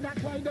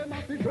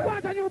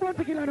 What a new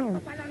bounty killer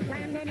now?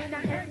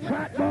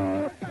 Fat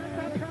boat.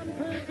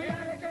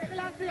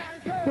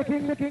 The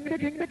king.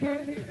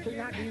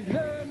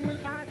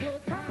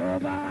 Oh,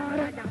 God.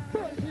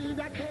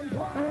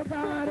 Oh,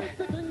 God.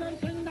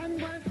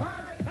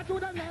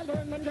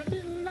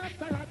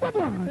 What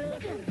one?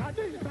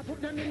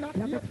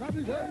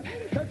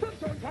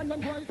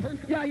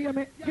 Yeah, hear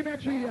me. Give me a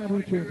tree there,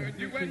 with you.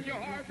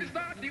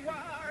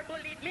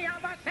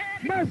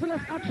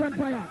 Merciless action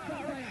fire.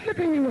 Look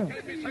at you.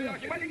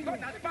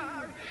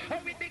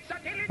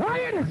 Oh,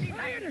 hear this.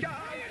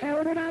 Hey,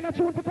 we don't have no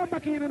tune to come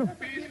back in, you know.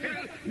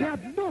 They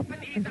have no.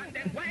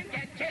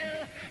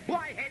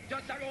 Boy, head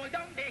just a roll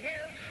down the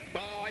hill.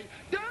 Boy,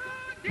 don't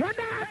Run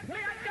that.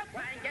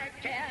 get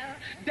killed.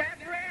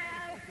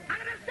 Negril.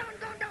 And the sun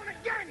go down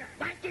again.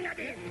 Biting at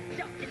it.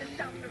 Jump in the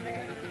sun for me.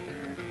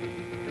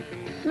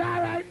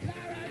 All right.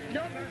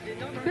 No mercy.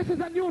 This is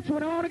a new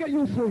tune. I want to get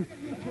used to it.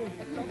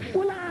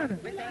 Hold on.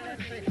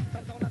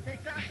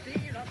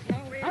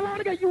 I want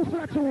to get used to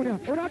that tune here.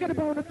 When I get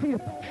about the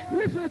tape.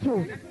 Listen to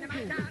it.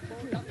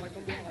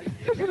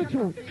 Listen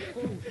to it.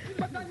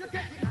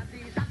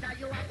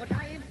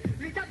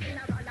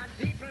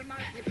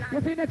 You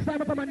see, next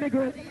time I come a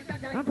Negril,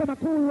 I'm come a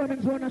cool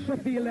women's zone of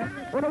Sheffield.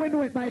 What do we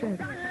do it by then?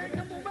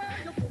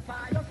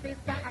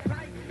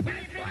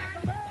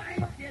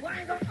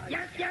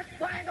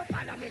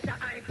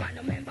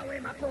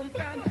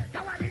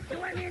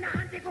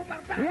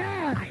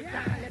 Yeah,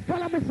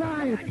 follow me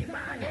side.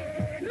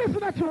 Listen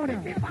to Tony.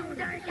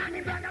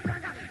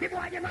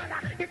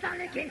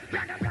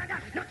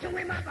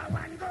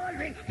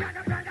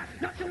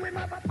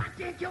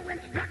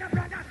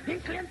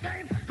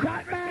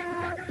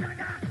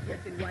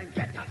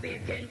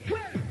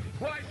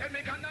 Why should me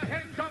gonna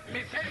hands up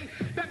me saying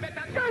the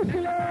better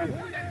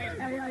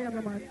Hey,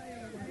 man.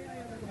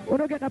 We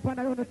don't get up on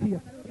the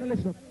tape.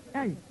 Listen.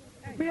 Hey,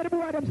 me and the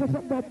boy them say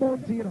something about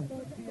bounty, you know.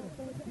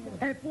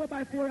 Hey,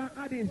 4x4 and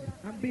Addies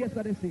and bass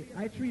of the sea.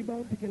 I 3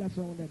 bounty killer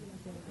sound them.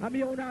 And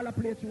me own all a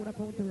play tune a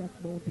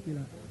counteract bounty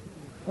killer.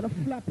 On a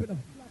flap, you know.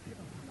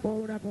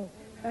 Oh, go.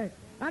 Hey,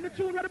 and the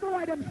tune where the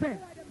boy them say,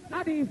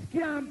 Addies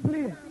can't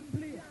play.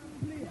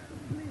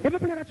 If you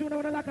play that tune, I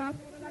want to lock up.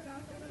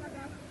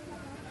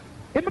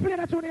 If you play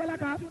that tune, you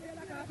lock up.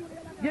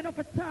 You know,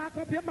 for talk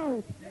up your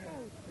mouth.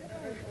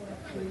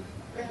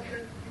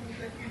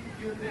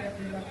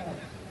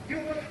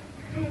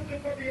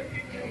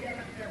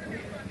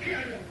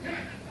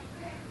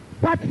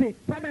 Patsy,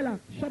 Pamela,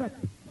 shut up.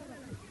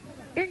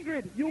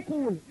 Ingrid, you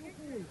cool.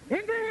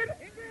 Ingrid?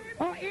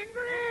 Oh,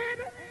 Ingrid!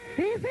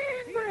 He's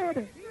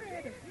Ingrid!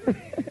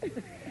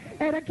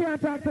 Hey, they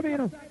can't talk to me, you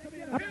know.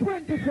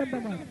 Apprentice them,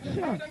 man.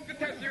 Sure. I'm going to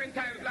test you in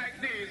times like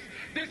these.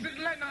 This is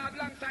Leonard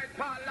alongside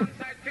Paul,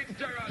 alongside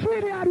Fitzgerald.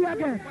 Sweetie, how do you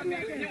again? From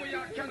New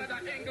York, Canada,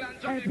 England,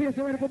 Hey, Pierce,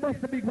 you ready for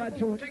bust the big bad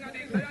show? King of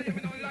these, I am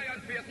no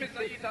lion face,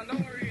 Mr. Ethan,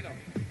 don't worry, you know.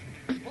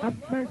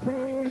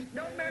 Mercy.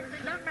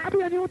 I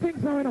be a new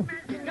thing, so you know.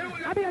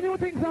 I be a new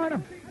thing, so you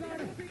know.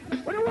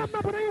 When you want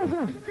up on the ears,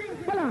 now.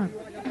 Hold on.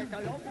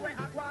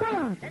 Hold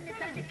on.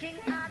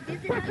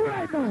 What's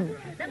right now?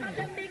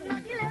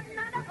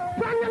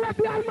 From you love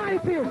the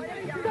Almighty.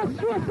 Just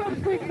show some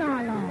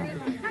signal.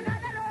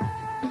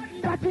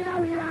 That's in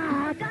our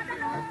yard.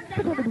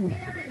 Look at the beat.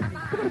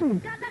 Look at the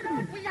beat.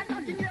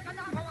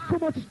 Too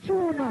much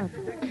tune, man.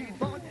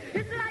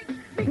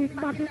 Big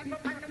Mac.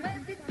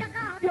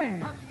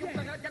 Yeah.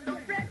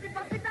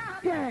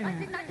 Yeah.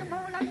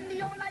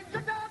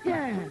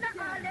 Yeah.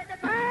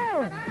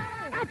 Oh!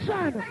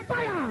 Action!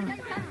 Fire!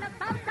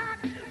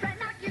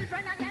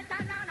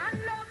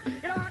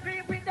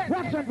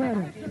 Action,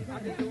 brother.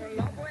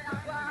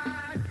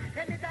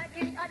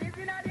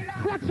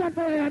 Action,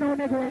 brother, you know,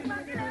 Negril.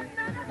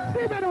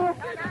 See me now.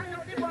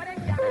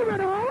 See me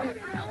now.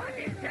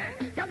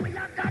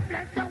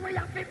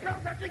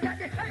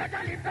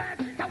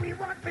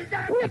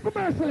 We're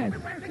merciless.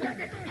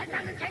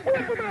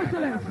 We're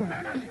merciless.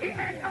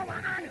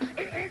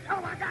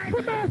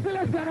 We're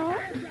merciless, you know.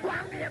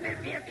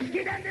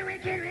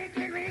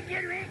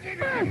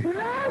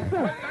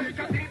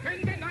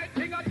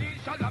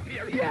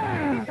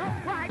 Yeah.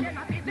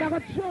 Never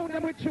tune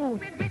them with tune.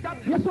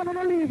 Yes, one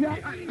on leave ya.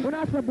 When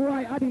I say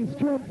boy, Addies,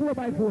 tune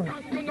 4x4.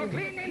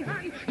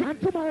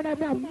 And tomorrow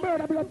night, I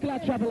murder blood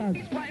clot travelers.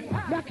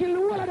 I kill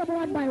all of them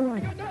one by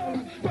one.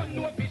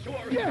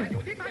 Yeah.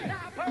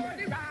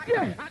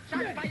 Yeah.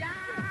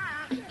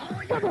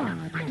 Come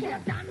on.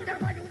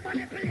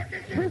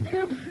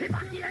 System.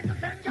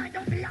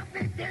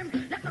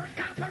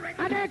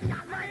 And next.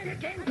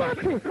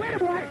 Bumpy. Wait a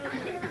boy.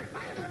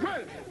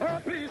 Oh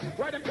please,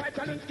 why them try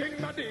challenge King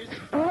Addies?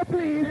 Oh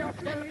please.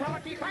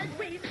 45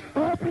 weeks.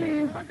 Oh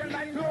please. And the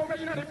line go over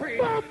in the free.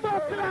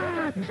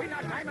 Bomboclat. In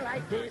a time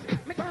like this.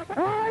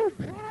 Oh.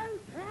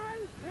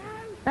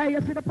 Hey,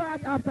 you see the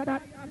part after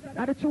that?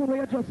 That's the tune where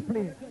you just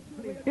play.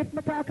 If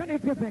my talk and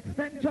if you vex,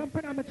 then jump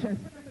in on my chest.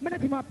 I'm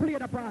not even play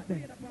the part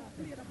then.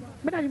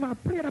 I'm not even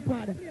play the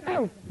part then.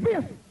 Oh,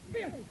 fierce.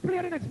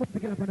 Play the next one to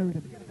kill up on the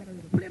rhythm.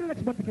 Play the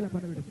next one to kill up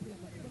on the rhythm.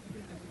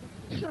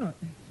 Sure.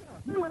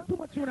 You want too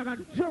much tune, I got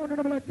John on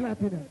the blood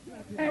clot, you know.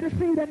 Hey, the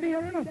seed are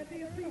near, you know.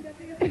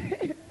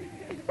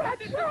 What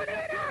tune,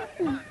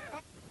 you know?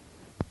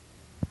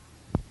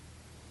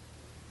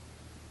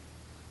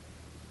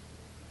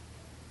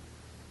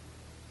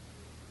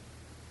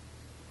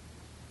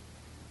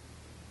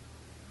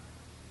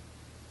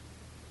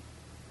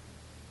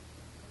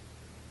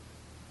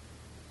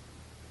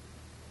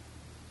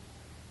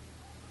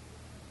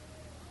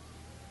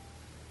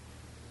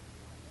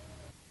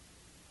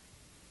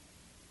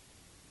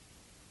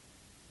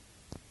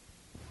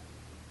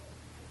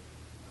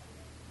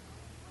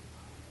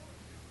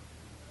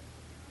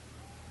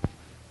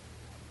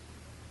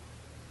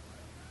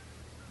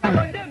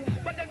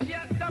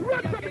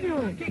 What's up with you?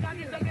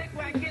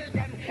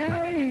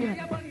 Hey!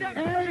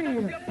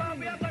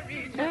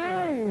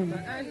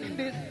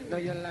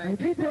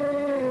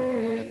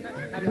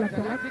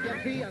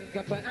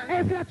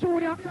 Hey, see that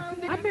tune, yeah?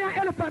 I'm an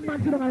elephant man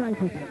sitting on a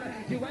rifle.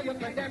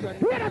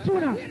 Where that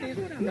tune, yeah?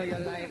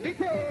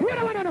 Where do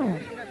I want to know?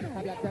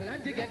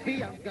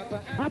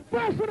 A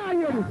person I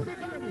hear this.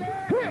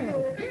 Where?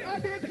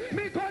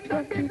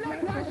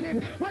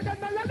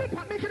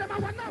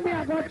 Me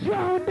I go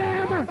drown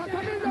them.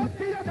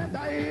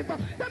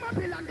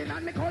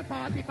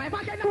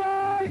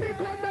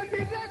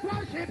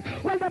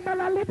 Well, the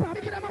lollipop.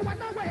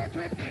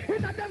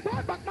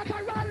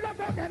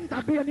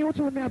 I'll be a new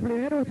tune me I play,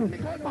 you know.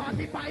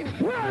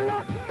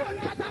 Well,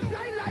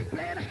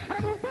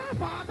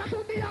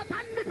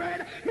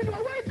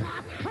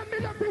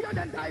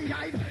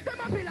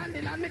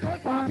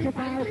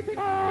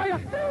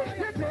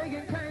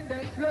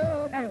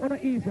 hey, on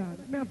the easy. I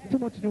have too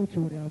much new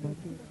tune here,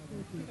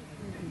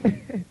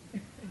 man.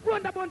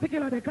 Wonder Bounty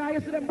Killer, the car, you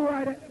see them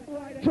boy there,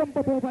 jump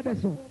up over there,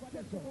 so.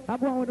 I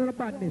go on to the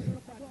badness.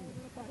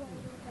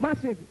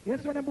 Massive, you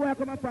see when them boy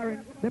come up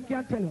foreign, them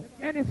can't tell you.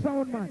 Any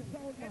sound man,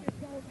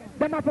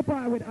 them have to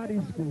power with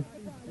Addies school.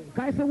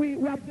 Guys, so we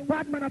have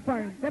bad man up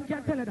foreign, them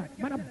can't tell you that.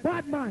 Man a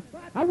bad man,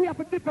 and we have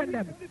to defend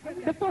them.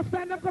 The first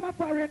time them come up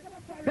foreign,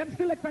 them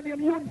select on the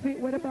Yunsi,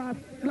 where the boss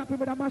slap him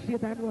with a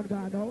machete and run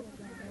down now.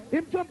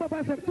 Him jump up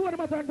and say, two of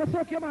them are trying to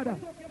suck your mother.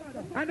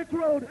 And the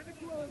crowd,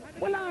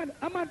 well on,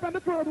 a man from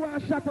the crowd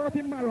was shot out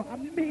in Marrow,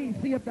 and me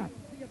save that.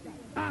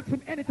 Ask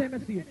him anytime I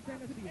see it.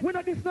 We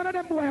know this none of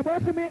them boy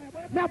about me.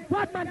 Now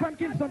bad man from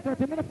Kingston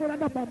 30, me not follow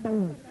that bomb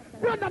world.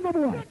 Run that my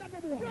boy.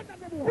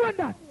 Run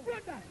that.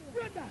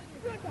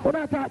 What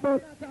I talk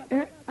about?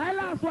 I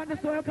last one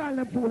so I call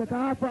them fool like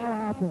half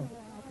hour.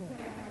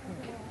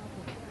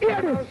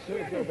 Hear this.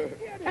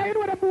 Hey, you know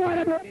what the boy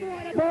they do?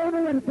 Don't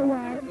know when to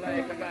war.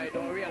 Like the guy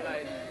don't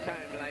realize time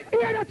like.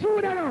 Hear the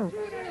truth now.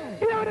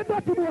 Hear what the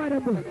dirty boy they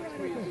do.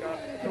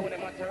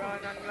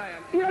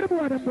 Hear the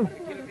boy they do.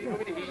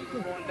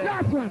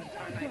 Last one.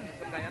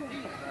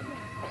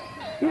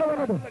 What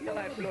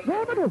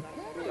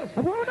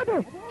wanna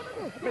do?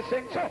 Me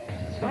sing so.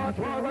 Start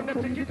war on the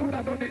city to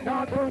the Dundee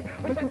Northern.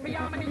 We set the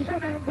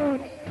ammunition and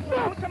gun.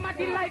 Now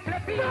somebody like the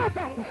people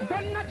down.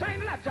 Done not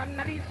time la John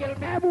na these kill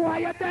me. Hey boy,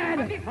 you're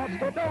dead. The house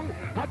go down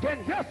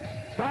again. Yes.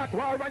 Start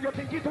war on your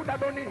city to the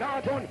Dundee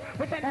Northern.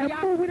 We set And the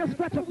move with a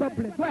scratch of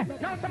Dublin. Where?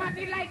 now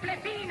somebody like the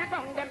people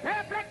down. Them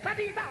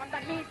perplexities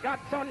underneath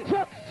God's son.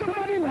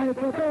 Somebody like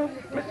the dog.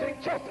 Me sing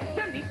so.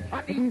 Then these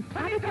Addies.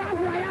 And it's a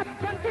riot.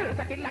 Until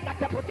the kill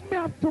like a put. Me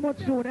have too much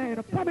soon,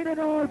 eh? Coming in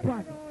all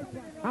pan.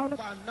 Man,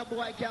 no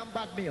boy can't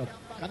bad me up.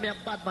 I'm a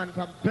bad man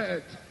from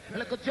birth.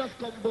 Look at just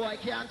come boy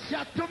can't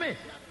chat to me.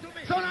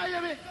 So now you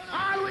hear me?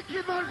 All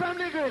wicked man from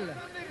Negril.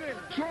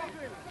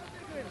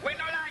 We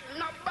don't like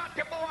no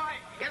batty boy.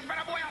 It's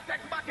better boy I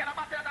take back in a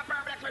batty of the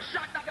perplex. We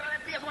shot that in the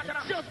face. Watch it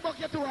up. Just buck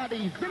you to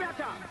Addies. Give me a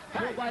chance.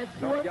 4 by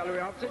 4. No, girl, we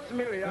have 6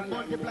 million.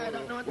 Multiply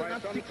that now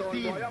into 16.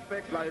 Boy,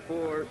 affect like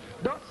 4.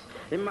 Thus,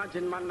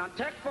 imagine man not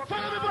take for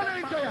follow me, brother,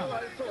 into ya.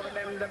 So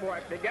them the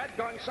boy, they get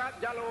gunshot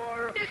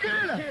galore.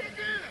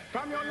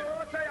 From your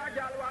nose, say a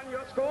gal when you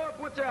score,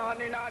 put your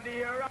hand in the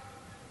air.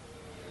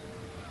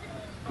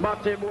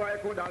 But the boy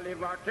could have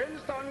lived at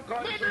Kingston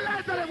country. Make the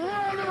lights of them,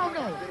 warn them up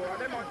now.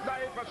 They must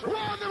die for sure.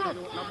 Warn them up.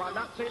 No man,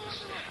 that's it.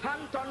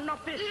 Anton,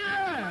 nothing.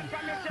 Yeah.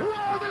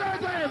 Warn the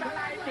lights of them.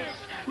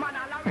 Man,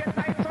 I'll have it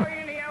like so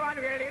in here and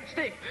real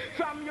lipstick.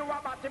 From you,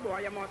 a batty boy,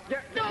 you must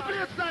get. Don't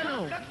play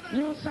style now.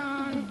 New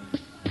song.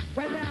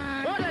 Well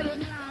done. What is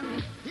it?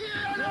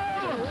 Yeah, no.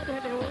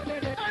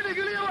 I think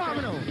you want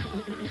me now.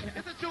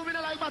 It's a 2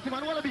 minute like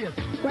Batman, what a beer.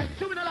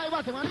 2 minute like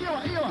Batman, here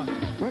what?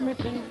 When me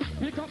sing,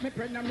 pick up me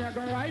pen and me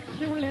go write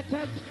few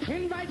letters.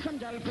 Invite some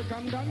girl to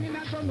come down in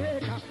a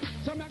Jamaica.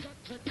 So me got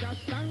to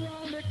just stand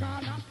round the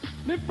corner.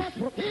 Me first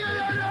book. Here you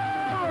go.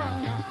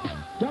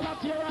 Girl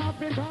up here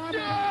off in corner.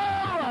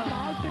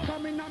 I'll be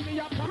coming on me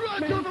apartment.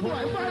 Run to the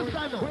boy, first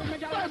time now. When me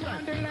get First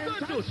around the time. lens,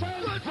 Good to.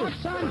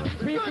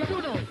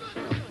 people Now.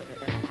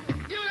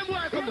 Give them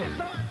boy come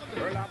now.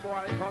 Well, a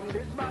boy come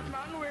this bad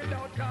man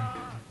without car.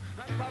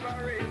 And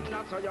covering,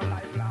 not so your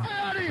life lasts.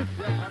 Hey,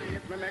 Addies.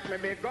 If me make me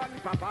big gun,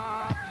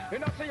 papa. You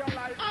know, see your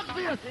life.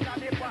 Obvious. In a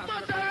deep past.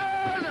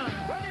 Batman.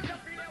 Well, if you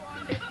feel you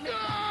want this, No.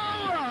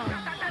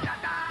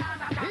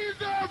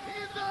 He's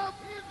up.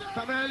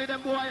 From early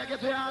them boy, I get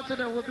to answer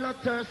them with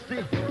bloodthirsty.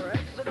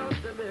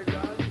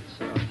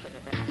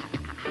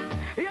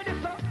 Hear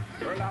this, sir?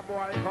 Well, a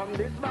boy come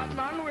this bad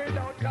man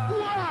without car.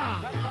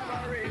 Wow. And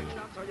covering,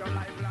 not so your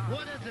life lasts.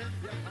 What is it?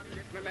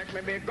 Me make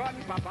me big gun,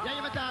 papa. Yeah,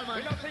 you metal man.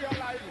 You know, see your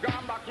life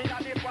gone back in a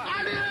deep past.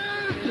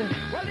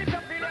 Addies. Well, if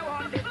you feel you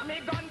want this, me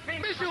gun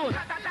thing. Me shoot.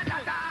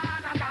 Lighter.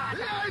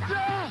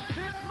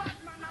 This bad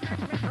man a make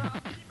me cry.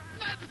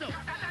 Let's go.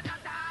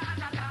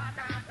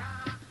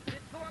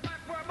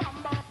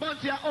 Bamba.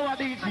 Bunsy are our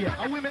DJ.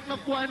 And we make no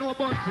boy know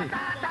Bunsy.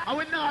 And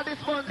we know this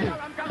Bunsy.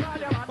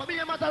 But me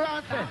and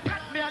Mataran say,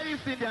 me are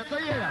East Indian. So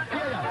yeah.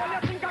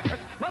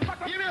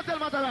 Give me a tell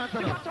Mataran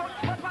say now.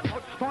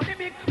 For the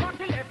big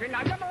party left in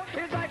your mouth,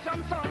 it's like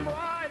some son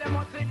boy, they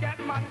must get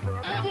man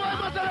broke. Hey boy,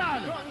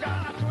 Mataran.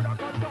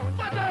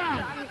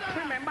 Mataran.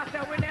 Remember,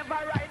 say we never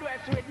ride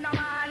west with no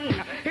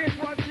man. It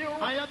was you.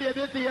 I am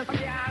baby face.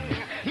 Young.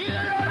 Here you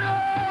go.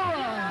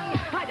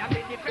 I am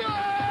the defense.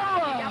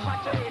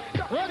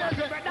 What is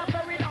it?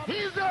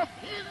 He's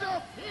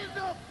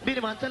up.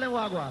 Billy man, tell him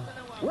what I want.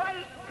 Well,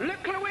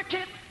 little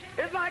wicked.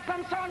 It's like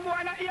some sound boy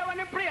in the ear when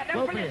you play. Them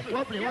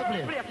What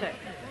play?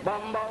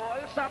 Bumbo all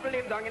stop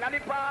live down in the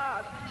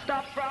past.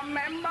 Stop from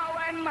remember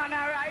when man a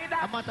rider.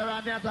 I'm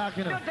Mataran there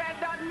talking You now. said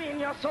that mean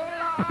you're so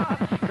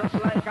lost. Just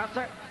like I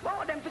said,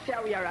 oh, them to say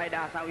we are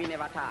riders and we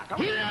never talk.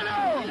 Here you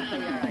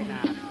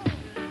go.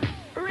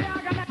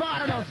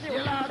 Pardon us, you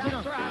lads, you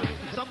know.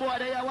 Some boy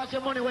there watch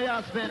your money where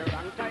you spend.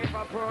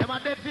 Them are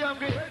dead for you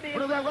hungry. You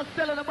know they're going to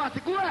sell in the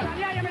body. Go ahead.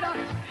 Yeah, you know,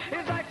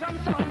 it's like some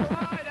sound boy